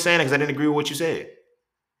 You're only saying that because I didn't agree with what you said.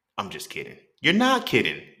 I'm just kidding. You're not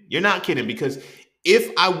kidding. You're not kidding because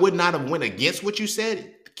if I would not have went against what you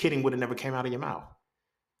said, kidding would have never came out of your mouth.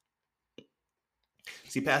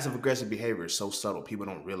 See, passive aggressive behavior is so subtle, people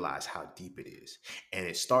don't realize how deep it is. And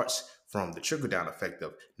it starts from the trickle down effect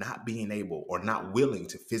of not being able or not willing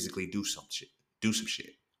to physically do some shit.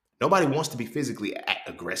 Nobody wants to be physically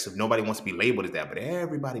aggressive. Nobody wants to be labeled as that, but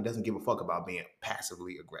everybody doesn't give a fuck about being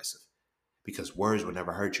passively aggressive because words will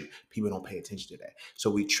never hurt you. People don't pay attention to that. So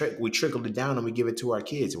we trickle it down and we give it to our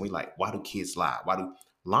kids and we like, why do kids lie?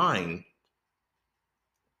 Lying,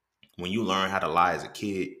 when you learn how to lie as a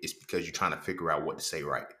kid, it's because you're trying to figure out what to say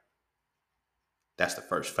right. That's the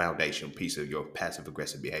first foundational piece of your passive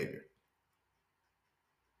aggressive behavior.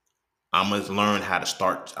 I must learn how to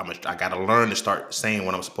start. I got to learn to start saying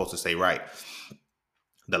what I'm supposed to say right.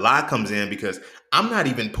 The lie comes in because I'm not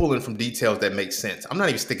even pulling from details that make sense. I'm not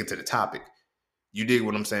even sticking to the topic. You dig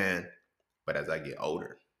what I'm saying? But as I get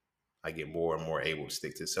older, I get more and more able to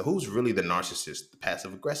stick to it. So who's really the narcissist, the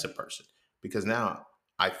passive aggressive person? Because now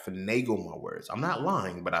I finagle my words. I'm not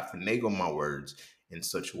lying, but I finagle my words in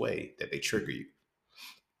such a way that they trigger you.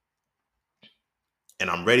 And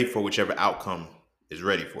I'm ready for whichever outcome is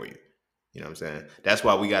ready for you. You know what I'm saying? That's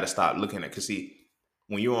why we got to stop looking at, because see,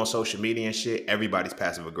 when you're on social media and shit, everybody's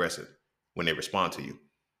passive aggressive when they respond to you.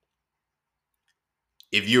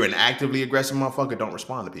 If you're an actively aggressive motherfucker, don't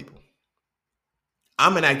respond to people.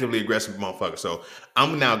 I'm an actively aggressive motherfucker, so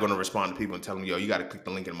I'm now going to respond to people and tell them, yo, you got to click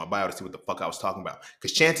the link in my bio to see what the fuck I was talking about.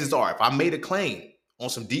 Because chances are, if I made a claim on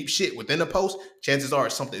some deep shit within a post, chances are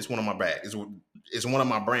it's one of my bags. It's one of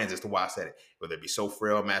my brands as to why I said it. Whether it be So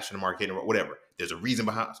Frail, Master the Market, or whatever. There's a reason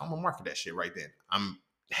behind it. So I'm going to market that shit right then. I'm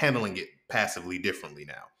handling it passively differently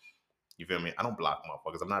now. You feel me? I don't block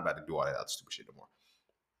motherfuckers. I'm not about to do all that other stupid shit no more.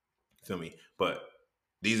 You feel me? But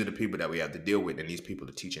these are the people that we have to deal with, and these people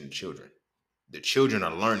are teaching the children. The children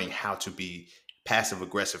are learning how to be passive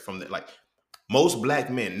aggressive from the, like, most black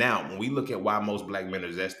men. Now, when we look at why most black men are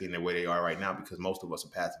zesty in the way they are right now, because most of us are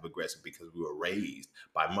passive aggressive because we were raised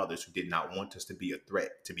by mothers who did not want us to be a threat,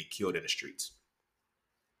 to be killed in the streets.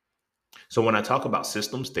 So when I talk about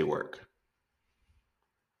systems, they work.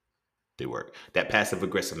 They work. That passive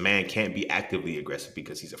aggressive man can't be actively aggressive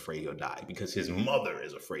because he's afraid he'll die, because his mother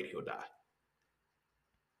is afraid he'll die.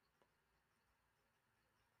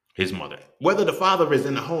 His mother. Whether the father is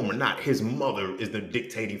in the home or not, his mother is the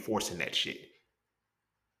dictating force in that shit.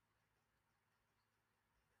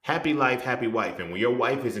 Happy life, happy wife. And when your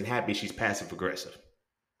wife isn't happy, she's passive aggressive.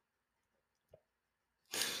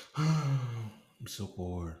 I'm so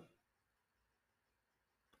bored.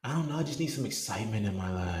 I don't know. I just need some excitement in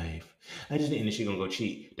my life. And then she's going to go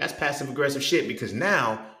cheat. That's passive aggressive shit, because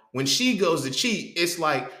now When she goes to cheat, it's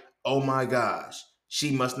like, oh my gosh,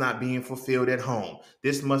 she must not be fulfilled at home.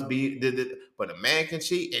 This must be, but a man can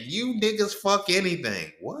cheat and you niggas fuck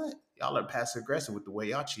anything. What? Y'all are passive aggressive with the way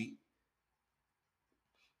y'all cheat.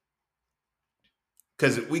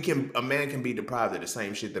 Because a man can be deprived of the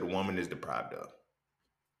same shit that a woman is deprived of.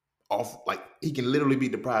 Off, like he can literally be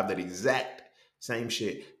deprived of the exact same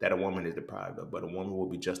shit that a woman is deprived of, but a woman will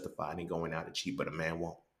be justified in going out to cheat, but a man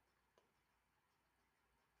won't.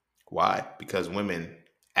 Why? Because women,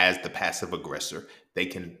 as the passive aggressor, they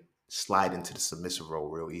can slide into the submissive role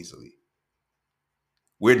real easily.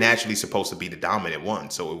 We're naturally supposed to be the dominant one.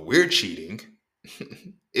 So if we're cheating,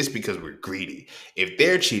 it's because we're greedy. If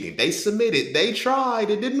they're cheating, they submitted, they tried,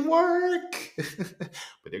 it didn't work.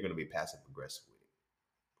 But they're going to be passive aggressive with it.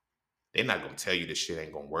 They're not going to tell you this shit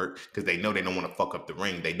ain't going to work because they know they don't want to fuck up the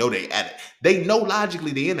ring. They know they know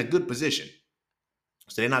logically they're in a good position.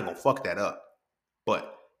 So they're not going to fuck that up.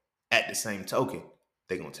 But at the same token,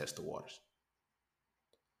 they're going to test the waters.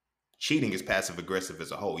 Cheating is passive aggressive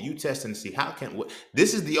as a whole. You testing to see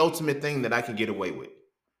this is the ultimate thing that I can get away with.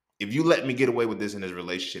 If you let me get away with this in this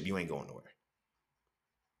relationship, you ain't going nowhere.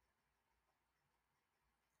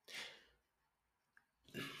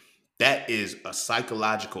 That is a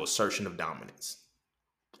psychological assertion of dominance.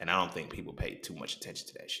 And I don't think people pay too much attention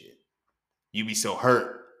to that shit. You be so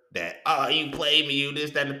hurt that, you played me, you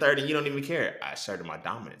this, that, and the third, and you don't even care. I asserted my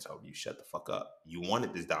dominance over you. Shut the fuck up. You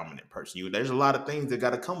wanted this dominant person. There's a lot of things that got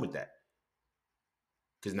to come with that.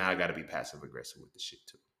 Because now I got to be passive aggressive with the shit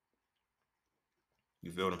too.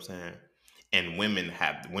 You feel what I'm saying? And women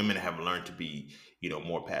have learned to be,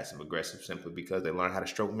 more passive aggressive simply because they learn how to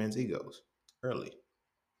stroke men's egos early.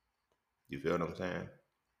 You feel what I'm saying?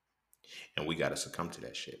 And we got to succumb to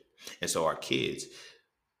that shit. And so our kids,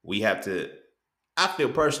 I feel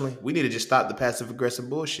personally, we need to just stop the passive aggressive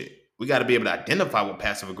bullshit. We got to be able to identify what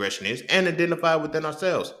passive aggression is and identify within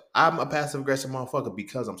ourselves. I'm a passive aggressive motherfucker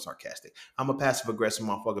because I'm sarcastic. I'm a passive aggressive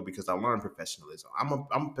motherfucker because I learned professionalism.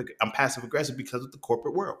 I'm passive aggressive because of the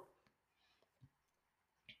corporate world.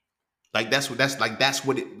 Like that's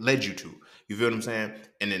what it led you to. You feel what I'm saying?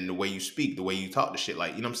 And then the way you speak, the way you talk to shit,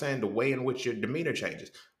 like, you know what I'm saying? The way in which your demeanor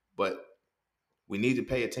changes. But we need to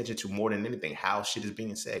pay attention to more than anything how shit is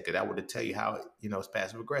being said, because that would tell you how, it's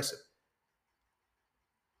passive aggressive.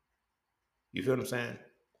 You feel what I'm saying?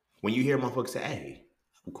 When you hear motherfuckers say, hey,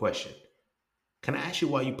 question, can I ask you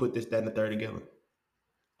why you put this, that, and the third together?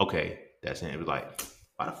 Okay, that's it. It was like,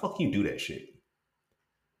 why the fuck you do that shit?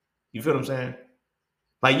 You feel what I'm saying?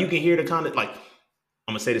 Like, you can hear the kind of, like,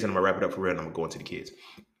 I'm going to say this and I'm going to wrap it up for real and I'm going to go into the kids.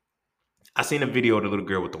 I seen a video of the little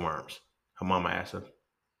girl with the worms. Her mama asked her,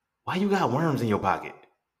 why you got worms in your pocket?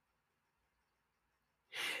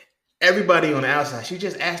 Everybody on the outside, she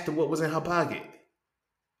just asked her what was in her pocket.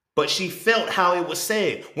 But she felt how it was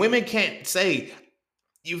said. Women can't say,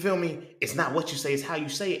 you feel me? It's not what you say, it's how you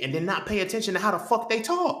say it. And then not pay attention to how the fuck they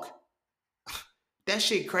talk. That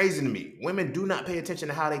shit crazy to me. Women do not pay attention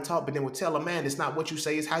to how they talk, but then will tell a man it's not what you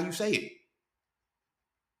say, it's how you say it.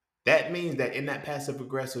 That means that in that passive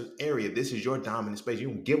aggressive area, this is your dominant space. You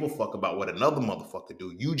don't give a fuck about what another motherfucker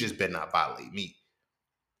do. You just better not violate me.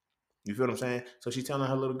 You feel what I'm saying? So she's telling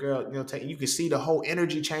her little girl, you can see the whole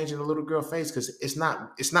energy change in the little girl's face because it's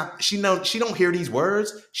not, she don't hear these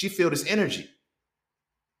words. She feel this energy,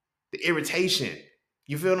 the irritation.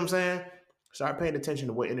 You feel what I'm saying? Start paying attention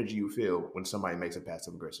to what energy you feel when somebody makes a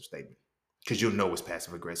passive aggressive statement, because you'll know it's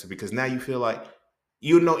passive aggressive, because now you feel like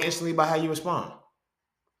you'll know instantly by how you respond.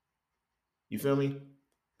 You feel me?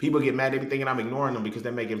 People get mad at me thinking I'm ignoring them because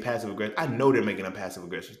they're making passive aggressive. I know they're making a passive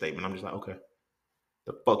aggressive statement. I'm just like, okay,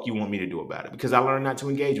 the fuck you want me to do about it? Because I learned not to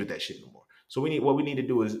engage with that shit no more. So what we need to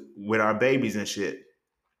do is, with our babies and shit,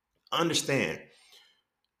 understand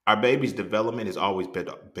our babies' development has always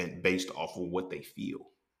been based off of what they feel.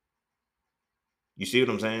 You see what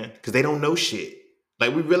I'm saying? Because they don't know shit.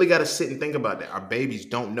 Like, we really got to sit and think about that. Our babies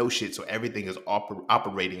don't know shit, so everything is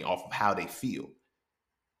operating off of how they feel.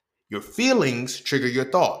 Your feelings trigger your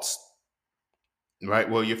thoughts, right?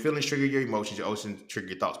 Well, your feelings trigger your emotions trigger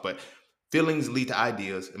your thoughts, but feelings lead to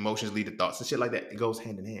ideas, emotions lead to thoughts, and shit like that. It goes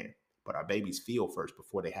hand in hand. But our babies feel first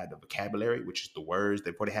before they have the vocabulary, which is the words,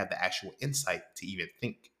 before they have the actual insight to even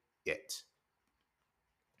think yet.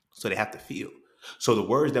 So they have to feel. So the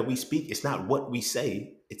words that we speak, it's not what we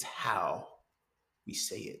say, it's how we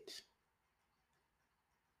say it.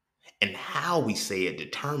 And how we say it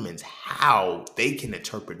determines how they can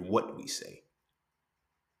interpret what we say.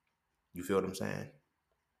 You feel what I'm saying?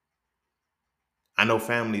 I know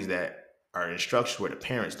families that are in structures where the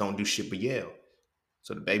parents don't do shit but yell.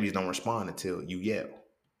 So the babies don't respond until you yell.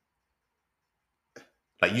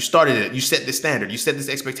 Like you started it, you set the standard, you set this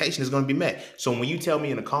expectation is going to be met. So when you tell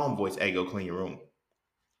me in a calm voice, "Hey, go clean your room,"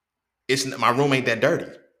 my room ain't that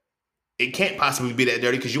dirty. It can't possibly be that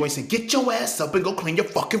dirty because you ain't saying, "Get your ass up and go clean your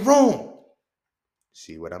fucking room."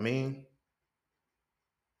 See what I mean?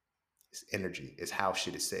 It's energy. It's how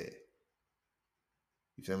shit is said.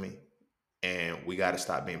 You feel me? And we got to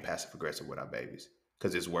stop being passive aggressive with our babies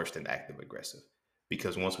because it's worse than active aggressive.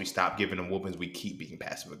 Because once we stop giving them whoopings, we keep being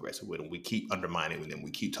passive aggressive with them. We keep undermining them.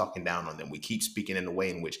 We keep talking down on them. We keep speaking in a way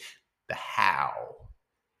in which the how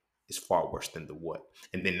is far worse than the what.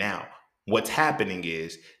 And then now, what's happening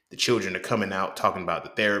is the children are coming out talking about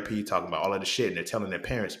the therapy, talking about all of the shit, and they're telling their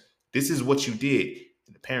parents, "This is what you did."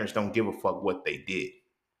 And the parents don't give a fuck what they did.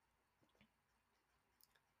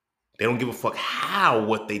 They don't give a fuck how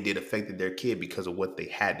what they did affected their kid because of what they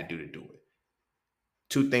had to do it.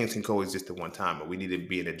 Two things can coexist at one time, but we need to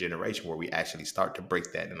be in a generation where we actually start to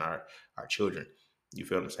break that in our children. You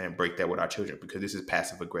feel what I'm saying? Break that with our children because this is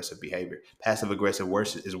passive aggressive behavior. Passive aggressive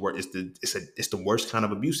worse is it's the worst kind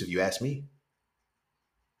of abuse if you ask me.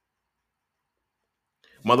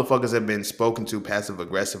 Motherfuckers have been spoken to passive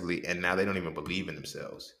aggressively and now they don't even believe in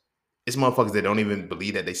themselves. It's motherfuckers that don't even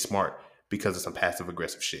believe that they smart because of some passive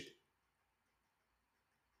aggressive shit.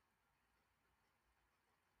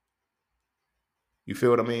 You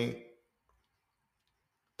feel what I mean?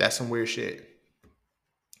 That's some weird shit.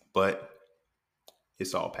 But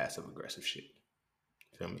it's all passive aggressive shit.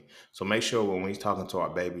 Feel me? So make sure when we're talking to our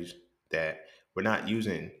babies that we're not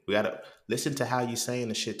using, we gotta listen to how you saying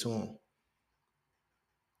the shit to them.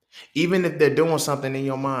 Even if they're doing something in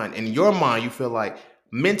your mind, you feel like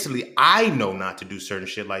mentally, I know not to do certain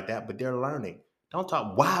shit like that, but they're learning. Don't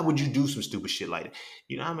talk. Why would you do some stupid shit like that?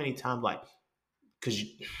 You know how many times, like, because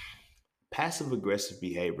passive aggressive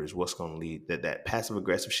behavior is what's going to lead that passive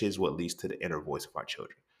aggressive shit is what leads to the inner voice of our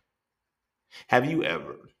children. Have you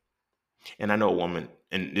ever? And I know a woman,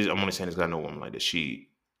 and I'm only saying this because I know a woman like this. She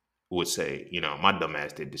would say, my dumb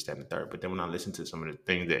ass did this, that, and the third. But then when I listen to some of the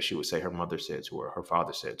things that she would say her mother said to her, her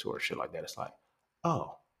father said to her, shit like that, it's like,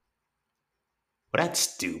 oh, well, that's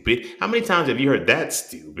stupid. How many times have you heard that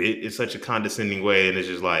stupid in such a condescending way? And it's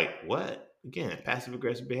just like, what? Again, passive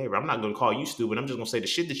aggressive behavior. I'm not going to call you stupid. I'm just going to say the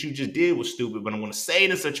shit that you just did was stupid, but I'm going to say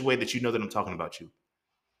it in such a way that you know that I'm talking about you.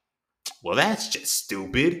 Well, that's just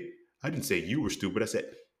stupid. I didn't say you were stupid. I said,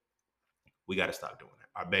 we got to stop doing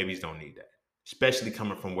that. Our babies don't need that, especially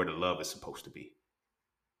coming from where the love is supposed to be.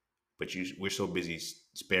 But we're so busy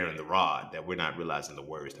sparing the rod that we're not realizing the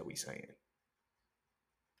words that we're saying.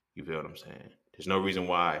 You feel what I'm saying? There's no reason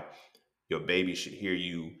why your baby should hear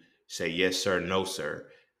you say yes, sir, no, sir,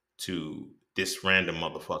 to this random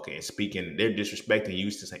motherfucker and speaking, they're disrespecting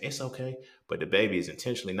you to say it's okay, but the baby is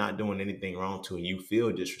intentionally not doing anything wrong to, and you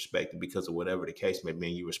feel disrespected because of whatever the case may be,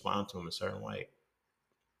 and you respond to them a certain way.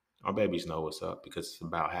 Our babies know what's up because it's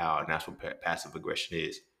about how, and that's what passive aggression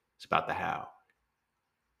is. It's about the how.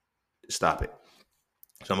 Stop it.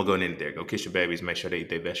 So I'm going to go in there, go kiss your babies, make sure they eat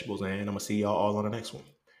their vegetables, and I'm going to see y'all all on the next one.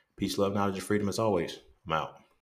 Peace, love, knowledge, and freedom as always. I'm out.